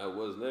 and I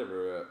was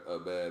never a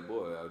bad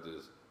boy.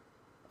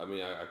 I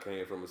mean, I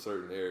came from a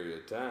certain area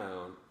of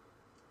town,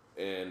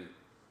 and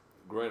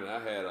granted, I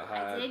had a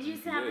high I did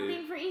used to have a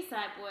thing for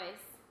Eastside boys.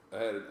 I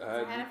had a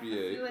a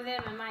GPA. few of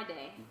them in my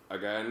day. I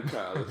got into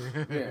college,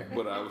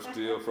 but I was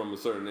still from a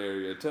certain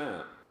area of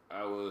town.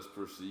 I was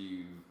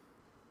perceived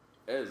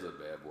as a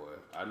bad boy.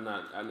 I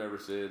never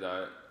said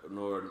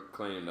nor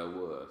claimed I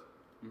was.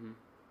 Mm-hmm.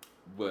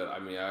 But I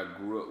mean, I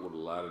grew up with a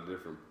lot of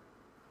different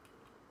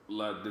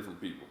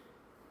people.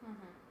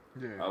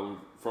 Mm-hmm. Yeah. I was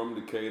from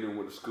Decatur and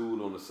went to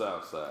school on the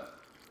south side.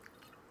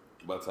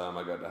 By the time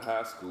I got to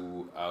high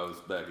school, I was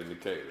back in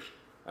Decatur.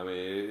 I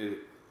mean,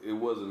 it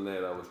wasn't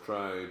that I was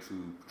trying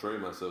to portray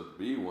myself to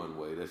be one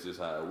way. That's just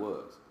how it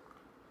was.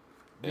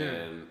 Yeah.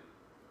 And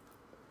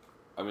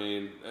I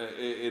mean,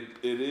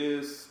 it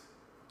is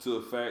to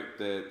the fact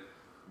that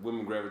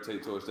women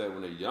gravitate towards that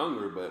when they're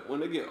younger, but when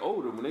they get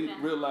older, when they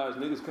realize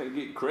niggas can't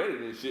get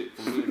credit and shit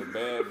for being a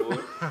bad boy,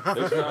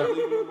 they start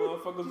leaving them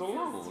motherfuckers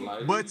alone.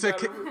 Like,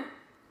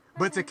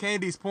 but to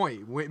Candy's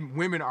point,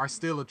 women are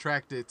still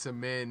attracted to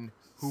men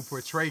who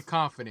portray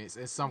confidence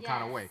in some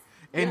kind of way.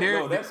 And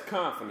no, that's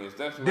confidence.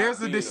 That's not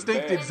there's a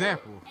distinct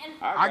example.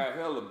 I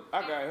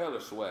got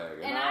hella swag,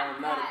 and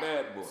I'm not a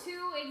bad boy.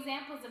 2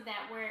 examples of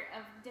that were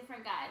of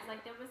different guys.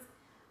 Like there was,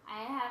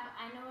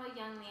 I know a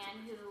young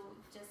man who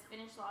just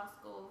finished law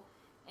school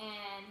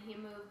and he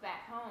moved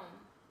back home,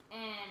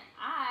 and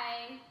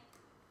I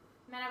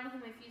met up with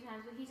him a few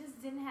times, but he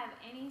just didn't have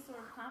any sort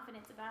of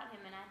confidence about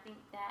him, and I think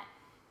that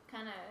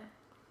kind of.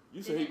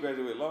 You said he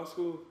graduated law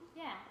school?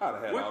 Yeah. I'd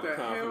have had all the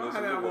confidence.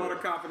 I'd have all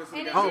the confidence.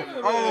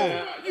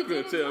 You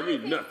couldn't tell me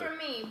nothing. For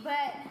me,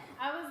 but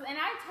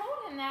I told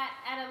him that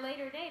at a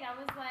later date. I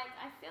was like,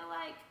 I feel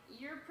like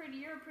you're a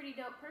pretty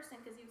dope person,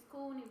 because he was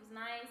cool and he was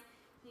nice,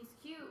 and he's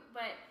cute,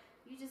 but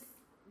you just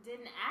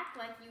didn't act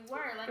like you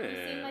were. Like you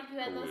seemed like you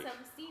had low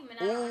self-esteem, and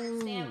I don't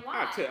understand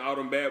why. I tell all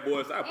them bad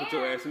boys, I put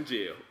your ass in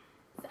jail.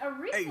 A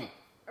recent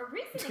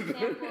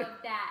example of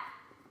that.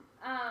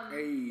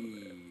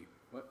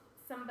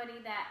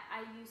 Somebody that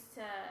I used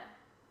to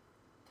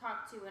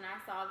talk to and I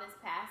saw this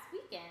past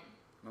weekend.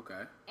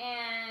 Okay.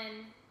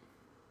 And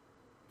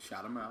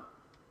shout him out.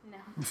 No.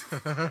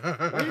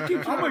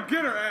 I'm gonna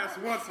get her ass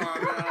one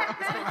time, y'all.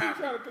 It's gonna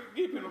happen. Trying to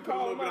keep him Put a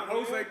little bit of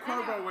Jose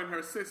Cuervo in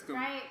her system.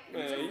 Right.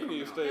 Man, you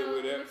need to stay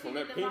away from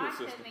that penis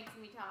system. Makes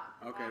me talk.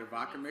 Okay, the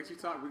vodka makes you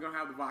talk. We're gonna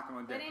have the vodka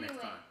on deck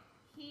next time.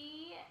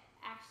 He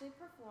actually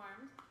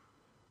performed,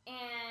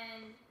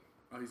 and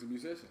he's a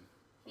musician.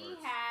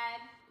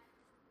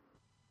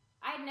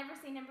 I had never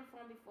seen him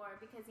perform before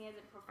because he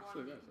hasn't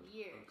performed in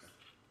years.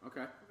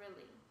 Okay.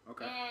 Really.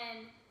 Okay.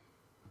 And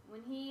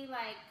when he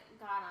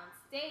got on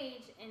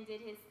stage and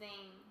did his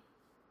thing,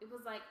 it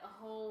was like a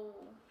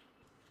whole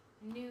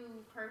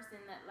new person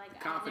that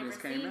I've never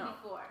seen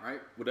before.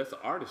 Right? Well, that's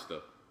the artist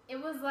stuff. It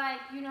was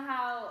like, you know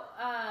how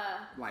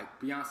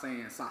like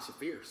Beyonce and Sasha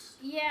Fierce.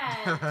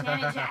 Yeah,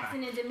 Janet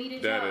Jackson and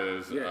Demita Jones. That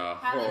is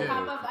how they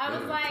pop up. I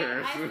was like,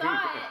 I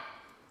saw it,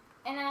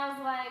 and I was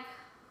like,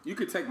 you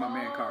could take my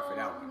man card for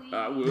that one.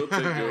 I will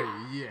take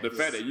it. The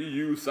fact that you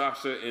use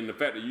Sasha and the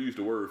fact that you use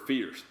the word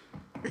fierce.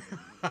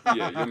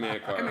 Yeah, your man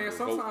card. I mean,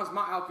 sometimes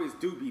my outfits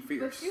do be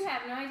fierce. But you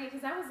have no idea,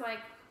 because I was like,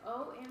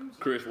 OMG.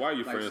 Chris, why are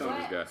you friends with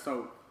this guy?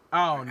 So,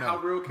 oh no. How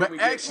real can we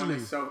get on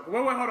this show? Wait,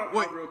 hold on.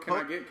 How real can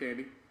I get,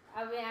 Candy?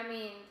 I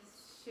mean,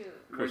 shoot.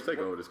 Chris, take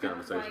over this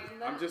conversation.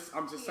 I'm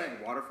just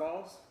saying,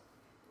 waterfalls.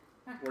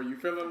 Were you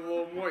feeling a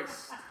little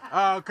moist?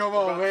 Oh, come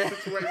on, man.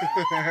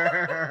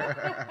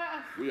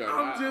 We are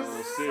not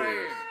on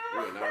serious. We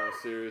are not on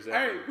serious.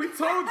 Hey, we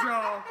told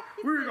y'all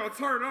we were gonna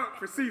turn up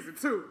for season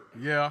 2.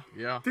 Yeah.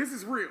 This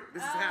is real.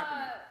 This is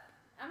happening.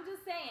 I'm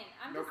just saying.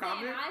 No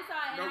comment? I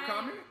saw it. No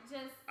comment?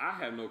 I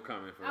have no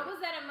comment for that. I was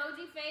that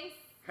emoji face.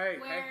 Hey,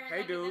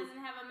 where dude. It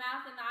doesn't have a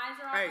mouth and the eyes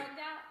are all bugged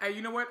out. Hey,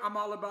 you know what? I'm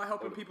all about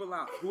helping people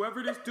out.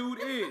 Whoever this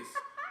dude is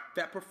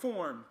that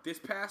performed this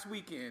past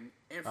weekend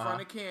in front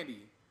of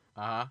Candy.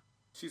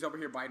 She's over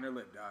here biting her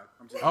lip, dog.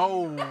 I'm just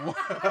letting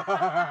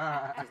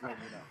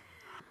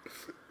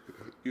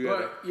you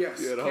know.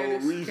 You had a whole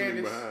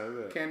reasoning behind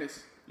that.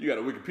 Candace, you got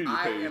a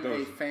Wikipedia page, don't you? I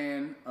am a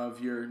fan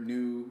of your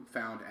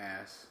newfound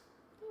ass.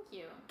 Thank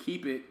you.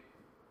 Keep it,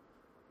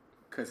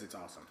 because it's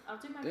awesome. I'll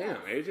do my best.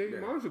 Damn,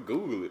 AJ, why don't you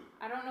Google it?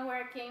 I don't know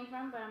where it came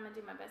from, but I'm going to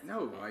do my best.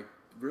 No,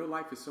 real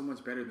life is so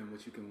much better than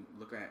what you can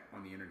look at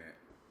on the internet.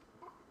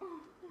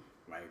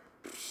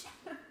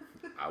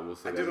 I will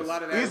say I did a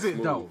lot of that. Is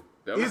it though?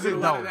 Is it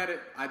though?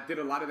 I did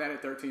a lot of that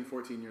at 13,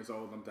 14 years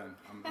old. I'm done.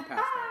 I'm past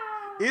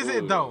that. Is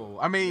it though?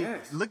 I mean,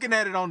 looking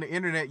at it on the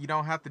internet, you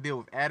don't have to deal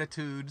with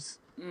attitudes.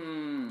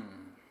 You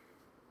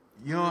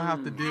don't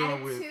have to deal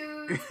with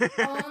attitudes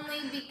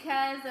only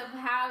because of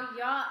how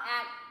y'all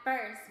act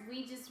first.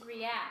 We just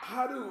react.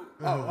 How do?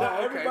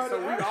 Okay. So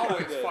we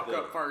always fuck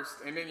up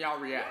first, and then y'all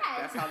react. Yes.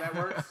 That's how that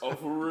works. Oh,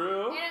 for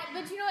real?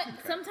 But you know what? Okay.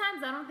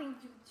 Sometimes I don't think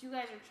you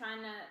guys are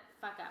trying to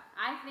fuck up.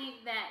 I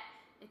think that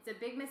it's a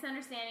big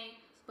misunderstanding,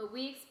 but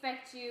we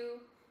expect you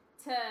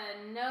to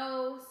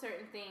know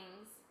certain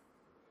things,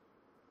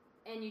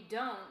 and you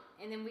don't,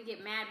 and then we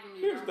get mad when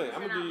you don't. Here's the thing.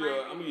 I'm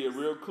gonna give you a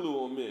real clue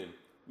on men.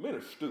 Men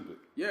are stupid.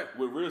 Yeah.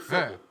 We're real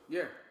simple.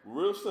 Yeah.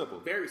 Real simple.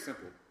 Very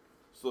simple.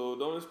 So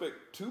don't expect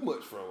too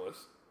much from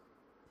us.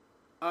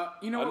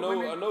 You know I what? know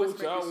Women, what let's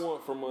make y'all this-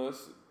 want from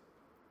us,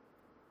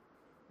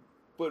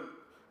 but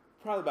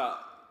probably about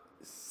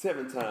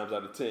 7 times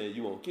out of 10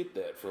 you won't get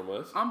that from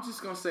us. I'm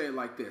just gonna say it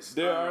like this.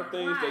 There are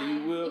things that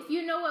you will. If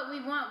you know what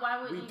we want,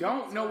 why would We you?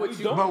 don't know what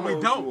you don't But know we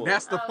what don't. you want.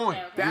 That's the Okay, point.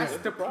 okay. That's Yeah.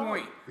 the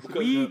point. Because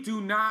We the-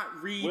 do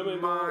not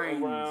read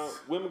minds.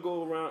 Women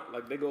go around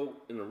like they go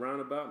in a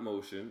roundabout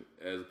motion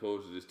as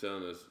opposed to just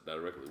telling us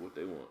directly what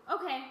they want.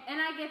 Okay, and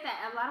I get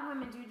that. A lot of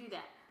women do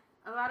that.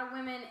 A lot of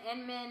women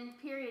and men,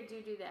 period,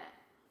 do that.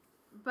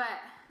 But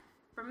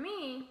for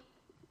me,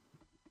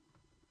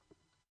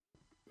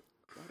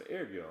 Why the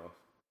air get off?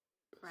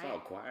 right? It's all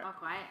quiet. All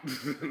quiet.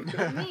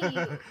 For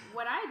me,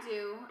 what I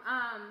do,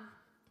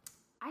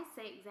 I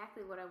say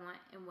exactly what I want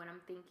and what I'm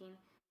thinking,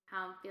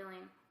 how I'm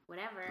feeling,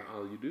 whatever.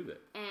 Oh, you do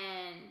that.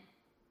 And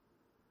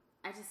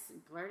I just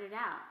blurt it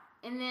out.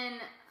 And then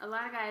a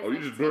lot of guys. Oh, you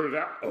just blurt it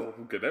out? Oh,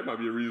 okay, that might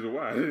be a reason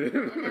why. And then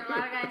a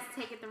lot of guys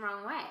take it the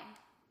wrong way.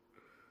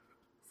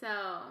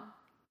 So.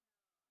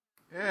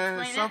 Yeah,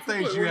 Explain some that to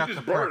things me. you Well, have just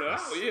to blurt it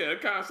preface. out. Yeah,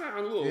 it kind of sounds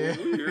a little Yeah.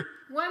 weird.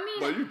 Well, I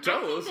mean, Well, you tell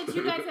I us. think that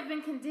you guys have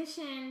been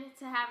conditioned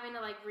to having to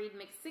like read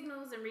mixed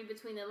signals and read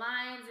between the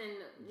lines and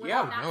women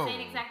Yeah, not no. saying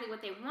exactly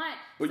what they want,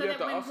 But so you that have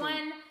to when also-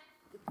 one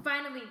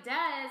finally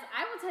does,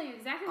 I will tell you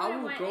exactly I what I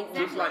will want, go-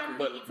 exactly just what like- I'm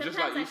but thinking. just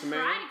Sometimes like each I try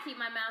man- to keep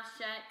my mouth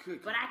shut,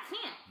 Good but I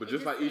can't. But It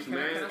just like each doesn't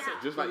man, work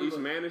out. just like each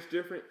man is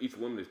different, each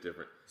woman is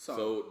different. So-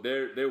 So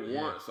their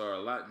wants are a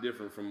lot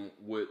different from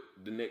what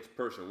the next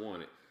person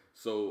wanted.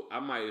 So I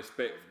might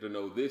expect to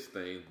know this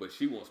thing, but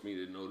she wants me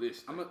to know this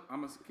thing.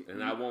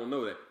 And I won't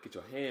know that. Get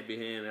your hand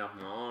behind off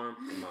my arm.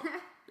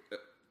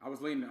 I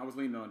was leaning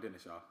on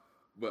Dennis, y'all.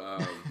 But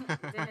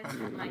Dennis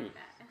didn't like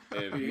that.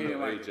 and He you didn't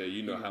know, like AJ, it. you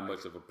He know didn't how like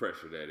much of a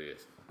pressure that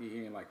is.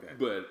 He ain't like that.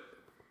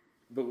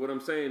 But what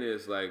I'm saying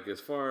is, like, as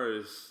far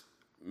as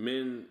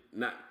men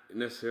not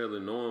necessarily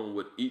knowing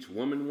what each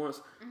woman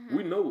wants,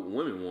 we know what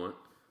women want,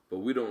 but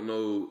we don't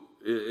know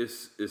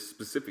it's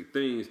specific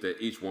things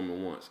that each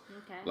woman wants.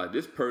 Okay. Like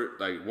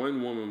like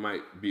one woman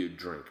might be a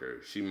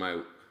drinker. She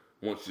might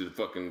want you to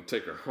fucking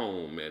take her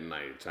home at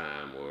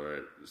nighttime or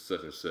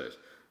such and such.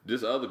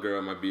 This other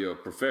girl might be a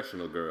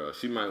professional girl.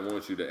 She might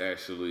want you to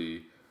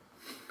actually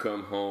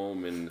come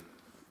home and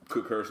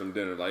cook her some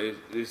dinner. Like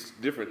it's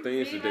different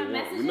things So you that they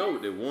got want. We know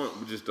what messages? they want.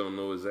 We just don't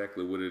know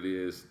exactly what it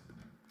is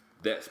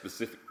that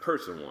specific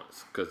person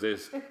wants because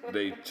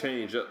they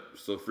change up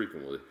so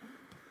frequently.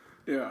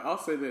 Yeah, I'll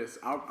say this.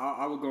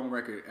 I will go on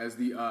record as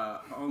the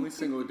only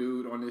single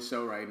dude on this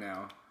show right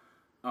now.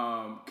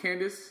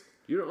 Candace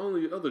You're the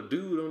only other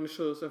dude on the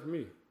show except for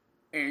me.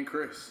 and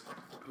Chris,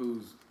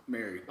 who's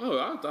married. Oh,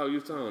 I thought you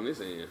was talking on this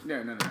end.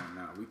 Yeah, no.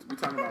 We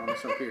talking about on the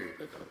show,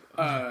 period.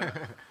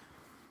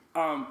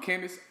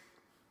 Candace,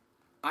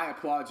 I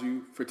applaud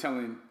you for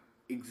telling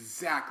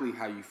exactly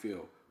how you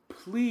feel.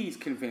 Please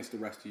convince the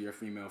rest of your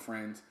female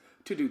friends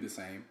to do the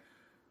same.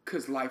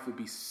 Because life would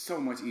be so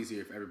much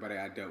easier if everybody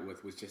I dealt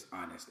with was just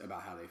honest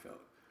about how they felt.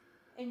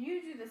 And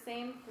you do the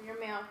same for your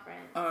male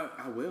friends.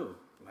 I will.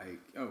 Like,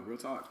 real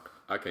talk.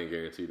 I can't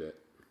guarantee that.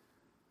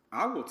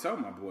 I will tell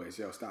my boys,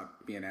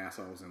 stop being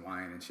assholes and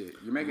lying and shit.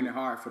 You're making it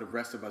hard for the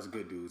rest of us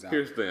good dudes out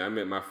Here's here. the thing. I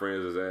met my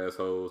friends as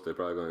assholes. They're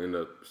probably going to end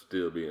up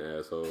still being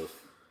assholes.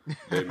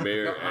 They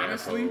married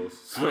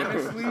assholes.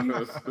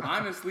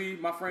 Honestly,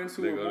 my friends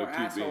who They're are gonna more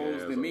keep being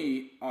assholes than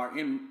me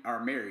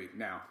are married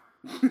now.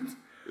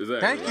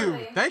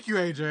 Exactly. Thank you,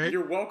 AJ.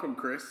 You're welcome,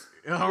 Chris.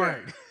 All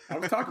right. I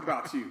was talking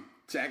about you,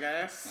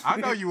 jackass. I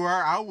know you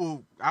are.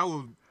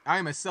 I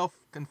am a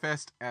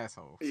self-confessed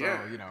asshole. So,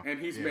 yeah, you know. and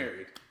he's yeah.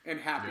 married and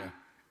happy, Yeah.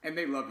 and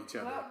they love each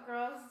other. Well,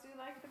 girls do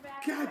like the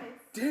bad God boys.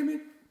 damn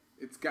it!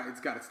 It's got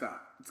to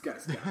stop. It's got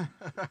to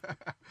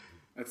stop.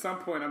 At some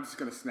point, I'm just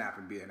gonna snap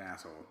and be an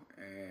asshole,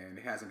 and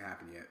it hasn't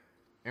happened yet.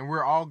 And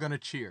we're all going to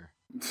cheer.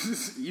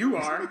 You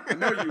are. I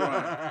know you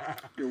are.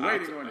 You're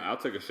waiting on it. I'll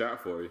take a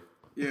shot for you.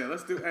 Yeah,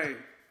 let's do. Hey.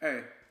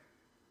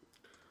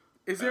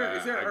 Is there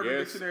an Urban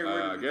Dictionary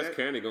word? I guess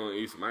Candy gonna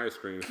eat some ice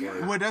cream for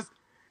you. Well,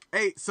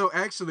 so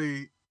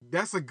actually,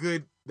 that's a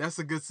good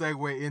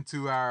segue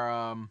into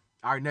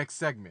our next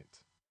segment.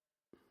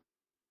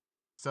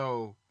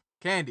 So,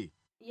 Candy,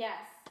 Yes.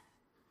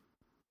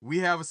 we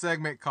have a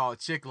segment called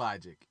Chick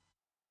Logic.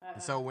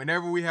 So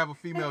whenever we have a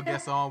female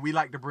guest on, we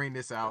like to bring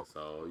this out.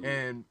 So,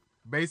 And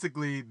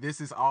basically, this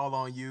is all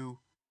on you.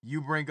 You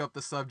bring up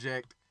the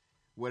subject.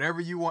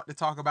 Whatever you want to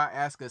talk about,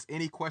 ask us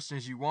any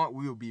questions you want.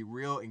 We will be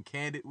real and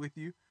candid with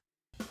you.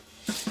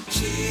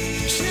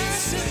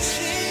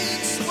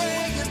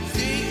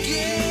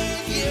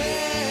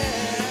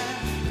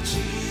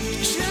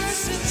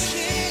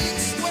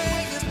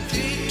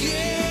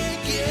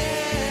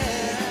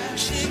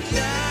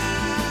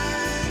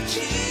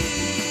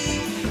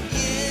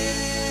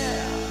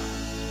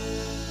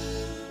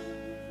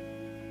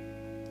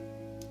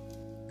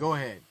 Go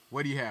ahead.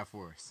 What do you have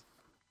for us?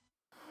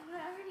 I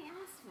already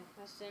asked my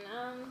question.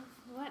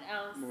 What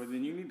else? Well,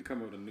 then you need to come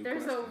up with a new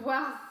There's question. a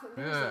wealth.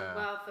 There's Yeah. a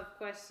wealth of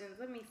questions.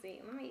 Let me see.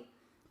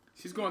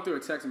 She's going through her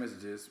text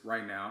messages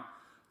right now,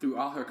 through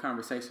all her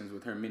conversations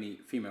with her many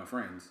female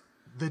friends.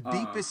 The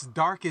deepest,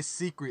 darkest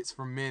secrets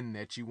from men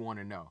that you want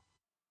to know.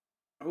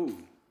 Oh.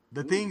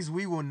 The things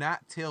we will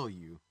not tell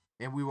you,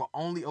 and we will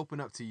only open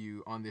up to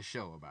you on this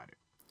show about it.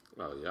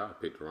 Oh, y'all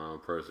picked the wrong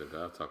person,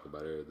 because I talk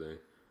about everything.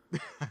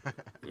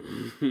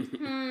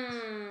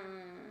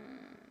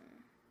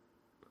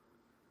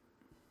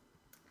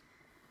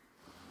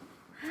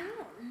 I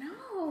don't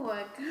know.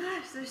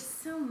 Gosh, there's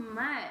so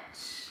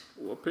much.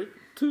 Well, pick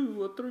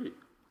 2 or 3.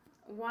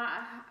 Why?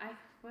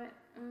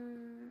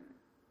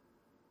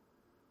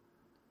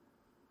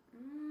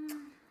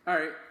 All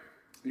right.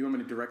 You want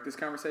me to direct this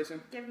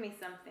conversation? Give me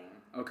something.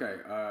 Okay.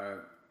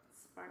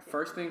 Spark it.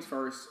 First things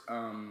first.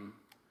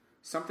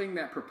 Something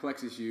that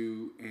perplexes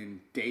you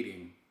in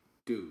dating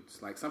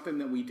dudes, like something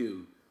that we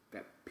do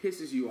that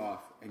pisses you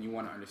off, and you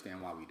want to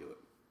understand why we do it.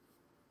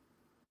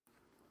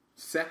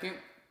 Second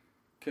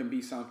can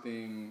be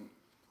something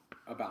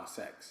about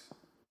sex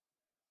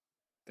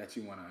that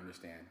you want to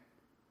understand.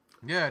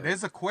 Yeah,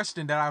 there's a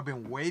question that I've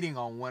been waiting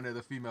on one of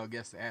the female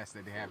guests to ask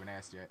that they haven't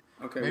asked yet.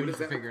 Okay, maybe what you is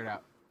can that? figure it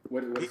out.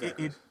 What is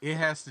that? It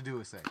has to do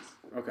with sex.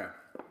 Okay.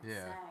 Yeah.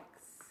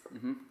 Sex.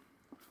 Mm-hmm.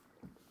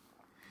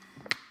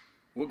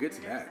 We'll get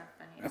to What is that. so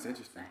funny That's about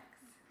interesting. sex?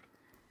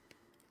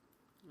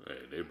 Hey,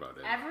 they brought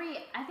that.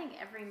 I think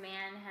every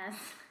man has.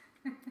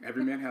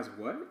 Every man has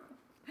what?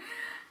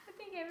 I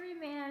think every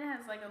man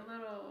has like a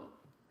little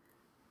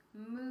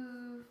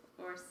move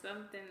or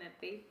something that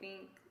they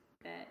think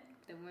that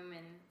the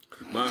women.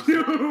 Mine's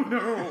the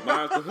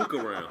hook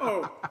around.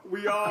 Oh,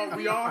 we all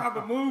have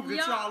a move that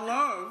y'all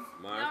love.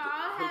 Mine's Y'all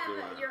all the hook have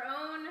around. your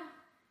own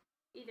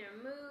either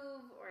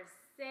move or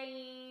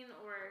saying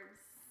or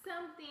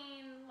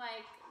something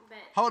like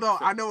that. Hold on,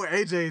 I know what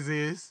AJ's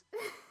is.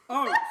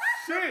 Oh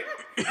shit!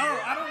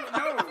 Oh, I don't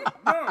know.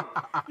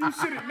 No, you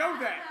shouldn't know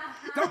that.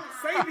 Don't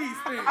say these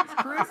things,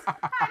 Chris.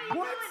 How do you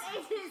What?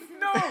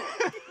 know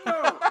what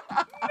ages?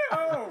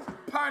 No.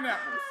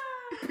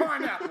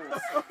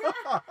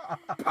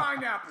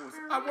 Pineapples.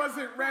 I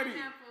wasn't ready.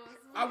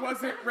 I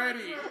wasn't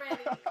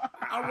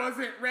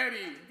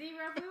ready.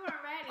 D-Ruff, we weren't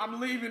ready. I'm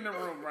leaving the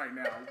room right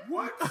now.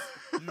 What?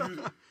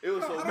 It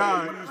was so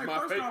Nah. good. You used my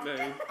First fake off,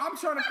 name. I'm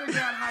trying to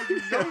figure out how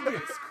you know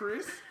this,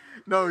 Chris.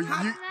 No, I'm you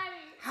ready.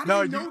 How do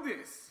No, you know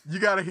this? you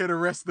gotta hear the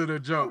rest of the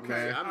joke, Okay,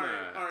 man. I'm all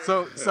not-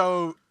 right.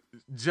 So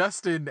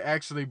Justin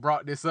actually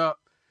brought this up.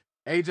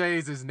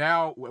 AJ's is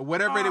now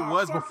whatever it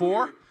was fuck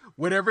before. you.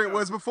 Whatever it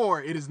was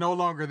before, it is no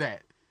longer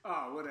that.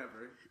 Oh,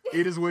 whatever.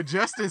 It is what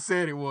Justin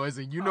said it was,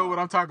 and you know what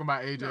I'm talking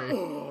about,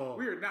 AJ.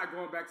 We are not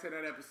going back to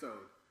that episode.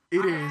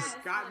 It I is have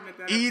forgotten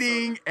that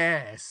eating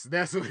episode. ass.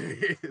 That's what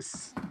it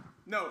is.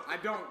 No, I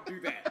don't do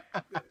that.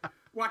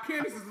 Why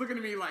Candace is looking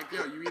at me like,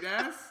 yo, you eat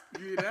ass?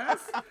 You eat ass?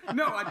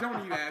 No, I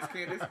don't eat ass,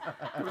 Candace.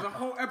 There was a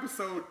whole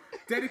episode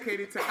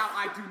dedicated to how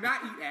I do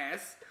not eat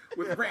ass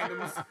with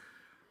randoms,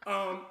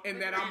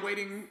 and that I'm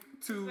waiting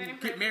to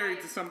get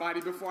married to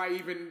somebody before I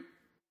even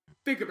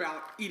think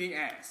about eating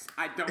ass.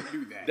 I don't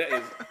do that.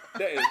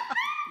 That is.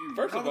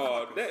 First of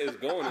all, that is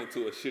going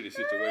into a shitty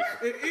situation.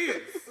 It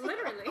is.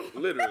 Literally.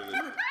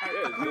 That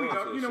is going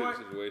into a You know shitty what?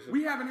 situation.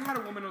 We haven't had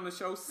a woman on the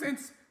show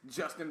since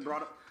Justin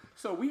brought up.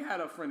 So we had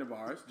a friend of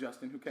ours,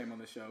 Justin, who came on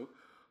the show,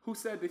 who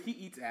said that he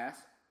eats ass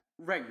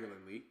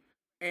regularly,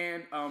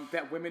 and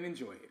that women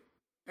enjoy it,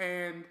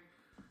 and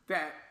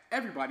that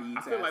everybody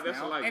eats I feel ass like that's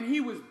now. like- And he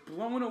was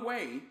blown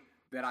away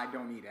that I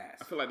don't eat ass.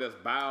 I feel like that's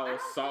I bowel,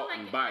 don't salt, feel like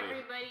and body.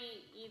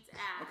 everybody eats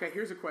ass. Okay,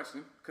 here's a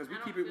question because we I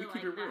don't keep it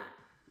feel real. that.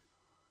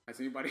 Has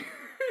anybody?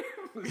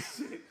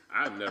 Shit.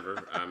 I've never.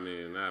 I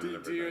mean, I've never.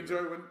 Do you done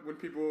enjoy that. when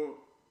people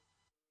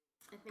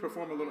I think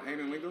perform a little only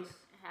analingus?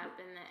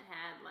 happened that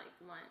had like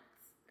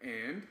once.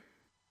 and?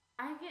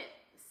 I get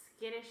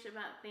skittish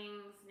about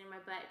things near my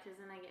butt because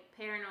then I get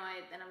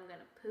paranoid that I'm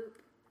gonna poop.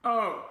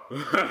 Oh.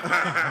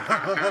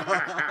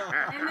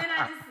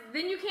 And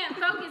then you can't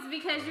focus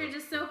because you're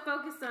just so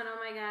focused on, oh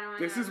my god.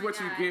 This is what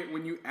you get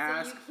when you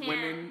ask can't-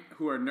 women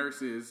who are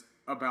nurses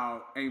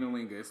about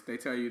analingus. They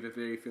tell you that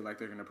they feel like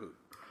they're gonna poop.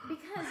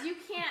 Because you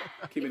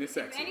can't. Keeping if, it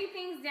sexy. If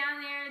anything's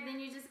down there, then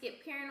you just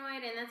get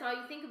paranoid, and that's all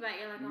you think about.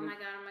 You're like, oh my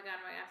god,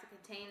 I have to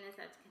contain this,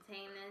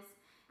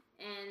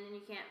 and then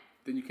you can't.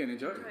 Then you can't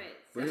enjoy Enjoy it. it.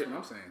 That's So- what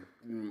I'm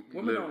saying.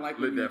 Women don't like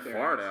let when you that eat their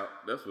fart ass. out.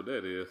 That's what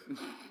that is.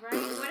 Right?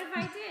 What if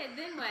I did?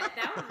 Then what?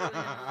 That would ruin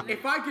the moment.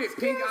 If I get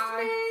pink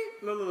eye,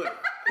 look.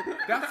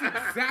 That's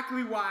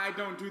exactly why I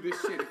don't do this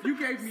shit. If you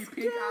gave me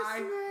pink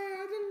eye,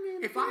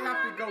 if I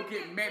have to go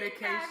get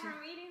medication, from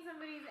eating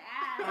somebody's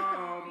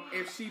ass.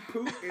 if she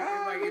poop,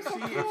 if she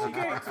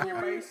farts in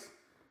your face,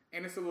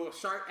 and it's a little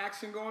shark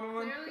action going on,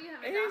 Clearly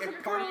you have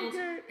a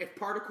doctor if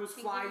particles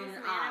fly in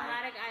your eye,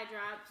 antibiotic eye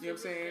drops. you know what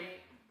I'm saying?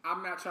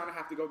 I'm not trying to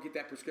have to go get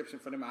that prescription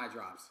for them eye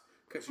drops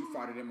because you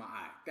farted in my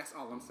eye. That's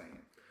all I'm saying.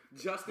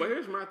 Justin, But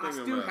here's my I thing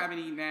still about- haven't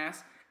eaten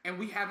ass, and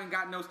we haven't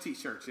gotten those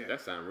t-shirts yet.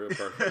 That sounds real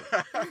personal.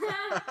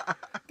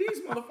 These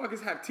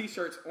motherfuckers have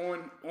t-shirts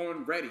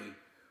on ready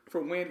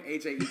for when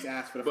AJ eats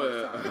ass for the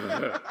first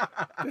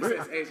time. This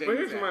is AJ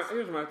But eats ass.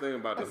 here's my thing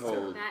about this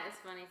whole. That is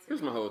funny too.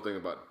 Here's my whole thing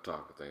about the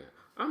taco thing.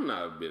 I'm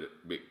not a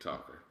big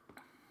talker.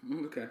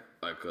 Okay.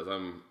 Like, cause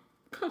I'm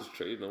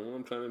concentrating on what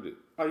I'm trying to do.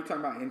 Oh, you're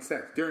talking about in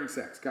sex, during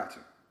sex. Gotcha.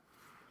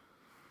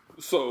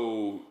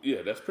 So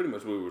yeah, that's pretty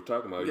much what we were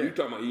talking about. Yeah. You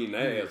talking about eating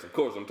ass? Of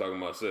course, I'm talking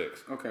about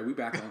sex. Okay, we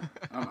back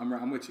on.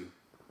 I'm with you.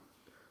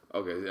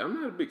 Okay, I'm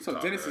not a big So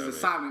talker. Dennis is a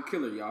silent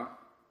killer, y'all.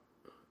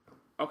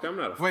 Okay, I'm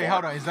not a. Wait,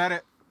 fart. hold on. Is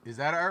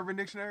that an Urban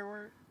Dictionary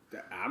word?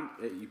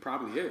 He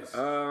probably is.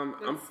 I'm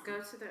Let's go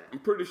to the. I'm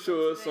pretty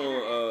sure it's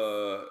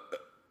on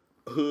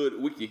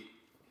Hood Wiki.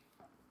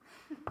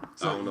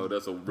 So I don't know.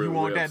 That's a real. You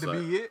want website. that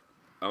to be it?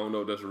 I don't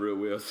know if that's a real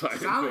website.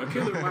 Silent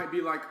killer might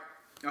be like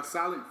a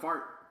silent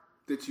fart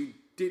that you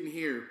didn't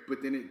hear,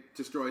 but then it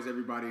destroys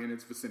everybody in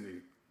its vicinity.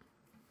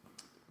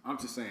 I'm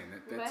just saying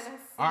that. Let That's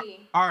us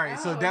see. All right,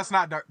 so Oh. that's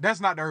not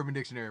the Urban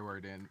Dictionary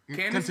word then.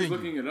 Candace is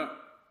looking it up.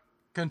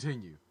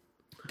 Continue.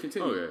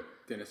 Continue, Okay.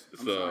 Dennis.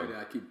 I'm So- sorry that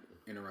I keep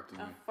interrupting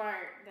you. A fart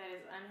that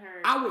is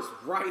unheard. I was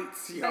right,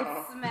 y'all.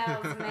 That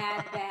smells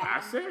mad bad.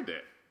 I said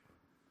that.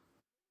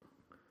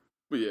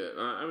 But yeah,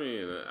 I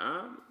mean,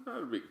 I'm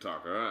not a big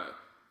talker.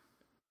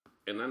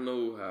 And I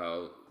know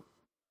how,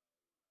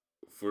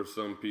 for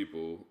some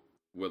people,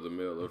 whether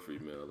male or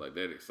female, like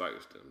that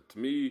excites them. To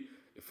me,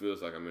 it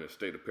feels like I'm in a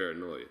state of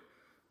paranoia.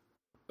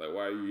 Like,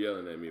 why are you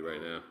yelling at me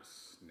right now?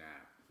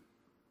 Snap.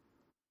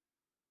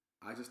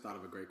 I just thought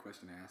of a great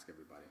question to ask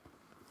everybody.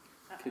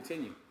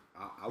 Continue.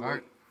 I'll All wait.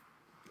 right.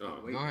 Oh,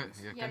 Wait, Go ahead.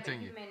 Dennis. Yeah, Yeah, but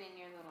continue. you meant in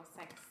your little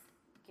sex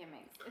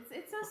gimmicks.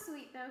 It's so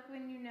sweet though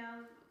when you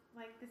know,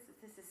 like this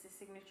is his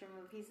signature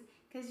move.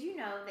 Because you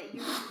know that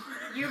you're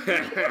like,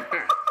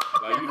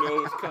 you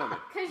know it's coming.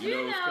 because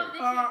you know it's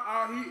coming.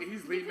 that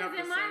He's leading because up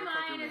the in my same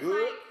mind fucking it's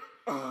way. like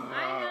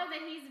I know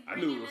that he's I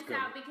knew bringing it was this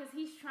out coming. because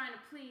he's trying to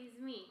please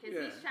me because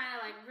Yeah. he's trying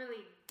to like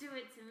really do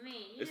it to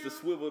me. You It's know? the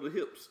swivel of the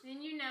hips.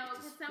 And you know,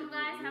 because some swivel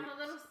guys of have the a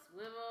little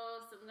swivel,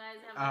 some guys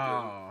have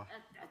Oh.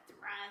 a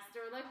thrust,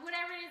 or like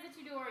whatever it is that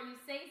you do, or you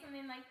say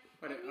something like.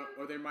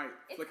 Or they might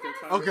It's flick their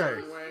kinda tongue a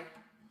Okay. certain way.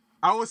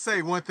 I would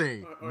say one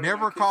thing. Or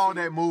Never kiss call you.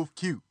 that move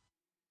cute.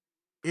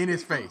 In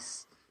his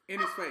face. In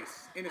his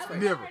face. In his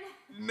face. Never.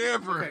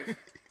 Never. Okay.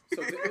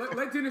 So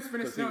let Dennis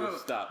finish. Because he will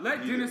stop. Let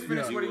Dennis immediately.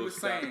 finish He what he will was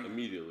stop saying.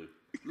 immediately.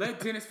 Let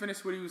Dennis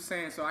finish what he was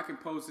saying so I can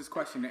pose this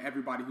question to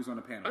everybody who's on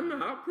the panel.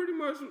 I pretty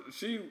much,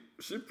 she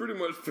pretty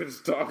much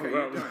finished talking Okay,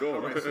 where I you're was done. going.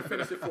 All right, she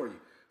finished it for you.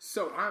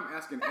 So I'm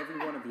asking every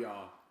one of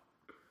y'all,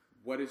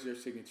 what is your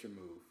signature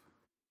move?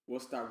 We'll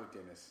start with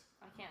Dennis.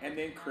 I can't. And let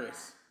then you know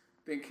Chris.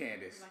 Then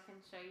Candace. that. I can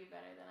show you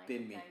better than I Then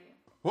can me. tell you.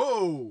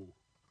 Whoa.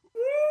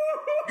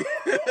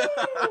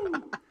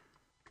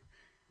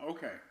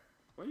 Okay.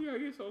 Why you gotta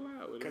get so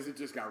loud with Because it? it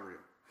just got real.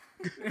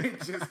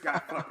 It just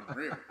got fucking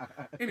real.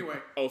 Anyway,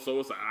 Oh, so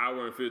it's an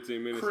hour and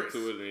 15 minutes Chris.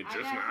 into it and it I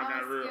just got now got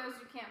hella real. skills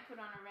you can't put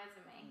on a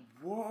resume.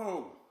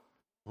 whoa.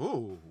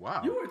 Oh,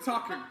 wow. You were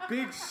talking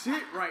big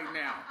shit right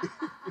now.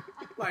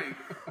 Like,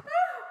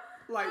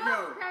 I'm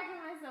yo.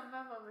 cracking myself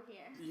up over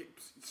here. Yeah,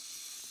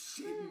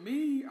 shit,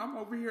 me? I'm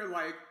over here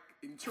like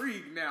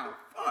intrigued now.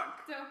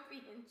 Fuck. Don't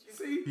be interested.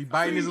 See? He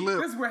biting his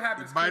lip. This is what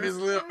happens. He biting Chris.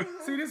 his lip.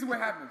 See, this is what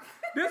happens.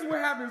 This is what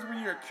happens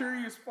when you're a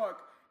curious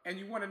fuck and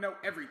you want to know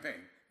everything.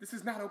 This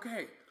is not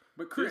okay.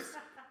 But Chris,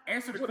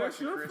 answer the Well, that's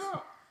question, your Chris.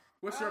 fault.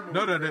 What's your move?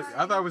 No, Chris?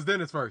 I thought it was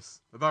Dennis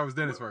first.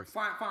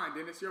 Fine,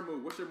 Dennis. Your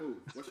move. What's your move?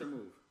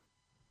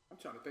 I'm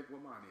trying to think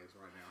what mine is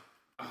right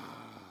now.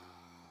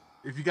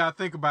 If you gotta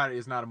think about it,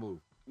 it's not a move.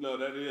 No,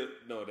 that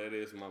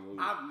is my move.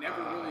 I've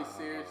never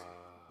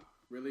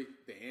really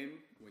the end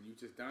when you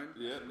just done.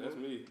 Yeah, that's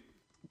me.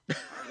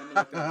 I'm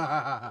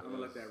gonna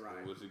let that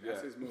ride. What you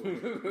That's got? his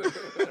move.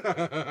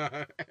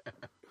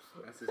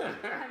 That's his move.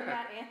 I'm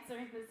not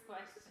answering this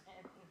question.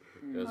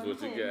 That's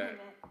what you got.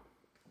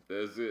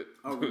 That's it.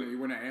 Oh, you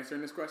were not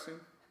answering this question?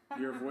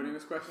 You're avoiding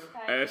this question?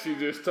 As she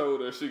just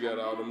told us, she got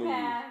all the moves.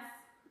 Pass.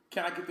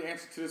 Can I get the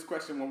answer to this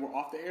question when we're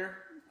off the air?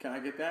 Can I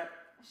get that?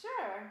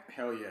 Sure.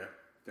 Hell yeah.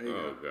 There you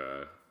Oh, go.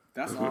 God.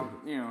 That's all.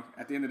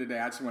 At the end of the day,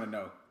 I just want to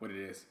know what it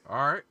is. All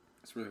right.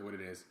 That's really what it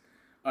is.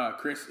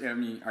 Chris, are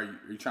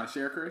you trying to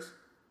share, Chris?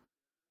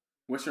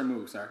 What's your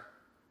move, sir?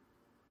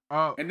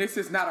 Oh, And this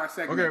is not our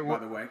segment, Okay, well-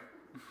 by the way.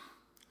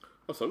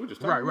 Oh, so we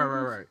just right. talking about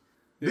Right.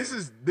 This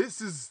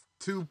is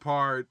two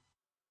part.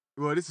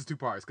 Well, this is two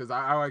parts because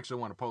I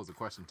actually want to pose a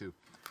question too.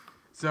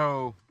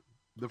 So,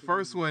 the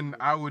first one,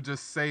 I would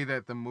just say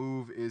that the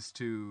move is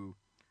to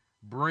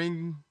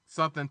bring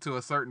something to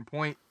a certain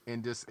point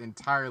and just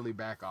entirely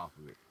back off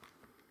of it.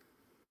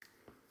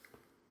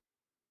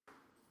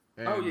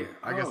 And Oh, yeah.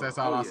 I guess that's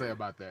all I'll say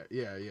about that.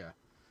 Yeah.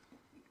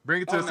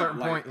 Bring it to a certain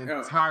point,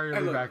 entirely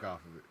look. back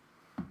off of it.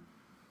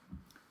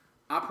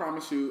 I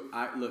promise you,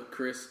 look,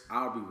 Chris,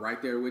 I'll be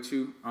right there with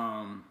you.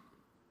 I'm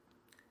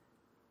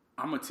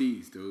a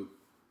tease, dude.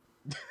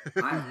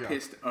 I've Yeah.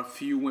 pissed a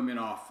few women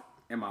off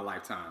in my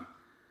lifetime,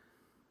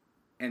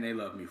 and they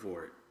love me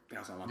for it.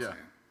 That's all I'm Yeah.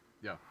 saying.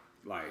 Yeah.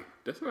 Like,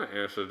 That's not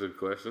answer to the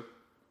question.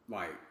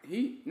 If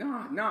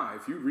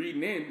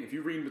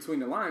you reading between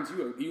the lines,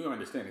 you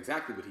understand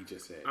exactly what he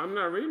just said. I'm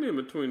not reading in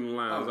between the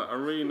lines. Oh.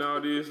 I'm reading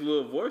all these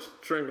little voice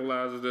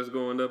tranquilizers that's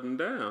going up and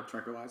down.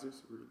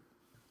 Tranquilizers?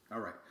 All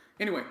right.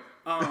 Anyway,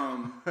 All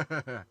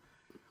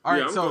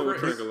right, I'm so going with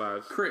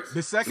tranquilize. Chris.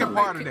 the second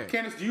part of that.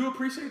 Candace, do you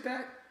appreciate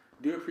that?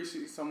 Do you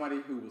appreciate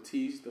somebody who will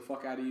tease the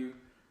fuck out of you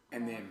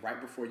and then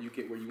right before you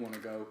get where you want to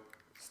go,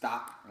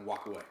 stop and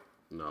walk away?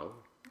 No.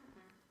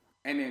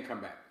 And then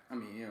come back. I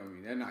mean, you know what I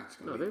mean? They're not just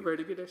going to No, they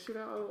ready to get that shit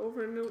out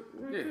over in the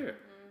right there.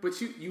 But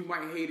you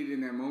might hate it in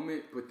that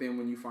moment, but then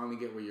when you finally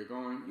get where you're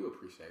going, you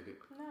appreciate it.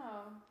 No.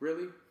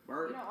 Really?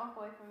 Word? You don't walk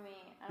away from me.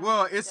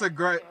 Well, it's a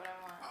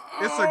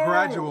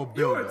gradual You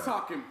build were up.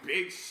 talking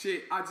big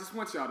shit. I just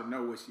want y'all to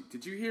know what she...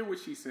 Did you hear what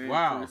she said?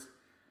 Wow. Chris?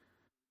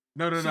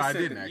 No, She I said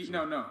didn't that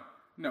actually.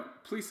 No.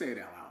 Please say it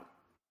out loud.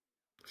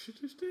 She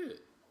just did.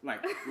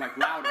 Like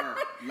louder.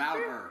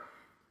 Louder.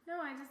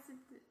 No,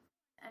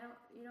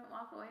 you don't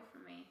walk away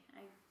from me. I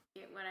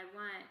get what I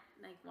want.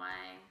 Like, why?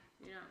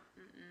 You don't,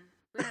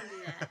 we don't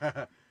do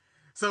that.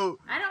 So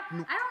I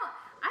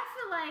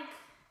feel like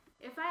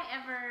if I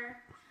ever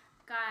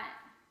got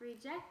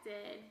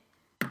rejected,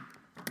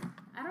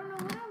 I don't know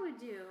what I would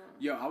do.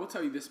 Yo, I will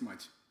tell you this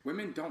much.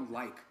 Women don't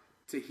like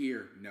to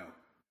hear no.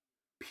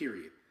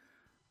 Period.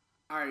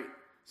 All right,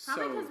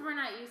 Probably so... because we're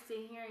not used to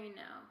hearing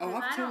no. Oh,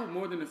 'Cause I've told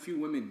more than a few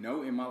women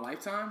no in my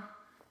lifetime,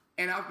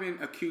 and I've been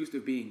accused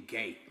of being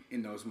gay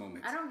in those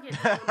moments. I don't get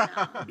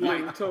told no.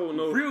 You told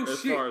no real as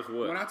shit. far as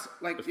what? When I as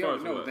far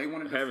as what? they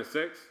wanted to having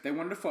sex. They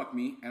wanted to fuck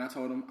me, and I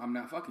told them I'm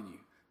not fucking you.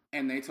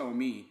 And they told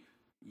me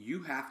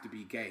you have to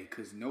be gay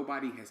because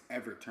nobody has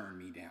ever turned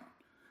me down.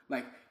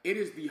 Like, it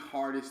is the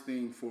hardest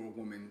thing for a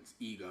woman's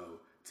ego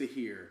to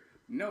hear.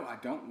 No, I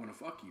don't want to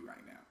fuck you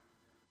right now.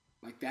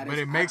 Like that. but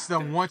is it makes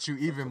hard. them want you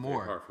even It's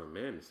more. hard for a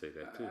man to say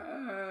that too.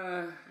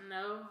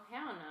 No,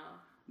 hell no.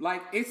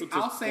 Like, it's, So just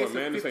I'll say for it's a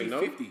man a to say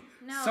no? 50-50.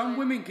 No, Some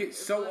women it get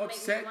so would make me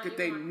upset want that you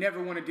they more.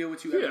 never want to deal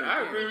with you Yeah, ever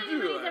I again. agree with you.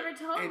 Nobody's ever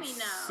told And me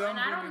no, some and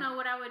I don't women- know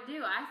what I would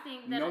do. I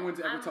think that No one's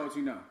ever told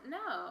you no. No,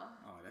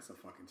 Oh, that's a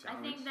fucking I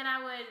challenge. think that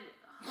I would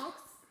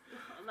hoax,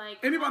 like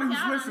Anybody walk who's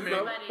out on listening-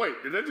 somebody.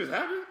 Wait, did that just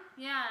happen?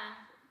 Yeah,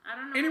 I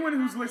don't know. Anyone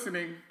what who's happened.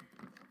 listening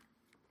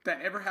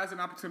that ever has an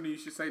opportunity, you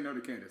should say no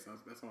to Candace.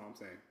 That's all I'm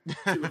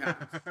saying. See what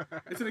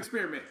happens. It's an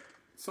experiment.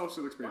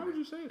 Social Why experiment. would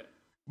you say that?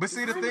 But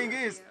see, the thing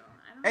is,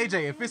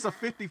 AJ, if it's a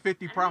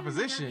 50-50 I proposition,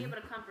 don't think I'd be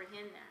able to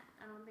comprehend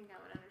that. I don't think I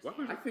would Why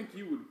understand. would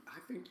I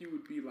think you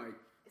would be like,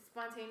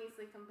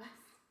 Spontaneously combust.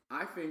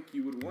 I think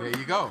you would want there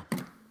you go.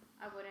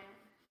 I wouldn't.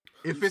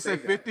 If You it's a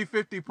say that.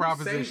 50-50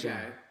 proposition,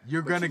 that,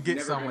 you're but gonna you've get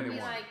never someone been that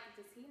Be wants. like,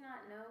 does he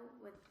not know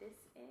what this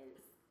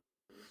is?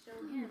 You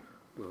show him.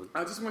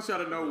 I just want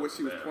y'all to know what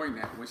she was pointing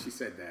at when she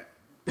said that.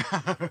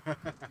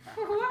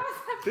 What was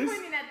I This-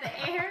 pointing at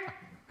the air?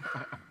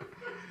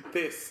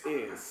 This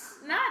is.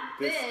 Not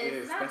This this.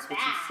 is. Not That's what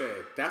that. she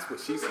said. That's what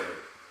she said.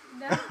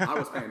 No. I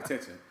was paying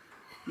attention.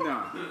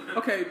 No.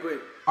 Okay,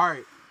 but All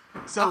right.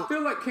 I So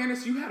feel like,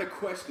 Candace, you had a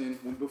question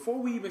before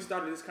we even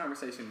started this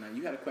conversation. Now,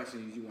 you had a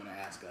question you want to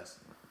ask us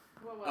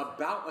What was it?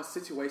 about a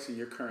situation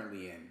you're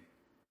currently in,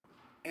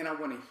 and I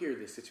want to hear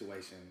this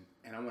situation,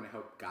 and I want to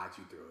help guide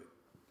you through it.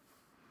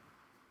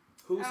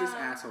 Who's this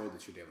asshole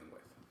that you're dealing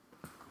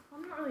with?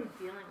 I'm not really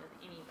dealing with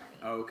anybody.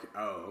 Okay.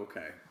 Oh,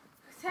 okay.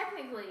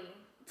 Technically,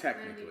 I'm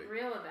going to be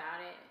real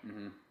about it.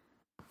 Mm-hmm.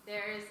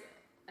 There's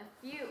a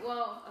few.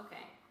 Well,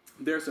 okay.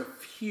 There's a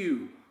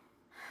few.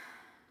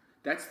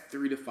 That's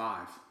 3 to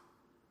 5.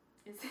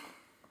 It's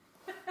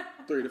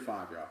 3 to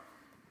 5, y'all.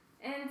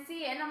 and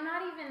see, and I'm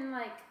not even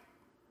like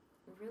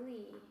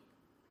really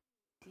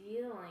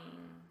dealing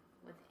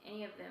with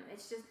any of them.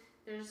 It's just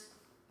there's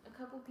a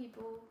couple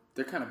people.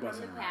 They're kind of From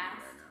buzzing the around past.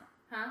 you right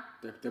now.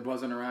 Huh? They're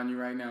buzzing around you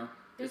right now.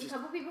 There's a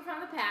couple people from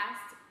the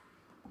past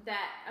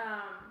that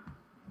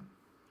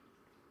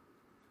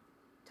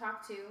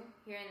talk to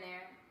here and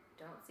there.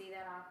 Don't see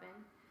that often.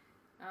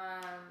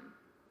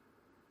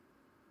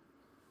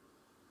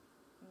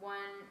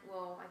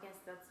 I guess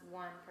that's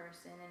one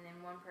person, and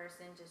then one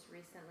person just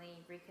recently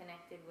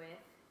reconnected with.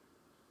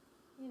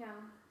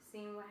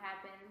 Seeing what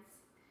happens.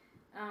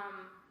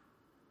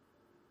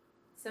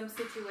 Some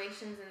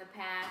situations in the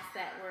past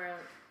that were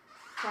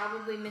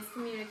probably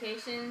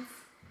miscommunications.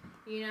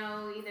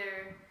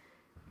 Either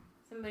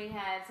somebody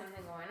had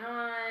something going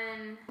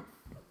on,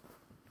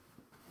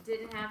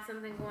 didn't have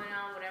something going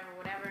on,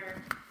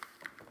 whatever,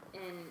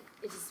 and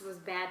it just was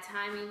bad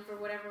timing for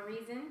whatever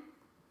reason.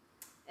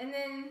 And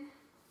then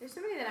there's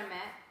somebody that I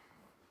met,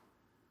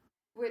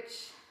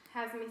 which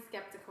has me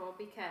skeptical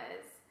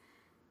because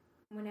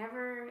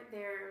whenever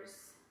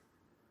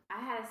I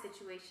had a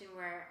situation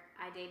where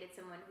I dated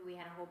someone who we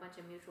had a whole bunch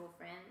of mutual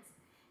friends,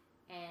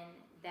 and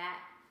that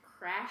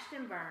crashed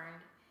and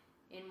burned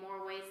in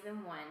more ways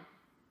than one,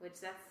 which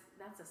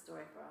that's a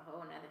story for a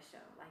whole nother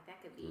show. Like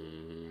that could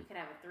be, I could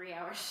have a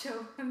 3-hour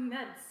show on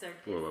that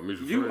circus. What about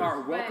mutual You friends?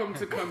 are welcome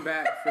to come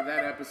back for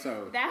that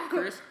episode.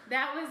 Chris,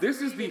 that was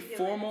this is the ridiculous.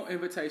 formal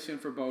invitation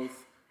for both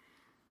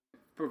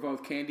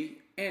Candy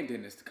and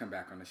Dennis to come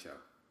back on the show.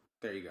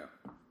 There you go.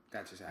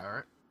 That just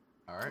happened.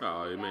 all right.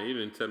 Oh man, you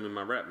didn't tell me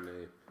my rap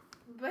name.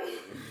 But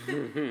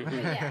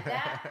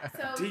yeah,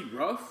 so D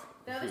Ruff?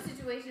 the other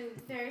situation,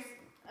 there's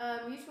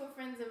mutual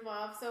friends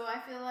involved, so I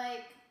feel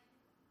like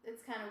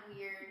it's kind of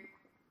weird.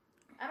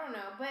 I don't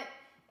know. But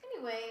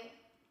anyway,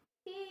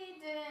 he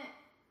didn't.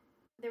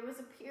 There was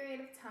a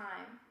period of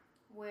time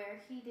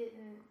where he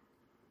didn't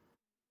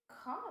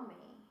call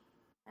me.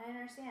 I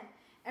didn't understand.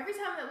 Every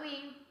time that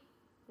we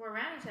were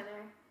around each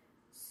other,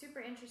 super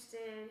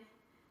interested,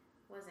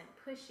 wasn't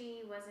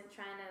pushy, wasn't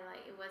trying to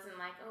it wasn't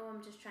like, oh,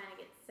 I'm just trying to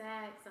get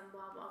sex and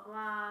blah, blah,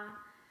 blah.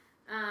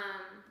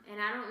 And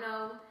I don't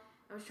know,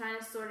 I was trying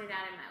to sort it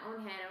out in my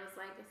own head. I was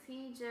like, is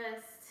he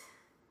just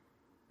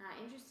not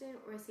interested,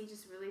 or is he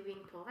just really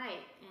being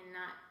polite and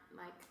not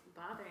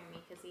bothering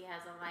me because he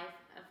has a life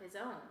of his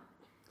own?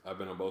 I've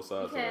been on both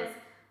sides because of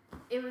that.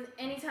 It was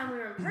anytime we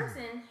were in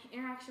person,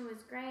 interaction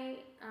was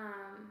great.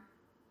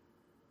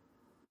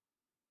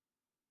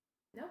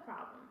 No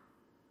problem.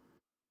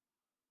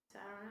 So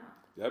I don't know.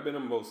 Yeah, I've been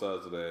on both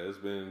sides of that. It's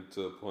been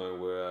to a point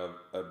where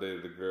I've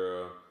dated a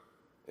girl,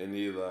 and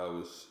either I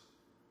was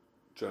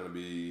trying to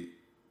be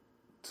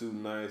too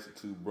nice or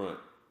too blunt.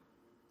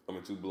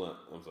 Too blunt.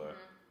 I'm sorry.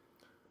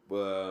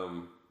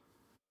 Mm-hmm.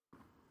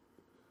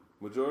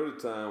 But majority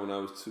of the time when I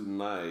was too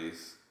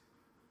nice,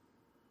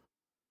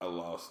 I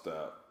lost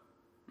out.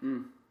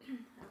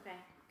 Okay.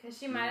 Because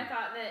she might have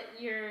thought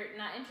that you're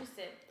not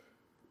interested.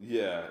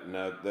 Yeah,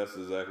 now that's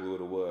exactly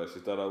what it was.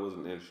 She thought I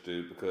wasn't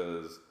interested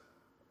because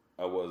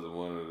I wasn't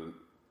one of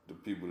the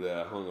people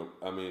that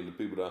the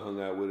people that I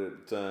hung out with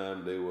at the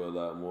time, they were a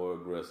lot more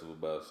aggressive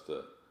about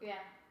stuff. Yeah.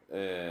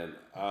 And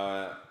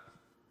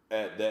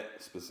at that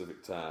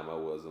specific time, I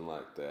wasn't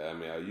like that. I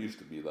mean, I used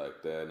to be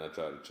like that, and I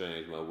tried to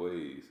change my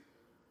ways.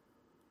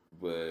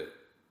 But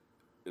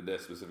at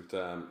that specific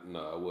time,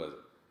 no, I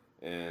wasn't.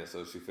 And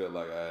so she felt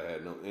like I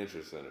had no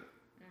interest in her.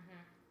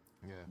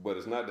 Mm-hmm. Yeah. But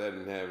it's not that I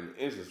didn't have an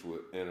interest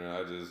in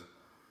her.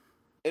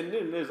 And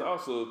then there's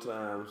also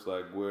times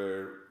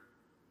where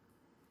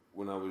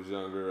when I was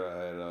younger,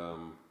 I had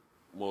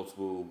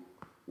multiple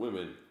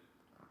women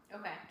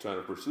trying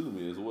to pursue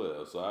me as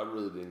well. So I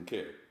really didn't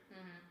care.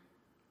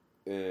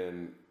 Mm-hmm.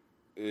 And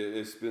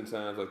it's been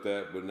times like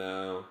that, but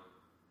now,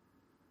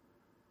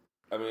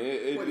 I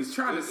mean, what he's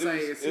trying to say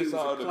is it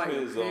all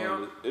depends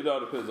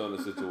on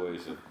the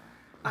situation.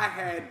 I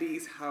had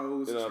these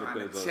hoes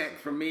trying to check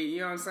for me. You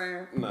know what I'm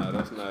saying? Nah,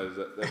 that's not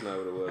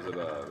what it was at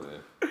all,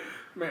 man.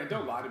 Man,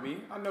 don't lie to me.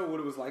 I know what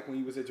it was like when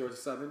you was at Georgia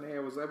Southern.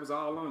 That was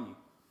all on you.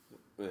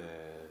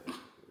 Man,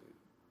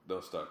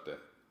 don't start that.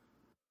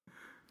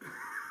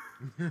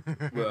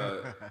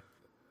 but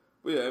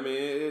yeah, I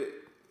mean,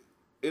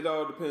 it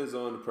all depends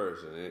on the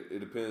person. It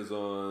depends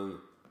on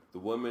the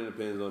woman. It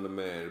depends on the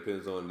man. It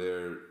depends on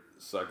their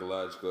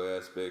psychological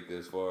aspect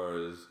as far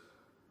as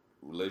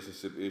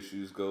relationship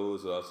issues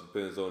goes. It also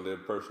depends on their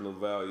personal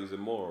values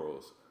and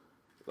morals.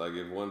 Like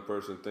if one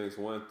person thinks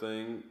one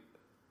thing,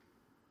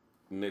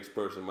 the next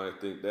person might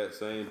think that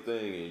same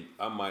thing, and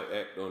I might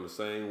act on the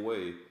same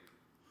way.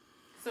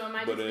 So am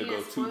I just being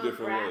a spoiled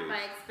brat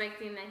by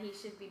expecting that he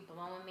should be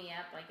blowing me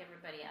up like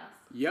everybody else?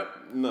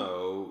 Yep.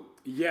 No.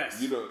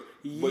 Yes. You don't.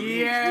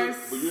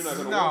 Yes. But you're not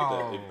going to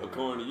want that.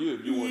 According to you,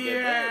 if you want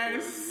that bad boy,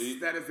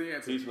 that is the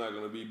answer. He's not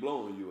going to be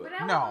blowing you up. But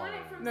I want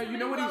it from no, you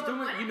know what he's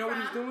doing? You know what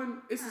he's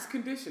doing? It's his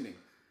conditioning.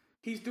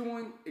 He's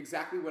doing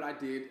exactly what I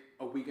did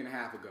a week and a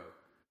half ago.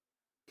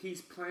 He's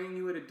playing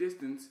you at a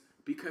distance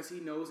because he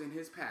knows in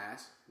his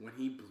past, when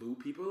he blew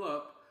people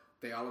up,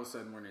 they all of a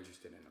sudden weren't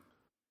interested in him.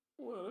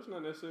 Well, that's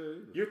not necessarily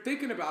either. You're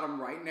thinking about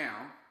him right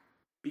now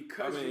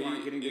because you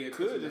aren't getting the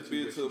attention. It could just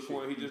be to a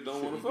point he just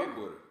don't want to fuck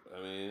with her.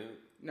 I mean,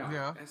 no,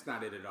 that's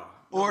not it at all.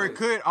 Or it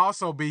could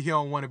also be he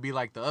don't want to be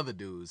like the other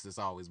dudes that's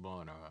always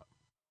blowing her up.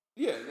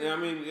 Yeah, I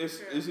mean, it's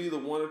either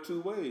one or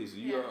two ways.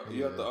 You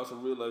have to also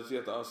realize you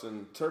have to also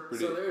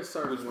interpret it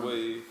which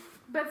way.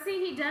 But see,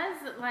 he does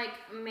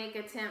make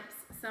attempts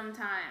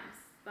sometimes.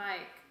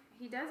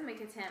 He does make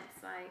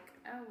attempts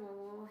oh, well,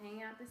 we'll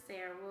hang out this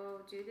day, or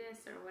we'll do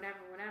this, or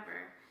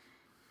whatever.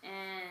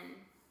 And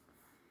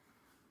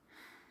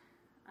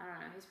I don't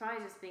know. He's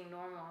probably just being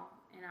normal,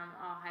 and I'm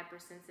all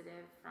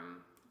hypersensitive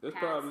from That's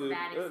past probably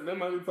bad experiences. That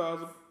might be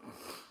possible.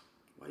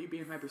 Why are you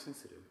being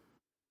hypersensitive?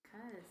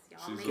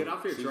 Because y'all get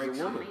off your Drake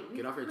shit.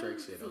 Get off your Drake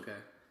shit,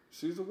 okay?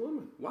 She's a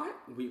woman. What?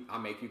 I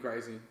make you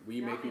crazy? We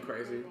make you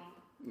crazy?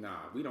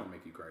 Nah, we don't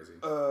make you crazy.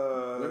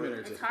 Women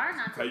are just. It's hard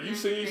not to. Have you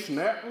seen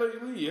Snap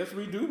lately? Yes,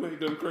 we do make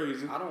them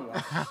crazy. I don't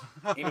watch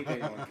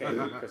anything on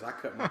cable because I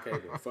cut my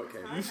cable. Fuck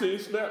cable. You seen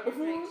Snap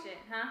before? Shit,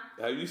 huh?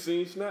 Have you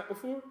seen Snap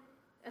before?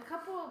 A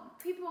couple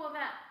people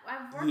that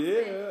I've worked with.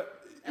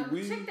 A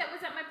chick that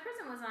was at my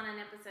prison was on an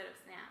episode of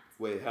Snapped.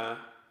 Wait, huh?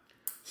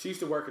 She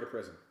used to work at a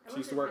prison. She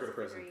used to work at a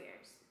prison. 3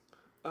 years.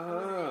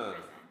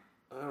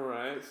 All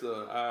right.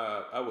 So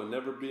I would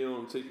never be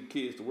on taking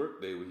kids to work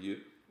day with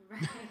you.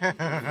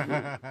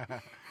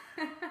 Right.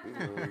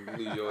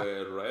 Leave your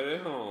ass right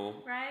at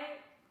home.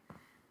 Right?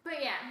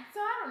 But yeah, so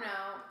I don't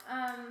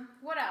know.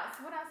 What else?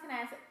 What else can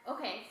I ask?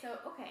 Okay,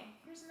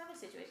 here's another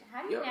situation.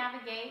 How do you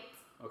navigate?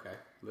 Okay,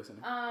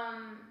 listening.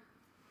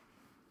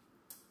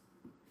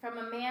 From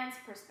a man's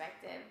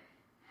perspective,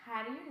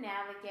 how do you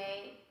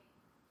navigate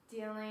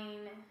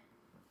dealing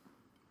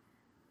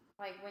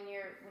like when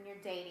you're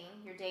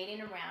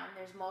dating around.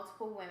 There's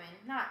multiple women.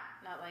 Not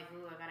like,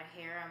 ooh, I got a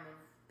harem of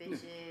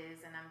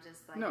bitches and I'm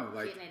just like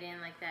getting it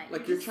in like that.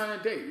 Like you're trying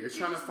to date. You're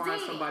trying to find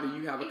somebody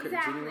you have a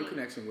genuine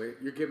connection with.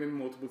 You're giving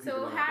multiple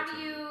people. So how do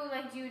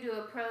you do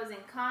a pros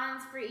and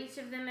cons for each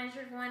of them as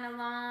you're going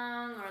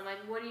along, or like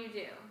what do you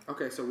do?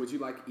 Okay, so would you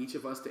like each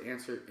of us to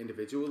answer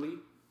individually?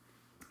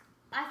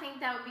 I think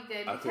that would be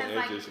good because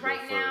like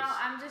right now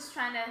I'm just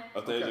trying to.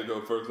 I think you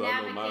go first.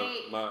 I know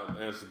navigate my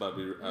answer's about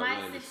to be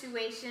my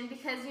situation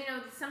because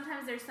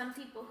sometimes there's some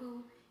people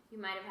who you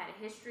might have had a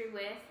history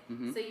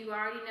with, so you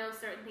already know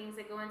certain things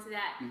that go into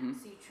that.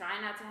 So you try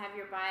not to have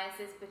your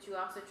biases, but you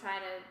also try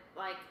to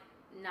like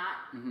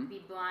not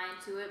be blind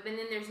to it. But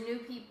then there's new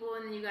people,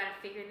 and then you got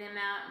to figure them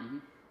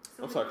out.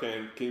 So I'm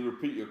sorry. Can you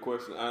repeat your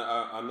question?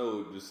 I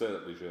know the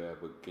setup that you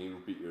have, but can you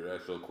repeat your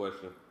actual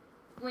question?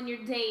 When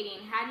you're dating,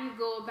 how do you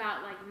go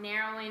about like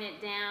narrowing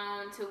it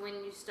down to when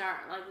you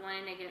start like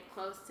wanting to get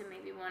close to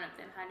maybe one of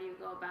them? How do you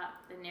go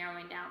about the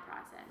narrowing down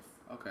process?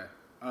 Okay.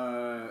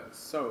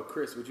 So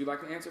Chris, would you like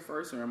to answer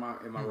first, or am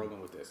I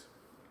rolling with this?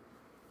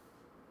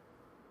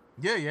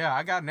 Yeah,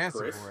 I got an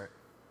answer for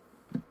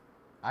it.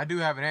 I do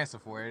have an answer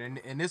for it,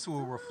 and this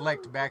will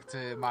reflect back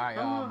to my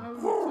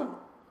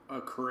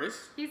Chris.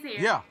 He's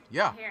here.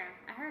 Yeah.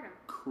 I heard him.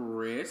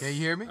 Chris. Can you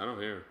hear me? I don't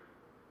hear him.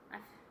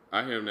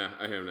 I hear him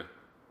now.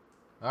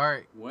 All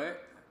right.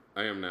 What?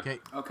 I am now.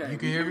 Okay. You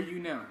can hear you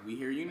now. We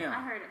hear you now.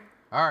 I heard him.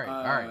 All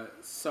right.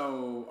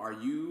 So, are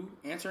you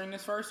answering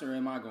this first, or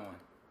am I going?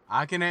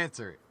 I can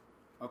answer it.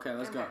 Okay,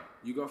 let's go.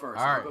 You go first.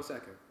 All right. I'll go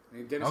second.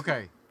 And Dennis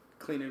Okay.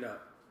 Clean it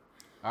up.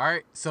 All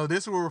right. So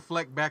this will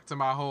reflect back to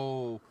my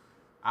whole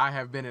I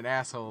have been an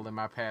asshole in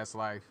my past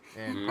life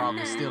and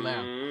probably still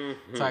am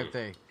type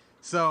thing.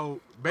 So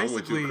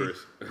basically, I'm with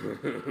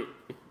you, Chris.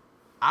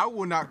 I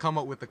will not come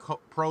up with the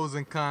pros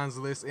and cons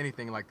list,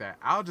 anything like that.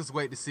 I'll just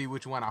wait to see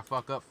which one I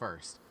fuck up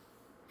first.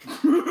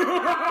 That's the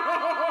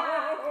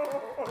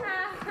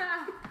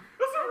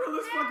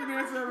realest fucking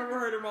answer I've ever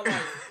heard in my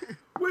life.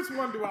 Which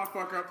one do I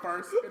fuck up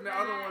first? And the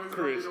other one is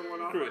Chris, the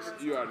one I Chris, fuck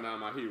up. you are now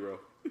my hero.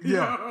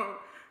 Yeah.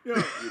 Yo, You're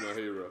my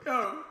hero.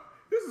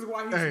 this is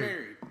why he's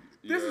married.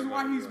 This is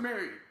why he's hero.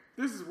 married.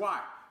 This is why.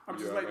 I'm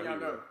just letting y'all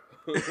know.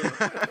 That's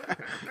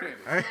funny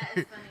to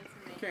me.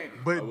 Candy.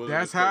 But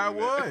that's how it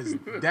was.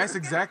 That's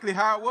exactly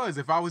how it was.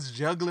 If I was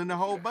juggling a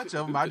whole bunch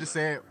of them, I just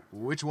said,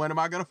 which one am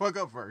I going to fuck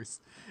up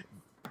first?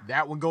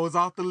 That one goes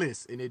off the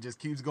list, and it just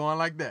keeps going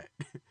like that.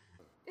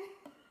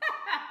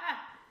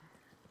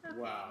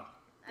 Wow.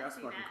 That's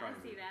fucking crazy.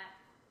 I see that.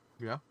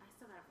 Yeah. I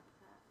still gotta fuck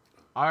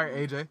that. All right,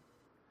 AJ.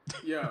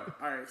 Yeah.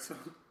 All right. So,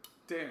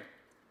 damn.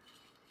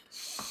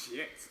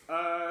 Shit.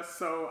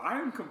 So I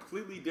am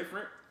completely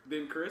different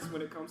than Chris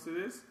when it comes to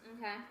this.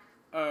 Okay.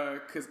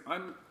 Cause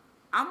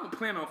I don't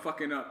plan on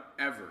fucking up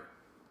ever.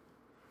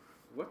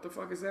 What the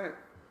fuck is that?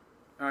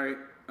 All right.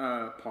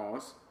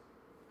 Pause.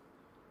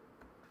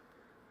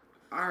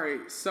 All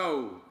right.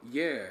 So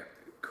yeah,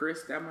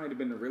 Chris, that might have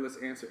been the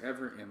realest answer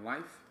ever in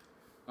life.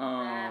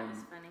 That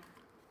was funny.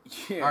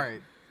 Yeah. All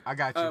right. I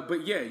got you.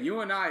 But yeah,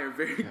 you and I are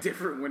very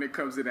different when it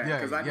comes to that.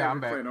 Because I never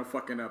plan on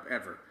fucking up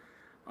ever.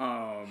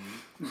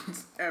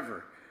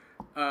 Ever.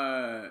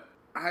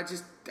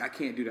 I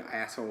can't do the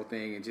asshole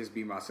thing and just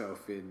be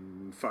myself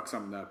and fuck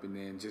something up and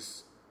then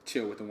just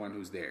chill with the one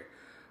who's there.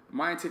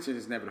 My intention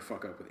is never to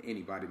fuck up with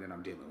anybody that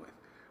I'm dealing with.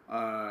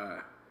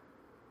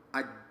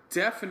 I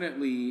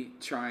definitely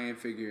try and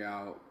figure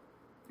out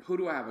who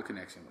do I have a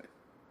connection with.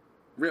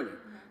 Really.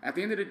 At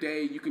the end of the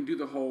day, you can do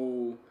the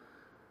whole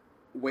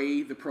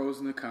weigh the pros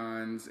and the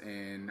cons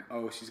and,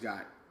 she's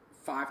got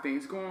 5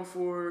 things going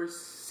for her,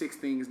 6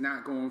 things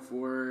not going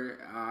for her,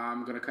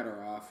 I'm going to cut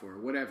her off or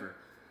whatever.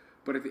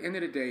 But at the end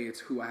of the day, it's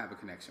who I have a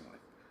connection with.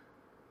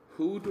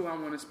 Who do I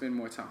want to spend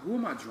more time? Who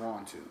am I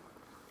drawn to?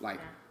 Like,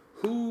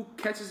 who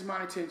catches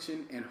my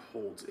attention and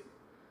holds it?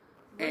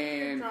 What if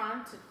you're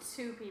drawn to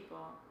 2 people?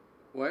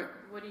 What?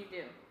 What do you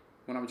do?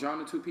 When I'm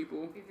drawn to 2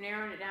 people? You've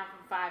narrowed it down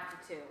from 5 to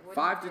 2. What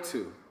 5 to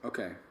 2.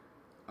 Okay.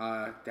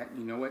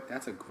 You know what?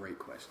 That's a great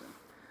question.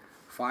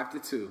 5 to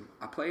 2.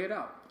 I play it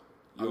out.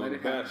 I let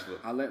it happen.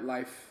 I let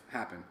life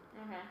happen.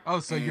 Okay. Oh,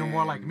 so you're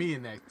more like me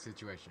in that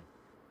situation.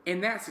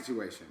 In that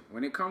situation,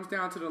 when it comes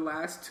down to the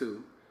last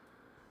 2,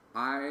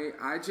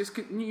 I just,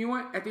 you know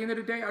what? At the end of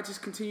the day, I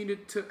just continue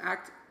to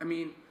act. I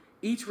mean,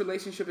 each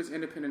relationship is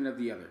independent of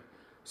the other.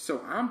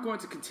 So I'm going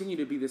to continue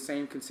to be the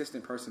same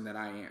consistent person that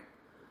I am.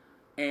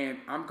 And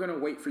I'm going to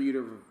wait for you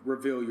to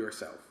reveal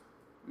yourself.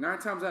 9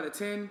 times out of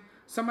 10,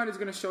 somebody's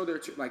going to show their,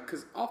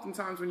 because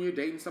oftentimes when you're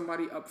dating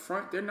somebody up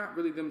front, they're not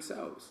really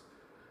themselves.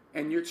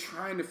 And you're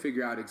trying to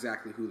figure out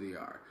exactly who they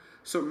are.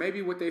 So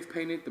maybe what they've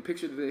painted, the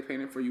picture that they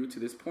painted for you to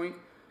this point,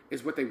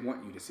 is what they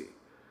want you to see.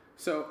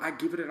 So I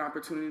give it an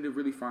opportunity to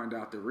really find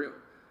out the real.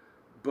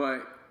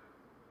 But,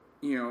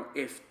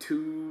 if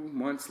 2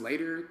 months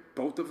later,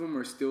 both of them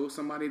are still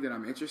somebody that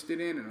I'm interested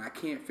in and I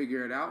can't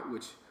figure it out,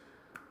 which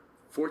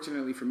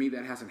fortunately for me,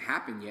 that hasn't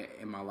happened yet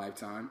in my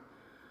lifetime.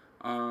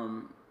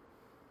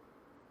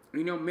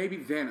 Maybe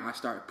then I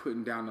start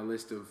putting down a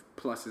list of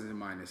pluses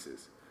and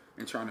minuses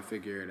and trying to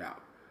figure it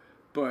out.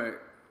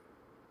 But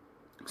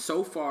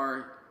so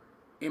far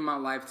in my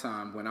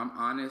lifetime, when I'm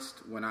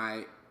honest, when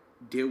I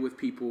deal with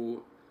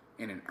people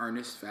in an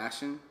earnest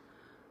fashion,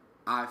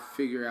 I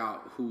figure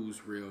out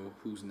who's real,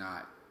 who's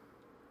not,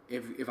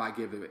 if I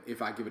give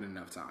it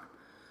enough time.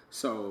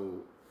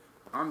 So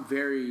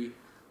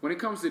when it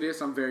comes to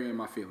this, I'm very in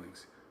my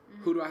feelings.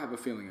 Mm-hmm. Who do I have a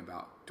feeling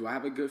about? Do I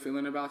have a good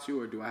feeling about you,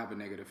 or do I have a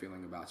negative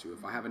feeling about you?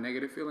 If I have a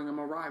negative feeling, I'm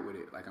gonna ride with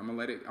it. Like I'm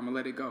gonna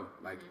let it go.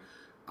 Like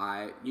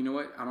you know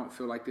what? I don't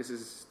feel like this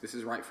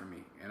is right for me,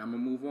 and I'm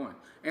gonna move on.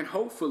 And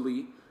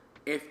hopefully,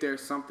 if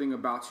there's something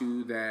about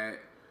you that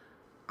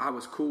I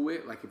was cool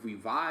with, like if we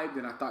vibed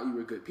and I thought you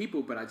were good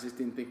people, but I just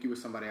didn't think you were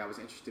somebody I was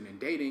interested in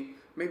dating,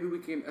 maybe we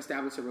can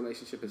establish a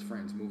relationship as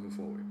friends moving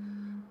forward.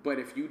 But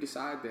if you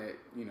decide that,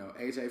 you know,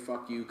 AJ,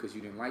 fuck you because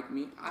you didn't like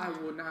me, I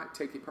will not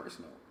take it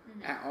personal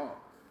at all.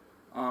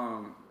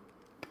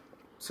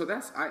 So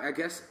that's, I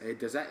guess,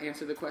 does that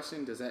answer the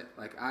question? Does that,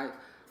 like, I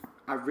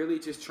really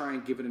just try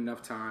and give it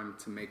enough time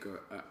to make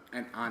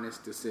an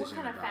honest decision.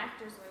 What kind of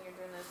factors when you're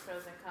doing those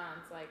pros and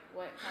cons? Like,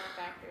 what kind of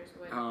factors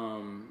would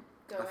go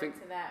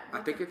into that? I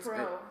think it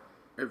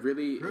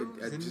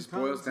just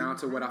boils down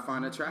to what I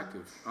find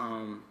attractive.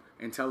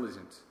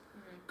 Intelligence,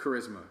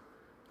 charisma,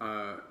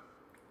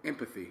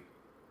 empathy.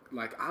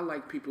 Like, I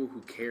like people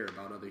who care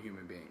about other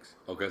human beings.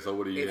 Okay, so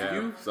what do you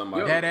have?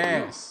 Somebody that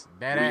ass.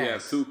 That ass. We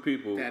have two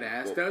people. That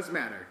ass does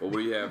matter. But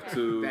we have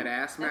two. That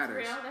ass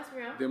matters. That's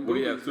real.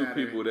 We have two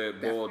people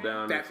that boil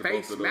down that into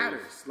face both of those.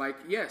 matters. Like,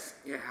 yes,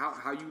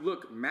 how you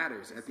look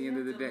matters at the end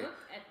of the day. Look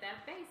at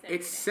that face.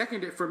 It's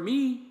secondary for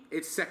me.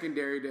 It's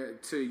secondary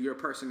to your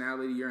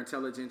personality, your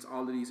intelligence,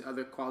 all of these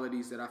other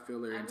qualities that I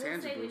feel are intangibles. I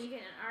will say when you get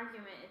in an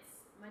argument,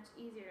 it's much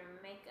easier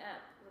to make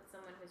up with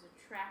someone who's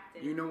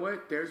attractive. You know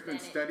what? There's been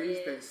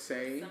studies that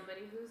say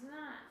somebody who's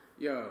not.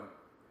 Yo,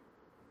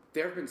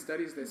 there have been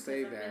studies that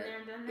say that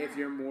if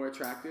you're more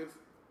attracted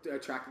to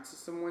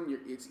someone,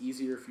 it's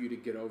easier for you to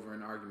get over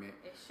an argument.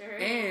 It sure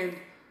is. And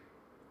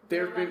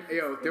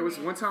there was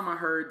one time I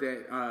heard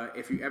that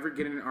if you ever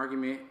get in an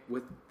argument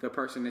with the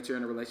person that you're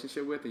in a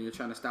relationship with and you're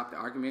trying to stop the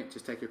argument,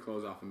 just take your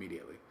clothes off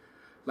immediately.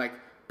 Like,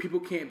 people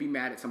can't be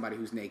mad at somebody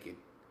who's naked.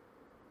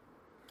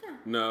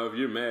 No, if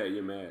you're mad,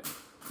 you're mad.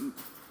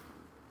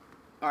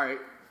 All right,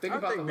 think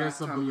about the last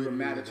time you were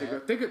mad at your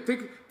girl.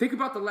 Think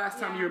about the last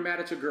time you were mad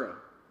at your girl.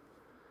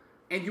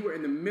 And you were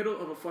in the middle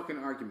of a fucking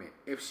argument.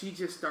 If she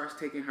just starts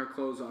taking her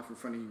clothes off in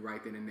front of you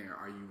right then and there,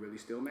 are you really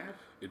still mad?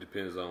 It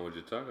depends on what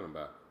you're talking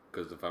about.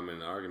 Because if I'm in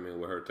an argument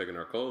with her taking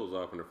her clothes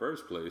off in the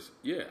first place,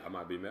 yeah, I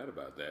might be mad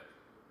about that.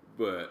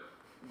 But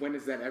when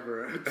is that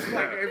ever?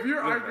 Like, if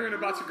you're arguing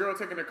about your girl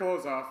taking her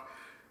clothes off,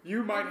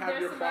 you might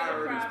have your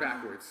priorities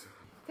backwards.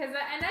 And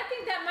I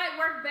think that might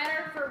work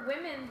better for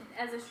women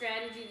as a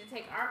strategy to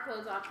take our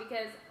clothes off,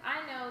 because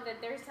I know that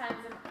there's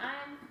times if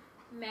I'm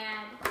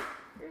mad,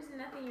 there's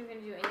nothing you're going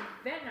to do, and you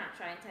better not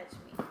try and touch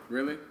me.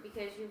 Really?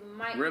 Because you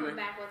might come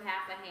back with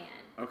half a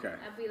hand. Okay.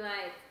 I'd be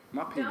like,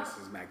 my penis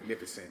is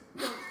magnificent.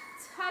 Don't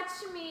touch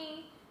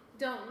me.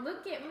 Don't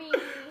look at me.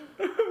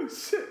 Oh,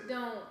 shit.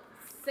 Don't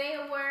say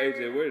a word.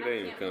 AJ, where did that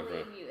even come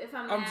from? If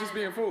I'm just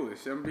being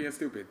foolish. I'm being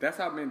stupid. That's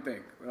how men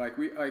think. I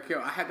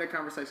had that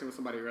conversation with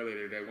somebody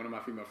earlier today. One of my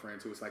female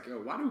friends who was like,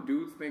 "Yo, why do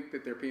dudes think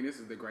that their penis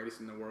is the greatest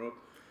in the world?"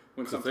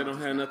 Because they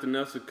don't have nothing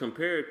else to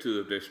compare it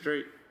to if they're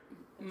straight.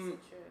 That's the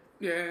truth.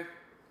 Yeah.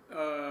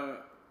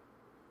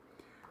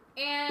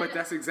 But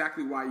that's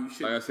exactly why you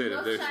should. Like I said,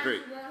 if they're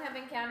straight. You won't have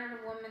encountered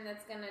a woman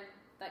that's gonna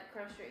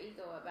crush your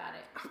ego about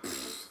it.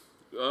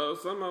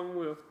 Some of them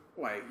will.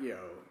 Like, yo,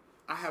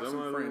 I have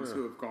some friends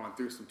who have gone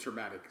through some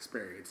traumatic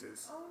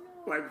experiences. Oh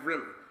no. Like,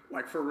 really,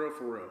 like for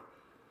real.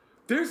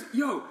 There's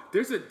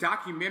a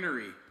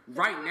documentary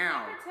right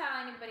now.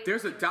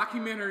 There's a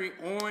documentary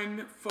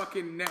on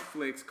fucking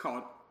Netflix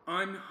called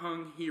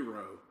Unhung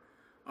Hero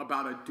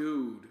about a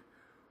dude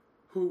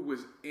who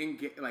was in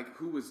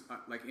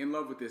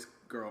love with this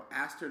girl,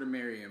 asked her to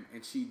marry him,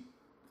 and she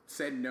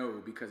said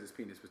no because his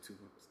penis was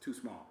too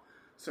small.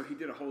 So he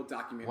did a whole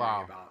documentary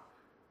about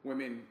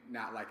women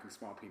not liking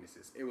small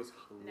penises. It was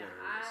hilarious. Now,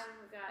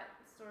 I've got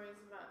stories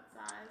about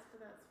size, but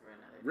that's for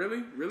another day.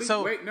 Really?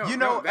 So, wait,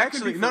 no.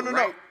 Actually, no.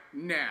 Right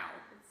now.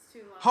 It's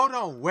too long. Hold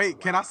on, wait.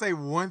 Can I say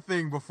one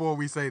thing before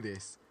we say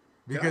this?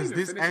 Because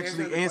this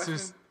actually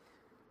answers...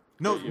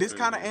 No, this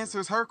kind of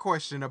answers her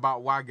question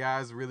about why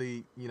guys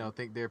really,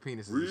 think their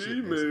penis is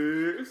shit.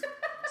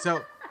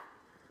 So,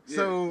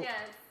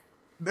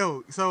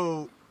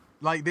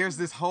 there's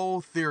this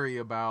whole theory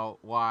about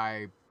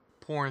why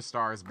porn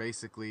stars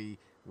basically,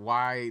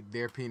 why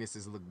their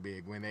penises look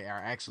big when they are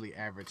actually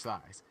average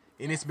size.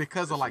 And it's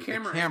because of, the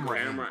camera angles.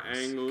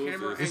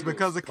 It's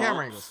because of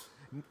camera angles.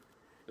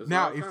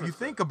 Now, if you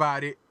think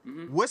about it,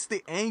 what's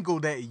the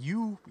angle that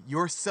you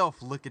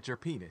yourself look at your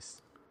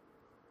penis?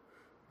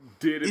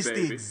 It's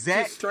the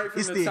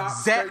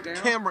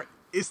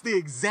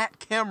exact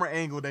camera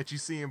angle that you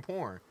see in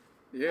porn.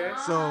 Yeah.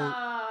 So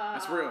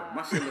that's real.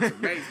 My shit looks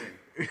amazing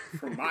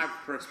from my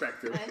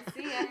perspective. I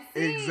see.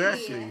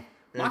 Exactly.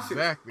 My shit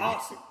is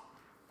awesome.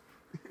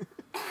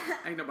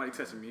 Ain't nobody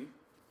touching me.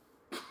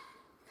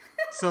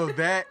 So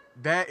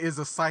that is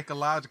a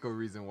psychological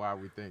reason why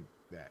we think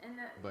that.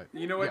 But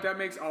You know what? That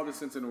makes all the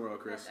sense in the world,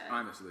 Chris.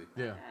 Honestly,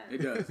 yeah. it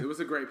does. It was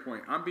a great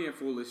point. I'm being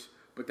foolish,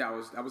 but that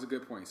was a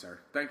good point, sir.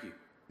 Thank you.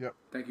 Yep.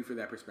 Thank you for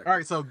that perspective. All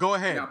right, so go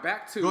ahead. Now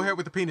back to go ahead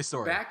with the penis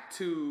story. Back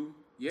to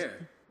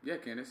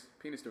Candace,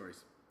 penis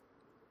stories.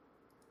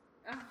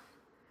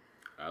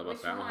 I was about to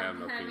say, I don't have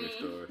no penis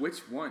stories. Which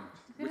one?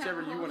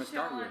 Whichever you want to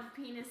start with.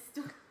 Penis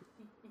story.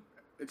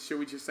 Should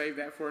we just save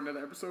that for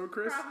another episode,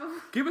 Chris? Probably.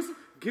 Give us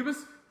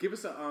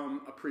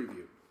a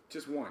preview.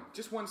 Just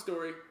one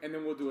story, and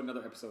then we'll do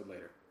another episode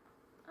later.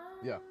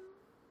 Yeah.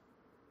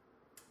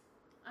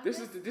 This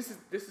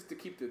is to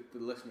keep the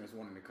listeners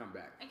wanting to come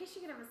back. I guess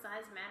you could have a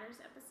size matters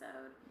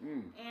episode,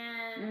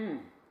 and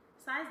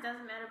size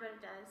doesn't matter, but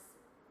it does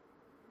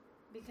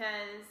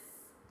because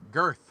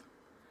Girth.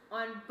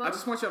 on both. I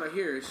just want y'all to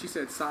hear. She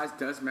said size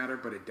does matter,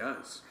 but it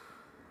does.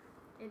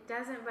 It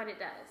doesn't, but it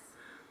does.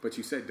 But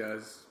you said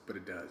does, but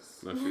it does.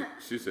 No,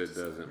 she said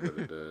doesn't, but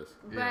it does.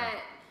 But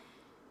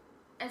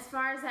as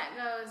far as that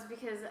goes,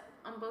 because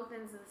on both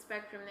ends of the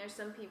spectrum, there's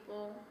some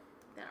people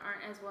that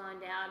aren't as well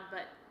endowed,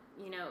 but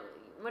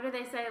what do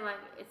they say?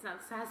 Like, it's not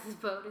the size of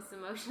the boat, it's the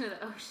motion of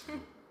the ocean.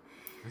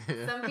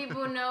 Some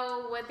people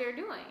know what they're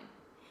doing.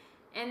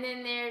 And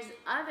then there's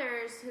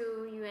others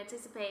who you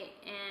anticipate,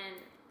 and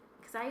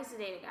because I used to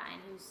date a guy,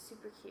 and he was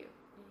super cute.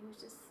 And he was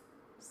just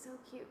so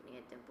cute, and he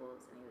had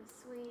dimples, and he was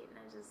sweet, and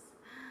I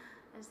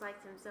just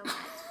liked him so much.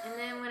 And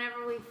then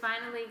whenever we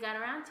finally got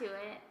around to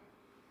it,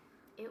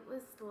 it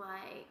was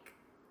like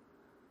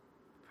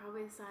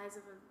probably the size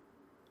of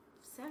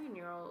a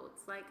 7-year-old.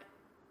 It's like,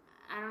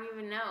 I don't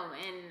even know.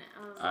 And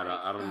I was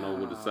I don't know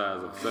what the size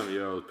of a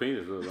 7-year-old's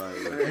penis looks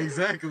like.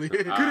 Exactly.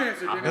 Good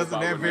answer. Doesn't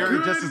that vary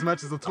just as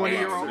much as a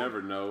 20-year-old? I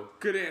never know.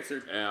 Good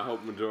answer. And I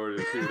hope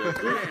majority of the people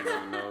that's listening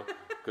don't know.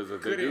 Because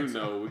if they do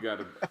know, we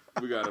gotta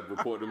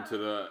report them to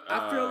the.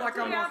 I feel like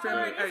I'm on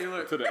family. Hey,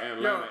 look. To the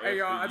Atlanta. Hey,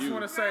 y'all. I just SVU.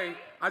 want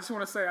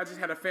to say, I just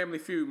had a Family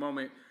Feud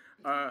moment.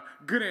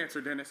 Good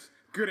answer, Dennis.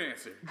 Good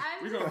answer.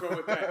 We're gonna go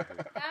with that.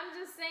 I'm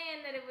just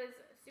saying that it was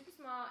super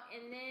small,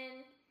 and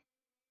then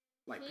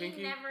Like he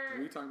Pinky? never. Are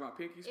we talking about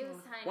Pinky? It was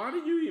tiny. Why do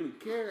you even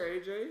care,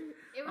 AJ?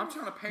 It I'm was-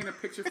 trying to paint a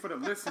picture for the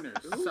listeners,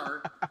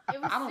 sir. It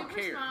was I don't super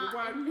care. small. But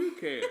why do you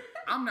care?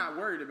 I'm not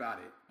worried about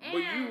it. And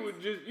But you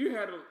would just you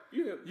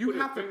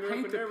have to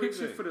paint the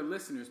picture for the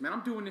listeners, man.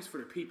 I'm doing this for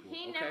the people.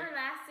 He okay? never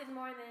lasted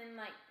more than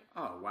like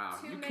Oh wow,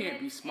 2 you minutes can't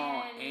be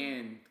small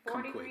and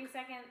come 43 quick.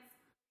 seconds.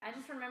 I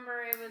just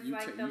remember it was You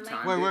like t- the you length.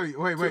 timed Wait.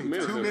 2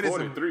 minutes 2 and minutes.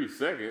 43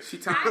 seconds. She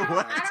I timed don't,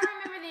 What? I don't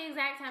remember the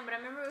exact time, but I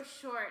remember it was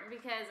short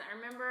because I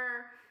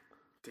remember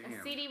Damn.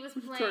 a CD was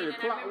You turn playing your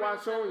and I clock remember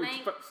watch the on your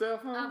length cell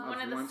phone. of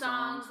one of the one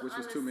songs song, which on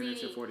was the 2 minutes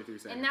CD. and 43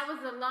 seconds. And that was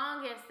the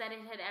longest that it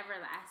had ever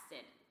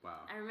lasted.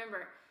 Wow. I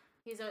remember.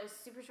 He was always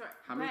super short.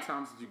 How many But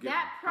times did you give him?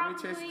 that How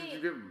many chances probably- did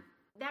you give him?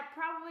 That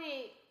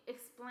probably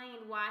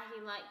explained why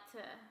he liked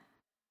to,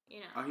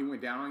 Oh, he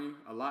went down on you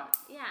a lot.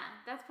 Yeah,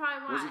 that's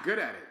probably why. Was he good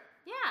at it?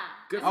 Yeah.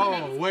 Good That's for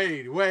what Oh, makes-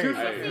 wait.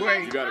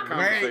 Hey, you gotta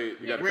compensate.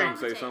 You gotta wait.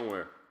 compensate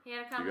somewhere. He had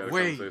a You gotta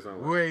conversation. compensate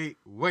somewhere.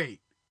 Wait.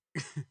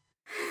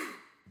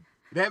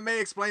 That may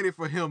explain it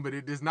for him, but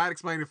it does not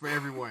explain it for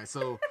everyone.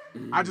 So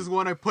I just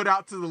want to put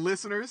out to the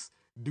listeners,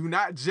 do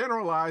not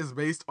generalize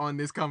based on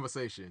this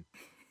conversation.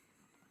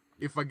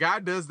 If a guy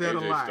does that a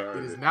AJ lot,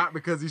 started it is it. not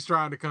because he's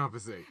trying to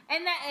compensate.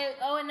 And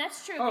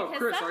that's true. Oh, because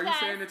Chris, some are you guys,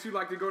 saying that you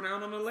like to go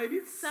down on the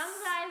ladies? some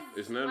guys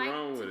There's nothing like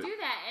wrong to with it. do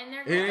that, and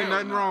they're It ain't good.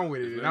 nothing wrong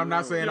with it. There's And I'm not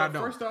nothing saying Yo, I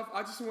don't. First off,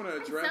 I just want to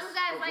address Some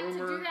guys a like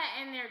rumor. to do that,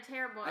 and they're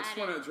terrible I just at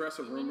want it. to address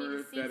a And you need rumor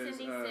to cease that and is.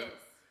 desist.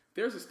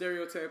 There's a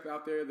stereotype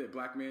out there that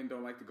black men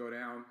don't like to go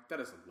down. That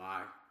is a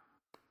lie.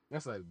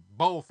 That's a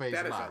bold-faced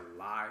That is lie. a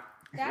lie.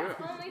 That's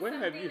Where- only where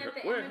have something you that the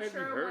heard- where have you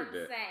immature heard ones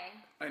that? say.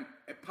 And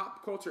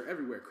pop culture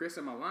everywhere. Chris,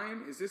 am I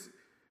lying? Is this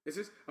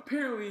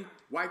apparently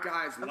white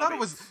guys I love thought it? it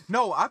was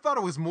I thought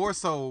it was more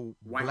so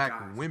White black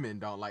guys. women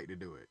don't like to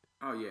do it.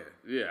 Oh yeah.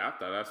 Yeah, I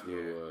thought that's what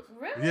it was.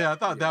 Really? Yeah, I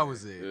thought that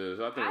was it. Yeah,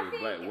 so I think it was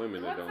black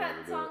women that what's don't that like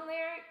to do song it.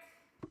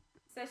 lyric?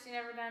 Said she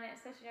never done it.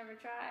 Said she never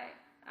tried.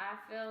 I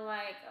feel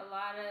like a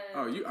lot of.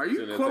 Oh, are Shouldn't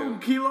you have quoting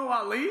taken- Kilo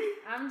Ali?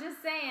 I'm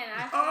just saying.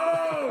 I feel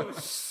Oh like,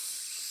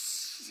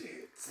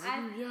 shit! I,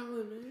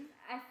 yelling, man?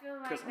 I feel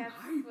like Because I'm that's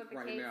hyped what the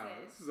right case now.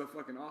 is. This is a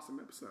fucking awesome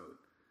episode.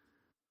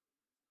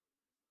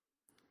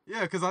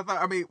 Yeah, because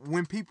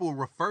when people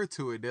refer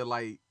to it, they're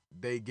like,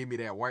 they give me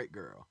that white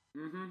girl.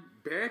 Mm-hmm.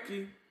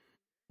 Becky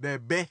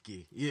That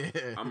Becky. Yeah.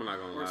 I'm not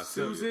gonna or lie. to you.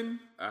 Susan.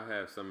 I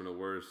have some of the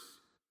worst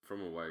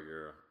from a white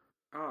girl.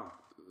 Oh,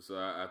 So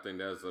I think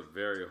that's a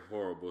very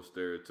horrible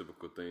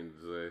stereotypical thing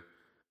to say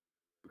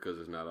because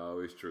it's not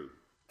always true.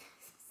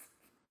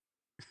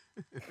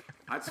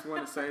 I just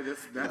want to say this.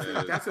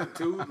 That's a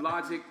dude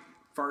logic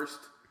first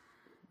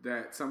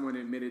that someone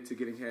admitted to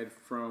getting head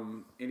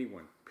from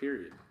anyone.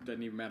 Period.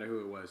 Doesn't even matter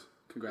who it was.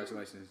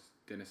 Congratulations,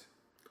 Dennis.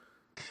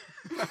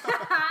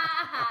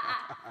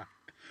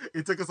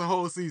 It took us a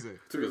whole season.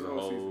 Took us a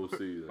whole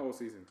season. Whole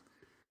season.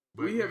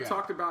 But We we have got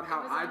talked about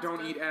how It was I on don't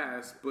Scoop. eat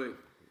ass, but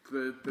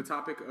the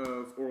topic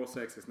of oral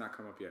sex has not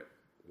come up yet.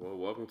 Well,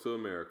 welcome to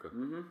America.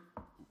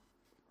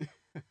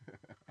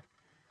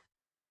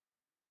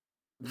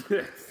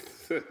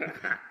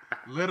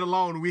 Let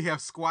alone we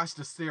have squashed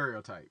the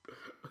stereotype.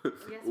 Yes,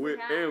 we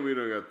have. And we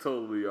done got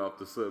totally off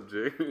the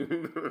subject.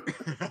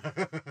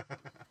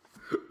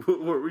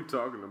 What were we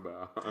talking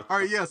about? All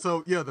right, yeah.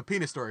 So yeah, the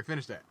penis story.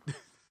 Finish that.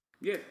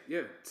 Yeah.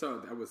 So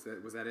that was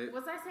that. Was that it?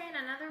 Was I saying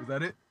another? Was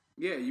that it?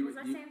 Yeah, Was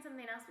I saying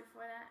something else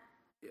before that?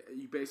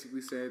 you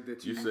basically said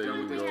that You you said dealt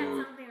you with We this had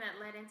dude. something that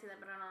led into that,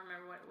 but I don't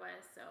remember what it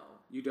was. So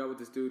You dealt with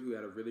this dude who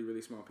had a really,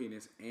 really small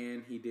penis,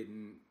 and he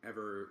didn't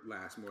ever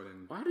last more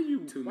than Why do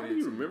you 2 Why do minutes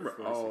you and remember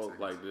 46 all seconds.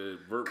 like the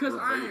Because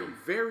I verbatim? am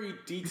very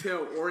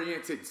detail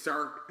oriented,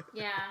 sir.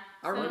 yeah,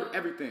 I remember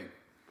everything.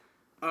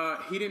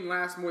 He didn't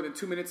last more than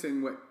 2 minutes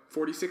and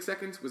 46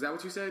 seconds? Was that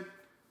what you said?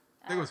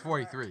 I think it was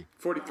 43.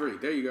 43.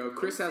 There you go.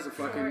 Chris has a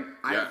fucking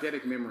Yeah.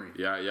 eidetic memory.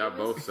 Y'all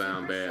both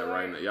sound super bad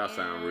right now. short Y'all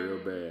sound real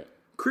and- bad.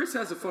 Chris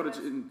has a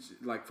photographic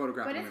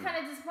But it's memory.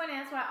 kind of disappointing.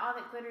 That's why all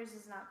that glitters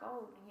is not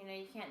gold. You know,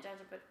 you can't judge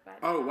a book by.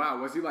 Oh wow,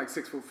 was he like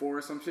 6'4"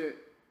 or some shit?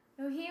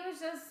 No, he was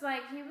just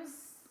like he was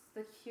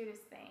the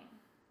cutest thing.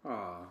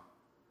 Aw.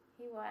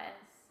 He was.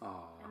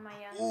 Aw. And my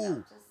young Ooh.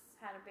 self just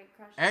had a big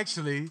crush. on him.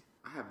 Actually,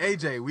 I have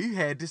AJ, we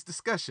had this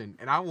discussion,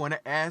 and I want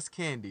to ask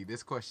Candy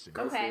this question.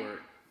 Go Okay. for it.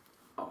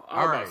 I was All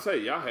about right. to say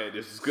y'all had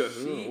this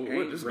discussion. She What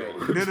ain't this ready.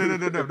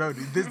 going? No.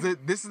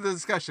 This is the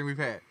discussion we've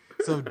had.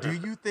 So, do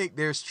you think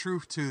there's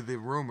truth to the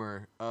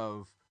rumor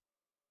of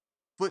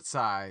foot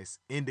size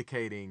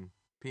indicating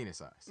penis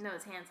size No,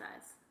 it's hand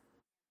size.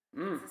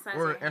 Mm. It's the size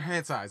or of your hand.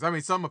 hand size? I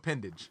mean, some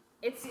appendage.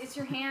 It's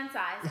your hand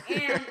size.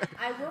 And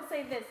I will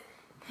say this: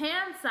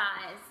 hand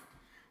size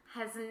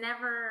has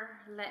never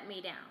let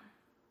me down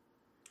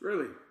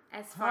Really?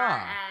 as far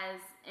Huh.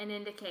 as an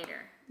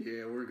indicator.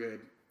 Yeah, we're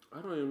good.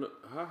 I don't even know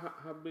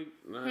how big.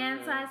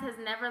 Hand size has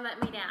never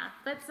let me down.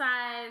 Foot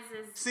size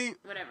is See,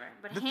 whatever.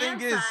 But The hand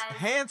thing is, size,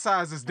 hand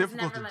size is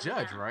difficult never to let me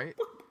judge, down. right?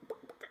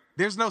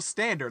 There's no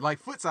standard. Like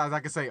foot size,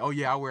 I can say, oh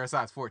yeah, I wear a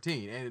size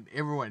 14, and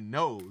everyone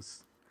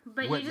knows.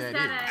 but what you just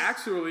that gotta is.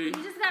 Actually, you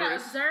just gotta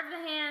Chris, observe the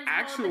hands,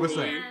 Actually- hold What's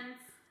the that? hands.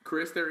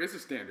 Chris, there is a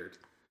standard.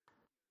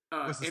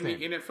 What's the in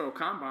standard? the NFL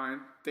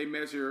Combine, they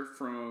measure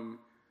from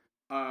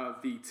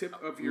the tip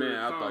of your Man,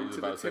 I thought thumb you was to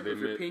about the to say tip of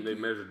your pinky. they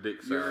measure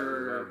dick size. I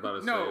Your- was about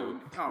to no,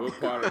 say, oh, what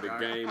part of the God.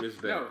 game is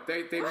that? No,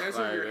 they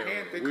measure your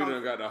hand. They we call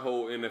done got the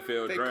whole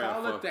NFL They draft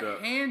call it fucked the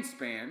up. hand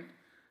span,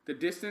 the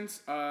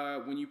distance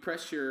when you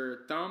press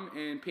your thumb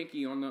and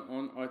pinky on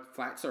a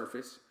flat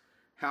surface.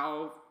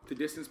 How the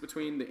distance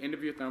between the end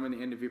of your thumb and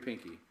the end of your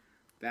pinky.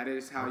 That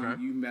is how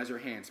Okay. you measure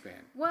hand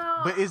span.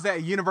 Well, But is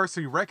that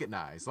universally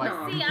recognized? Like,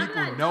 No, do see, I'm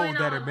people not know doing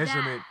that all a of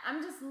measurement? That.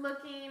 I'm just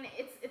looking.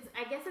 It's.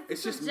 I guess it's,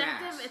 It's a just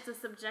subjective. mass. It's a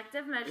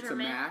subjective It's a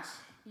measurement. mass.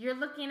 You're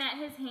looking at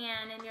his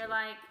hand and you're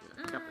like,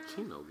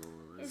 Cappuccino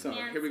going on. his So,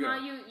 hand here we go.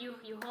 small.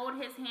 You hold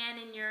his hand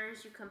in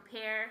yours. You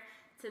compare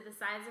to the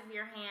size of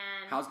your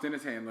hand. How's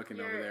Dennis' hand looking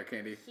over Your- there,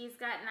 Candy? He's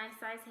got nice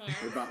sized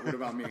hands. What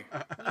about me?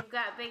 You've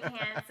got big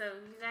hands, so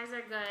you guys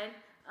are good.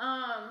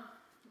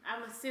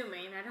 I'm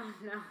assuming. I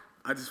don't know.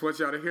 I just want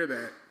y'all to hear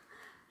that.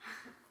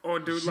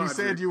 On Dude She Logic.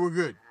 said you were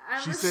good.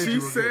 I'm She a- said She you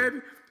were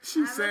good.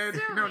 said,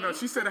 no, assuming.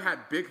 she said I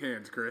had big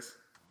hands, Chris.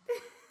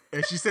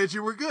 And she said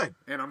you were good.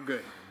 And I'm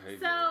good.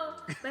 So,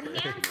 but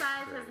hand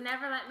size has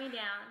never let me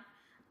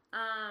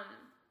down.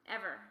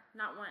 Ever.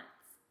 Not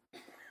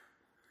once.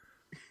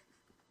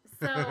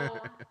 So,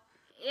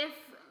 if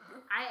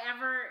I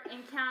ever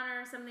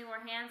encounter something where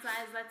hand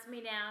size lets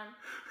me down,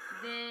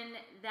 then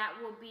that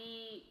will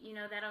be,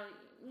 that'll,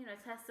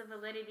 test the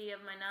validity of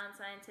my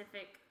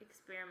non-scientific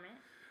experiment.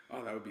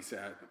 Oh, that would be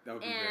sad. That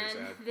would be And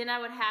very sad. then I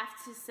would have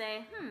to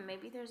say,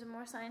 maybe there's a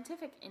more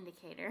scientific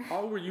indicator.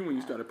 How old were you when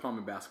you started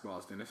palming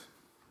basketballs, Dennis?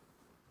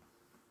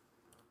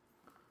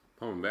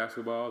 Pumping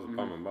basketballs or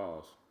pumping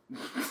balls?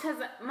 Because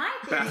my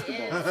theory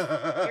is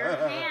your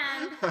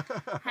hand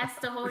has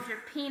to hold your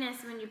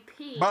penis when you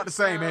pee. About the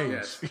same so- age.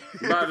 Yes.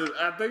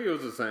 I think it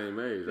was the same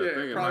age. Yeah, I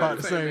think it probably might, About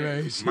the same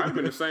age. might have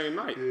been the same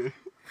night.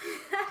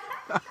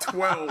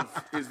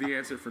 12 is the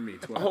answer for me.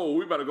 12. Oh,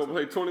 we about to go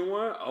play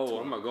 21? Oh,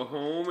 I'm going to go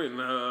home and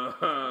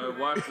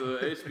watch the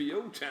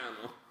HBO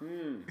channel.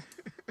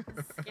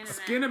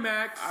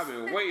 Skinamax. I've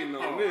been waiting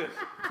on this.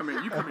 Come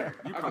here. You come here.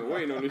 You I've been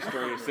waiting on this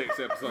strange sex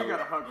episode. got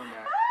a hug on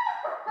that.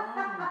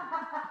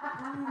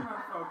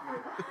 That felt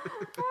good.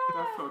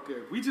 That felt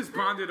good. We just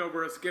bonded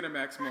over a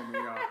Skinamax moment,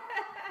 y'all.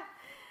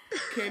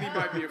 Candy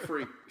might be a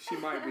freak. She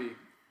might be.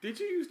 Did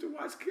you used to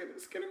watch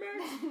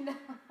Skinamax? No.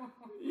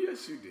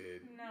 Yes, you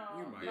did. No.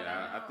 You might.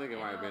 Yeah, I think it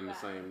might have been the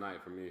same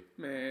night for me.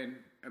 Man,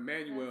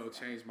 Emmanuel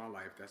changed my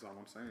life. That's all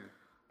I'm saying.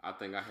 I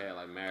think I had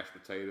like mashed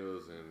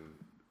potatoes and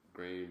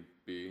green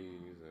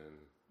beans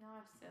No,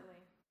 I'm silly.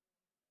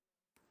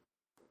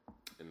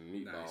 and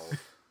meatballs.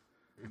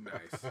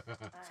 Nice.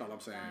 That's all I'm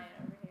saying. Dying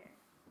over here.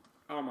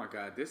 Oh my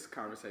God, this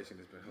conversation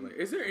has been hilarious.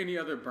 Is there any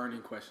other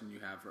burning question you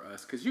have for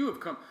us? Because you have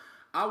come,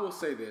 I will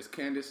say this,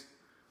 Candace,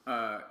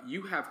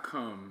 you have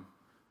come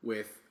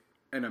with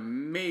an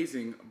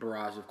amazing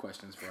barrage of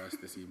questions for us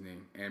this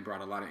evening and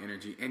brought a lot of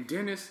energy. And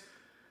Dennis,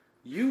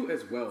 You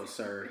as well,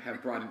 sir,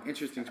 have brought an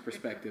interesting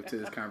perspective to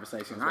this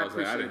conversation. I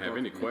didn't have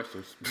any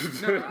questions.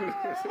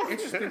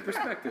 Interesting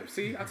perspective.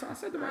 See, I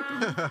said the right thing.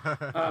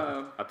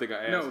 I think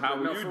I asked, how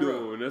are you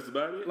doing? That's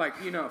about it. Like,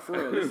 for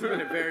real, this has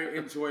been a very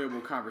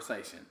enjoyable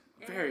conversation.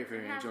 Very,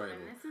 very enjoyable.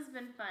 This has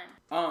been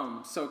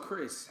fun. So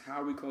Chris,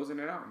 how are we closing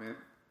it out, man?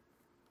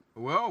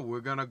 Well,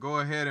 we're gonna go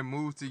ahead and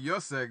move to your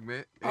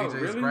segment, AJ's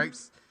really?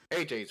 Gripes.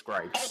 AJ's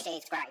Gripes.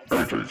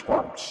 AJ's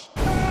Gripes.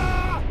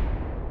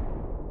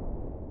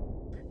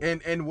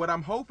 And what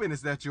I'm hoping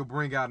is that you'll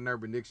bring out an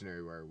Urban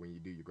Dictionary word when you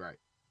do your gripe.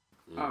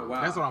 Oh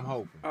wow, that's what I'm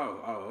hoping.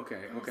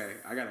 Okay.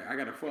 I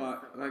gotta pull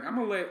out. Like, I'm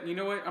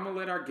gonna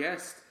let our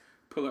guest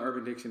pull an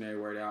Urban Dictionary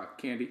word out.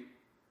 Candy.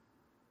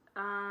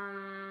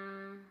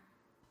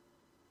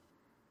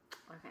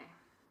 Okay.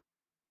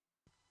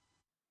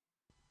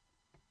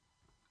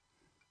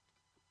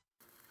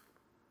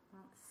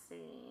 Let's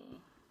see.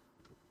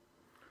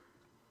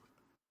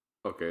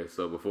 Okay,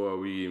 so before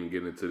we even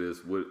get into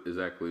this, what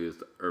exactly is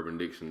the Urban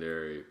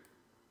Dictionary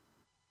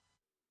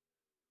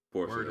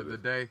portion Word of the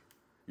day.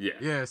 Yeah.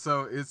 Yeah,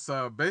 so it's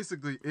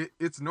basically,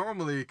 it's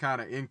normally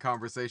kind of in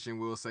conversation,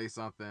 we'll say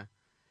something,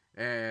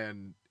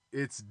 and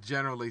it's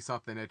generally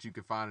something that you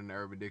can find in the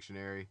Urban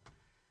Dictionary.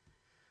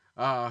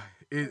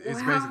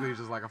 It's basically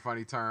just like a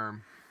funny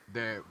term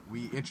that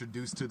we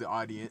introduce to the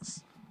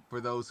audience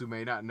for those who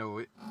may not know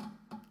it.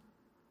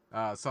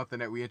 Something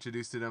that we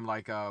introduced to them,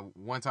 like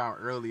one time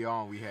early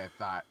on, we had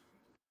thought.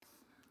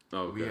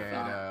 Okay.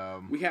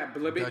 We had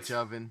Blibbit. Dutch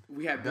oven.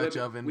 We had Dutch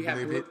oven. We had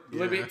Blibbit.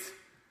 Blibbit.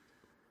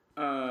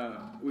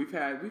 We've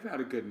had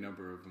a good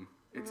number of them.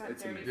 It's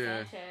Dirty amazing.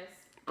 Sanchez.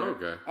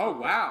 Okay. Oh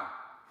wow,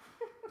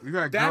 We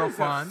got that girl is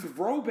fun. a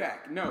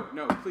throwback. No,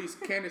 please,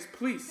 Candace,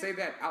 please say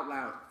that out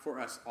loud for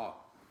us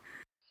all.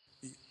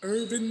 The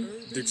Urban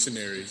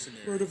Dictionary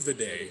word of the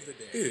day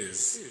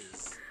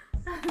is...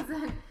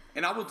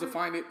 And I will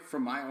define it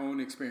from my own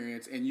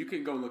experience, and you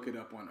can go look it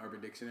up on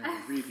Urban Dictionary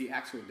and read the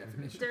actual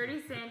definition.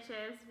 Dirty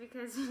Sanchez,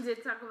 because you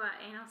did talk about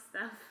anal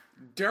stuff.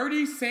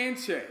 Dirty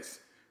Sanchez.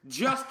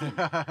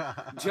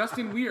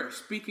 Justin, we are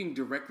speaking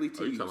directly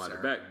to you, talking sir.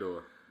 about the back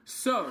door.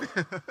 So,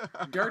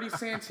 Dirty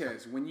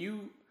Sanchez, when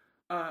you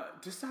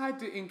decide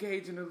to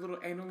engage in a little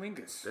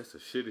analingus, That's a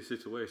shitty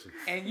situation.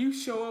 and you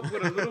show up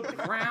with a little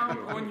brown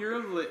on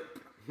your lip,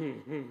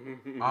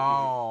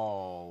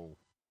 Oh.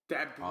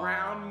 that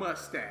brown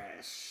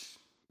mustache,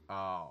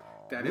 Oh.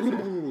 that is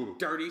a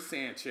Dirty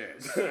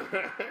Sanchez.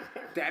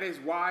 That is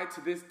why,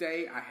 to this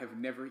day, I have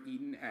never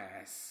eaten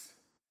ass.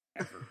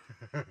 Ever.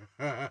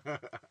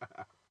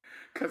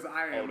 Because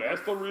I am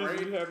that's the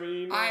reason you haven't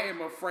eaten I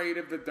am afraid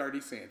of the Dirty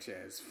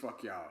Sanchez.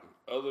 Fuck y'all.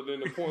 Other than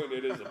the point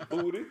that it's a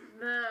booty.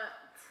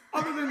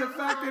 Other than the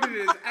fact that it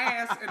is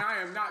ass, and I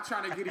am not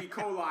trying to get E.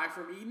 coli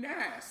from eating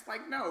ass.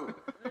 Like, no.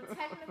 The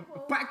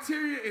technical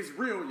Bacteria is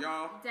real,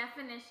 y'all.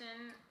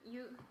 definition,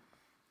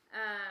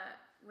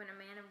 when a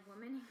man and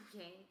woman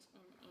engage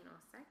in anal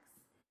sex,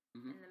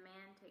 and the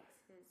man takes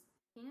his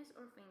penis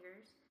or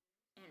fingers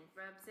and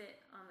rubs it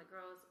on the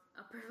girl's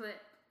upper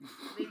lip,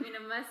 leaving a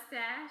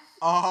mustache.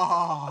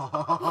 Oh.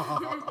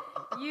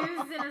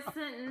 Used in a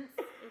sentence,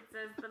 it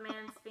says the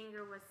man's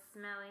finger was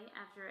smelly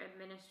after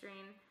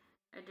administering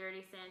a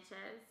Dirty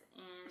Sanchez,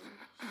 and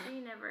she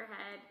never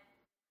had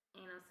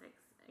anal sex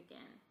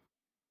again.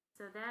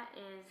 So that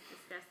is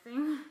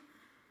disgusting.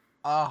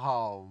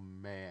 Oh,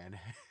 man.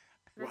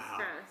 That's Wow.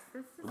 gross.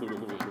 This is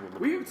disgusting.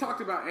 We have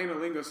talked about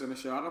analingus in the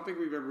show. I don't think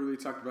we've ever really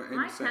talked about anal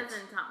My sex.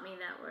 cousin taught me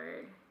that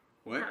word.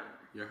 What?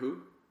 Your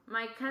who?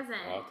 My cousin.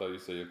 Oh, I thought you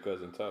said your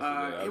cousin taught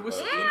you that. It was-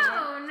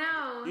 Ew,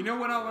 no. You know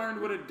what I learned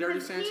what a Dirty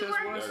 'Cause Sanchez he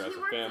works, was? That's he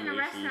a works in family a issue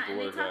restaurant, to and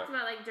they work talked out.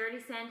 about like Dirty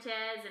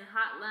Sanchez and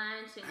hot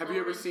lunch. And Have you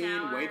ever golden seen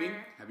shower. Waiting?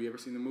 Have you ever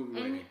seen the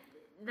movie And Waiting?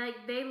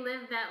 like they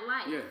live that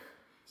life. Yeah.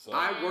 So,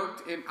 I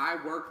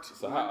worked.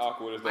 So how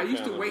awkward is that I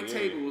used to family wait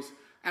reunion? tables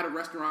at a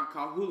restaurant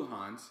called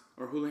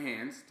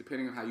Houlihan's,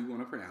 depending on how you want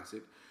to pronounce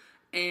it.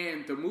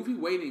 And the movie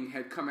Waiting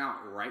had come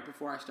out right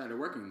before I started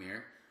working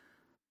there.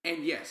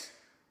 And yes,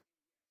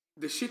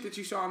 the shit that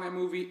you saw in that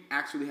movie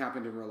actually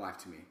happened in real life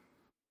to me.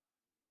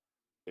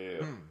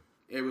 yeah.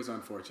 It was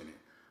unfortunate.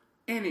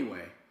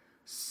 Anyway,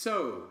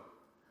 so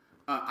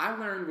I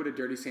learned what a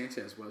Dirty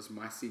Sanchez was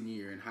my senior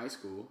year in high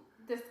school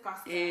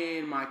Disgusting.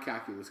 in my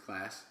calculus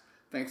class,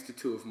 thanks to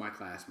two of my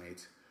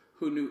classmates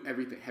who knew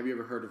everything. Have you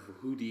ever heard of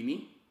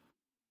Houdini?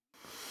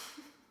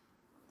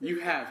 You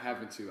have,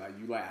 haven't you?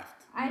 You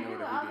laughed. You I know knew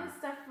what a all Houdini this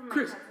stuff from my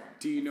Chris, cousin.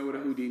 do you know what a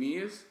Houdini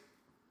is?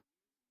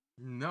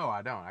 No,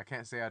 I don't. I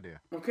can't say I do.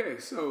 Okay,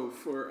 so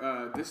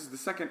for this is the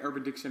second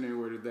Urban Dictionary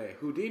word of the day.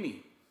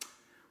 Houdini.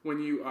 When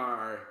you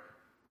are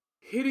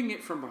hitting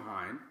it from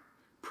behind,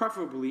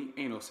 preferably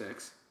anal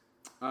sex,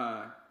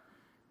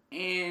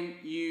 and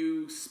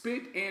you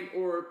spit and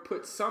or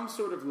put some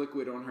sort of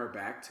liquid on her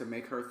back to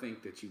make her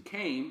think that you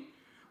came.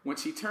 When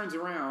she turns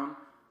around,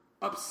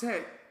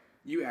 upset,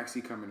 you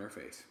actually come in her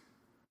face.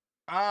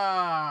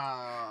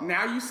 Ah.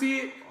 Now you see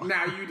it,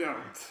 now you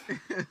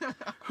don't.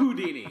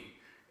 Houdini.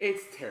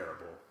 It's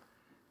terrible.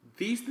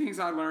 These things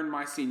I learned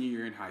my senior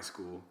year in high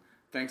school.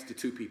 thanks to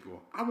two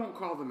people. I won't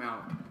call them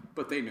out,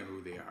 but they know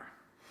who they are.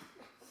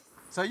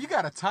 So you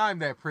got to time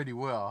that pretty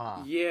well,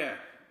 huh? Yeah,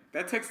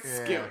 that takes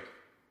skill.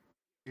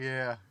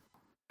 Yeah.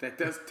 That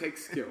does take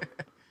skill.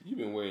 You've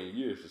been waiting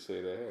years to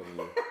say that, haven't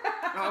you?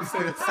 I've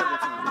said it several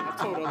times. I've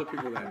told other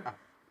people that.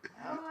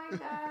 Oh my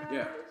gosh.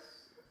 Yeah.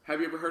 Have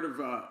you ever heard of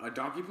a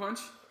donkey punch?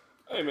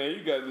 Hey man,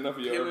 you got enough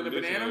of your Peeling Urban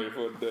a banana? Dictionary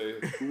for the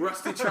day.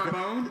 Rusty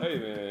trombone? Hey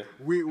man.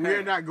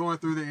 We're not going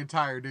through the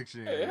entire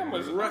dictionary. Hey, how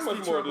much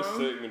more of this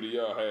segment do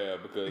y'all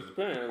have? Because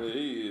apparently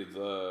he is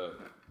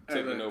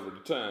taking over the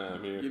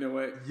time here. You know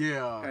what?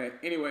 Yeah. Hey,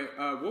 anyway,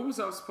 what was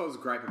I supposed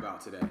to gripe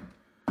about today?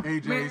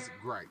 AJ's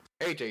gripe.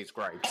 AJ's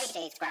gripes.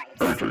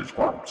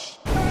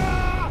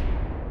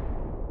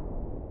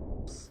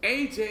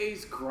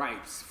 AJ's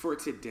gripes for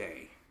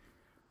today.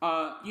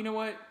 You know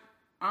what?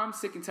 I'm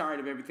sick and tired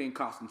of everything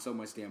costing so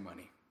much damn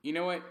money. You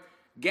know what?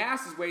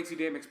 Gas is way too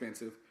damn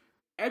expensive.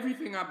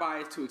 Everything I buy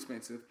is too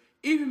expensive.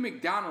 Even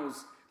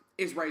McDonald's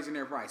is raising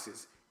their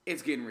prices.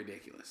 It's getting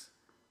ridiculous.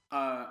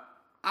 I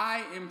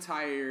am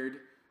tired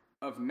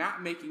of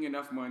not making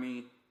enough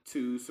money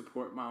to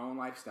support my own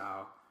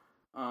lifestyle.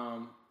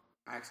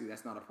 Actually,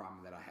 that's not a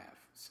problem that I have.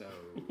 So,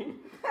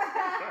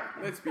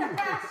 let's be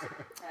honest.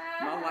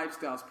 My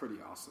lifestyle's pretty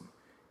awesome.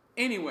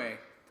 Anyway,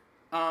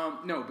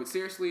 no, but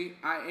seriously,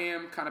 I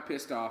am kind of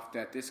pissed off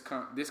that this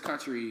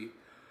country,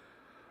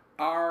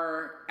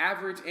 our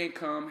average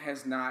income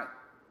has not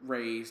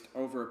raised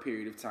over a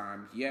period of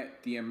time,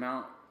 yet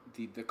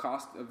the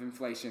cost of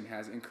inflation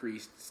has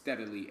increased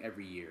steadily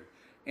every year.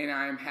 And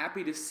I am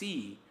happy to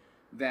see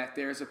that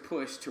there's a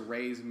push to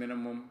raise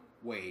minimum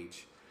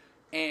wage,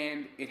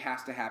 and it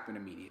has to happen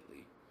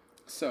immediately.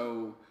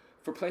 So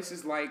for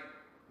places like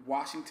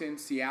Washington,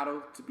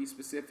 Seattle, to be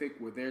specific,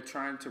 where they're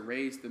trying to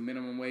raise the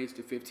minimum wage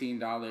to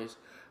 $15,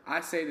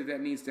 I say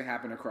that needs to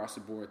happen across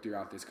the board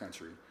throughout this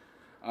country.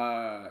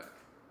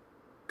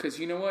 Because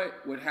you know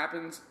what? What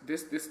happens,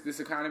 this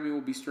economy will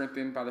be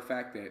strengthened by the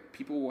fact that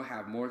people will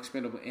have more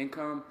expendable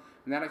income,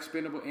 and that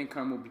expendable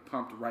income will be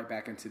pumped right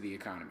back into the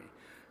economy.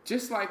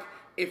 Just like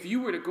if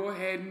you were to go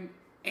ahead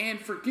and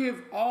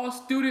forgive all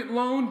student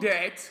loan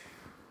debt.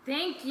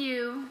 Thank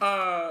you.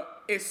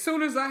 As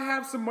soon as I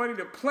have some money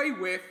to play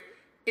with,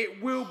 it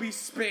will be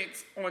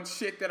spent on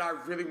shit that I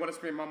really want to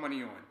spend my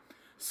money on.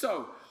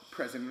 So,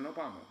 President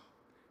Obama,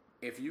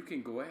 if you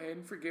can go ahead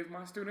and forgive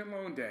my student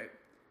loan debt,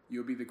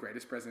 you'll be the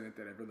greatest president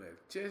that ever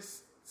lived.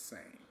 Just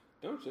saying.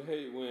 Don't you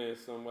hate when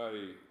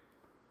somebody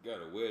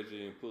got a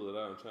wedgie and pull it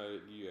out and try to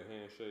give you a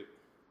handshake?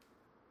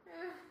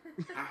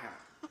 I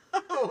have.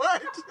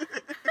 What?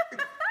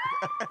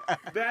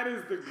 That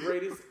is the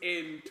greatest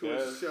end to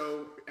a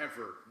show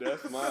ever.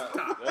 That's my.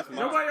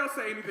 Nobody else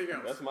say anything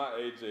else. That's my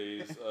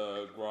AJ's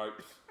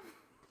gripes.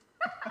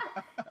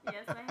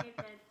 Yes, I hate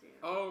that too.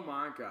 Oh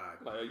my God.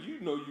 Like, you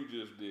know you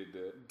just did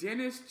that.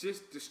 Dennis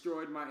just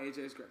destroyed my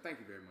AJ's gripe. Thank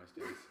you very much,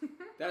 Dennis.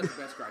 That is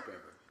the best gripe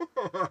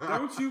ever.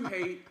 Don't you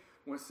hate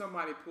when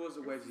somebody pulls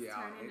a wedgie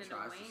out and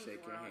tries to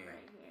shake your hand?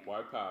 Right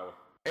White power.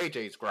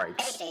 AJ's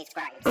gripes.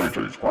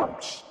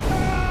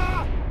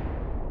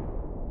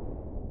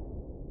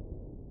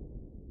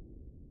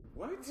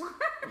 What?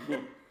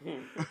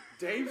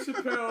 Dave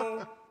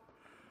Chappelle,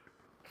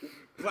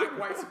 black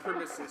white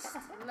supremacist.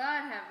 Lord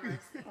have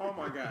mercy. Oh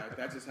my God,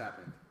 that just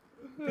happened.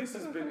 This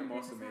has been the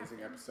most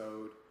amazing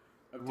episode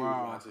of Dude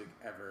Wow. Logic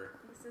ever.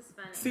 This is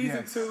funny. Season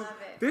Yes. 2. Love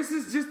it. This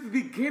is just the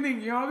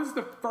beginning, y'all. This is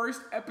the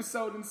first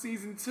episode in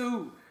season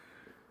 2.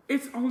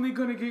 It's only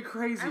gonna get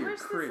crazier, I wish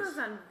Chris. this was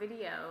on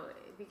video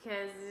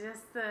because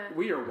just the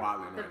We are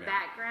wilding the right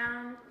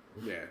background now.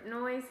 Yeah.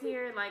 noise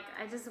here. Like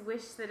I just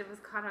wish that it was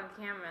caught on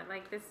camera.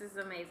 Like this is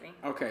amazing.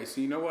 Okay,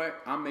 so you know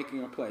what? I'm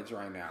making a pledge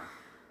right now.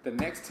 The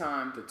next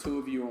time the two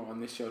of you are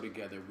on this show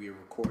together, we are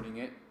recording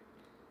it,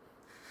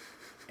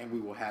 and we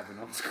will have it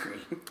on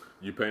screen.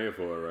 You paying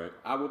for it, right?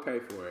 I will pay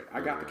for it. I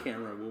got the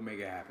camera. We'll make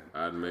it happen.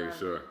 I'd make Love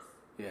sure. this.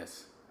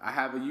 Yes. I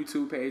have a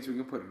YouTube page we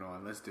can put it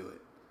on. Let's do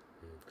it.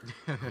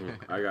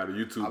 I got a Are we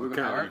YouTube gonna account. have,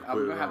 You are we can put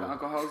gonna it have on.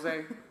 Uncle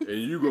Jose?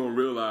 And you gonna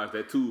realize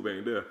that tube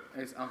ain't there.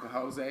 Is Uncle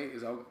Jose?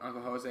 Is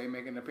Uncle Jose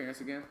making an appearance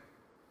again?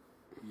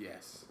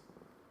 Yes.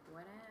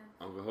 Whatever.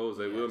 Uncle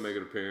Jose will make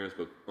an appearance,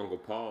 but Uncle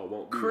Paul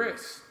won't be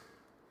Chris,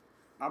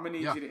 I'm gonna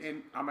need Yeah. you to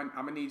end. I'm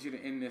gonna need you to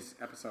end this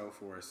episode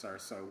for us, sir.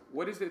 So,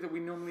 what is it that we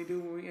normally do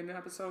when we end the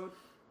episode?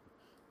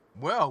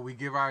 Well, we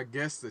give our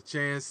guests a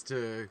chance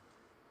to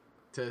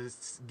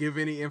give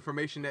any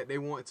information that they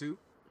want to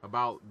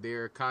about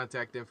their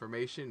contact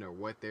information or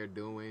what they're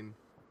doing,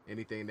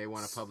 anything they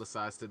want to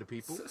publicize to the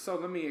people. So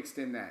let me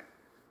extend that.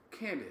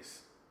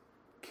 Candace,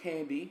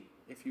 Candy,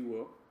 if you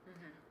will.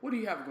 What do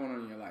you have going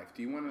on in your life?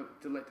 Do you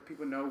want to let the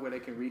people know where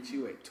they can reach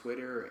you at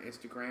Twitter or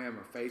Instagram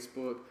or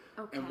Facebook?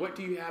 Okay. And what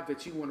do you have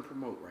that you want to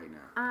promote right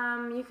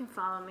now? You can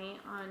follow me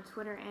on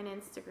Twitter and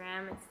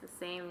Instagram. It's the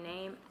same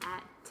name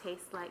at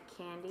Taste Like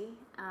Candy.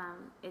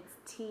 It's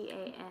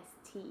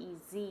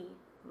TASTEZ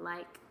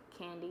like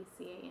Candy,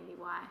 CANDY.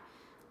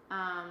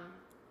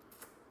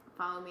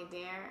 Follow me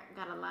there.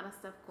 Got a lot of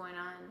stuff going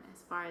on as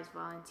far as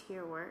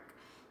volunteer work.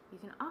 You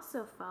can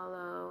also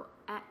follow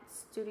at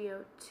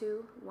Studio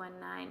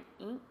 219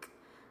 Inc.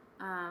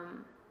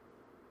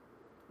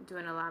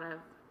 Doing a lot of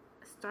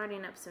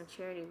starting up some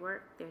charity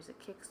work. There's a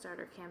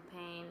Kickstarter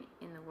campaign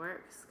in the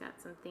works. Got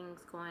some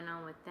things going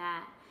on with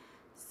that.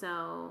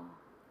 So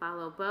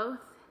follow both.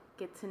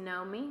 Get to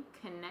know me.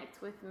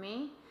 Connect with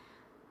me.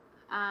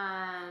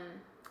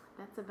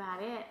 That's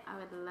about it. I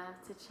would love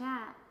to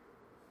chat.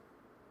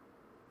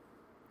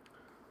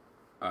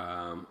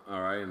 All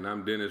right, and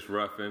I'm Dennis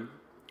Ruffin.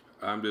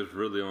 I'm just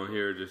really on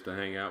here just to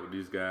hang out with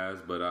these guys,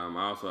 but I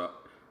also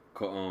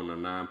co-own a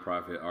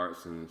nonprofit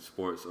arts and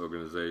sports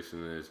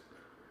organization,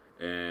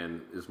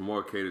 and it's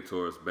more catered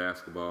towards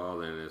basketball.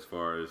 And as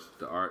far as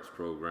the arts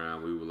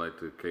program, we would like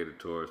to cater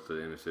towards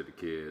the inner city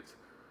kids.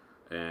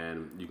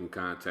 And you can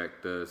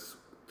contact us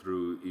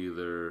through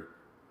either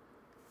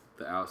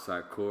the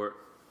Outside Court,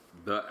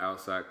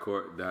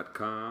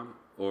 theoutsidecourt.com,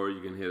 or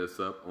you can hit us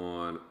up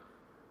on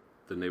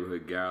the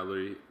Neighborhood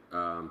Gallery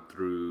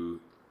through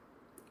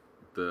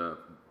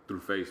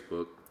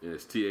Facebook. And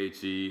it's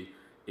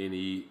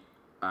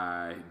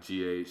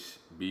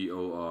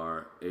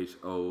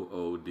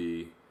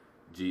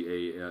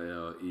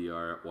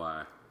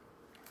THENEIGHBORHOODGALLERY,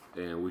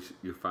 and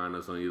you'll find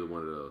us on either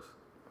one of those.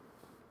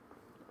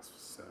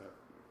 What's up?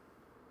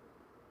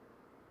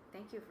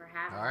 Thank you for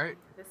having All right.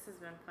 me. This has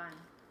been fun.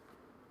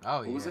 Oh,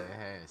 What was yeah, it? it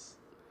has.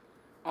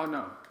 Oh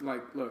no,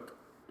 like, look,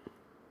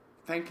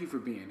 thank you for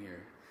being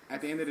here.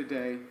 At the end of the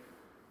day,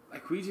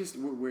 like,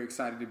 we're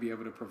excited to be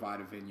able to provide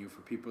a venue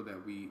for people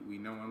that we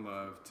know and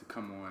love to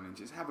come on and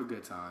just have a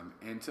good time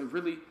and to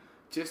really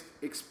just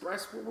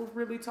express what we're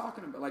really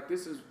talking about. Like,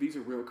 these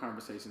are real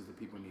conversations that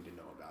people need to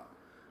know about,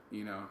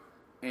 you know?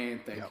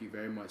 And thank you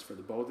very much for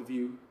the both of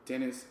you,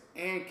 Dennis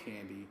and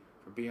Candy,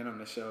 for being on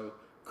the show.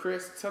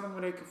 Chris, tell them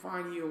where they can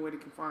find you and where they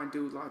can find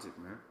Dude Logic,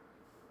 man.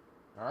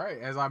 All right.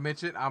 As I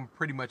mentioned, I'm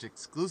pretty much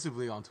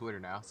exclusively on Twitter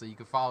now, so you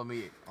can follow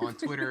me on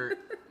Twitter.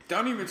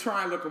 Don't even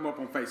try and look him up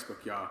on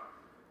Facebook, y'all.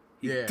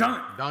 He's Yeah,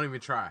 done. don't even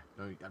try.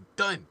 I'm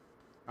done.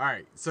 All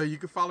right, so you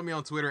can follow me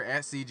on Twitter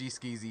at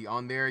CGSkeezy.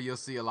 On there, you'll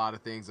see a lot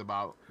of things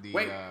about the...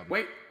 Wait.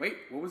 What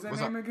was that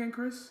what's name up? again,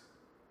 Chris?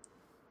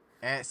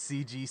 At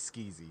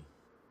CGSkeezy.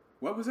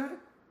 What was that?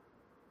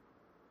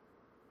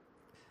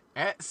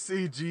 At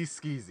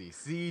CGSkeezy.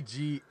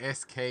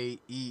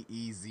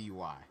 CGSKEEZY.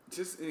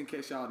 Just in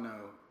case y'all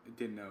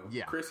didn't know,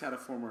 Yeah. Chris had a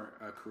former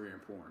career in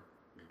porn.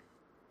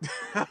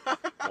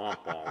 Womp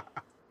womp.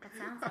 That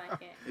sounds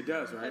like it. It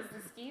does, right?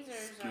 Because the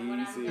skeezers are what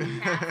I'm Skeezy. going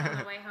to pass on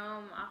the way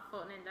home off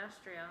Fulton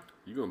Industrial.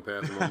 You're going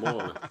to pass them on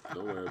more.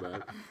 Don't worry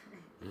about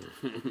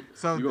it.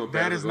 So You gonna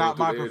that pass is it not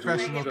going my to the edge of the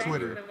Bring professional it back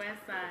Twitter. to the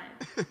west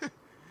side.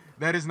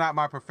 That is not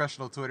my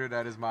professional Twitter.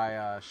 That is my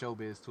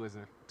showbiz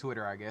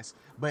Twitter, I guess.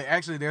 But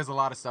actually, there's a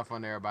lot of stuff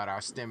on there about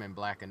our STEM and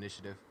Black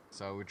initiative.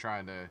 So we're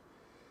trying to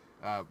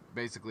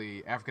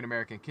basically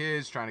African-American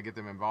kids, trying to get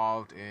them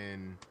involved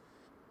in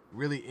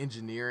really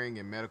engineering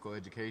and medical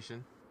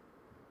education.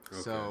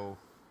 Okay. So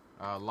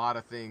a lot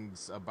of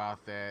things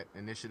about that,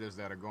 initiatives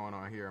that are going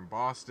on here in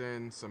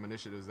Boston, some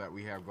initiatives that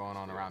we have going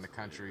on around the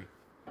country,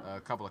 a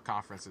couple of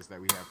conferences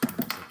that we have coming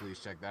up. So please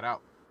check that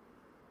out.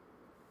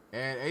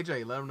 And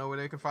AJ, let them know where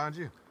they can find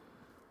you.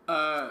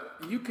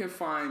 You can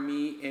find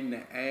me in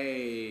the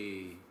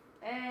A.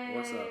 Hey.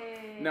 What's up?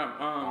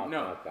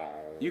 No.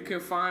 You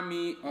can find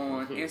me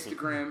on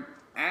Instagram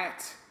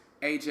at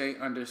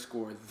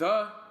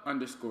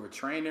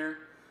AJ_the_trainer.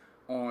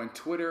 On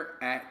Twitter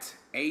at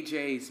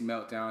AJ's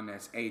Meltdown.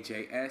 That's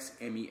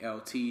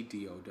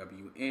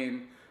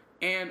AJSMELTDOWN.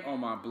 And on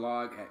my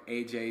blog at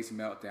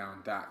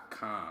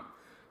ajsmeltdown.com.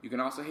 You can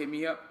also hit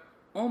me up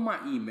on my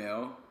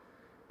email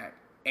at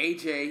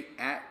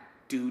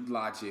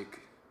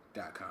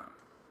aj@dudelogic.com.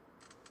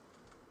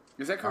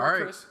 Is that correct, All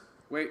right. Chris?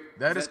 Wait.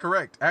 That is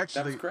correct.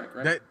 Actually, That's correct,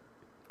 right? that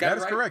Got it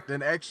is right? correct.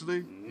 And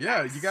actually,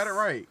 yeah, you got it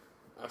right.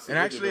 And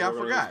actually, I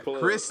forgot.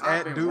 Chris I've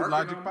at been Dude working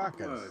Logic on my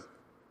Podcast. plug.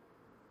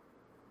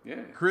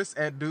 Yeah. Chris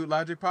at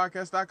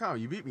DudeLogicPodcast.com.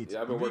 You beat me.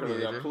 Yeah, I've been You beat working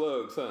me, on your AJ.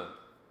 plugs, huh?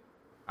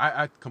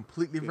 I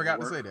completely Good forgot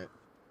work. to say that.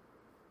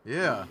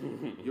 Yeah.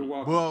 You're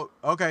welcome. Well,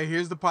 okay,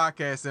 here's the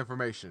podcast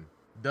information.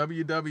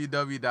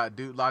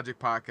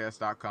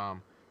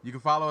 www.dudelogicpodcast.com. You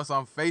can follow us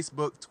on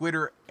Facebook,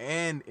 Twitter,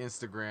 and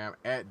Instagram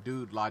at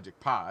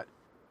DudeLogicPod.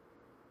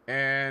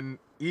 And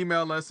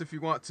email us if you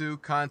want to,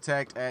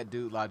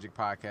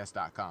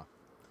 contact@dudelogicpodcast.com.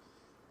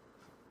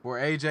 For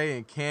AJ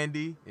and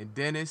Candy and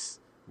Dennis,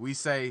 we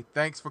say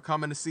thanks for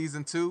coming to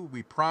season 2.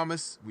 We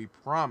promise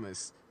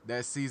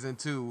that season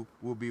 2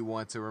 will be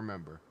one to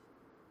remember.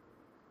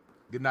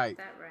 Good night. Is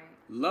that right?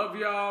 Love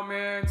y'all,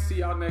 man. See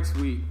y'all next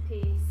week.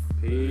 Peace.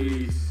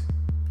 Peace.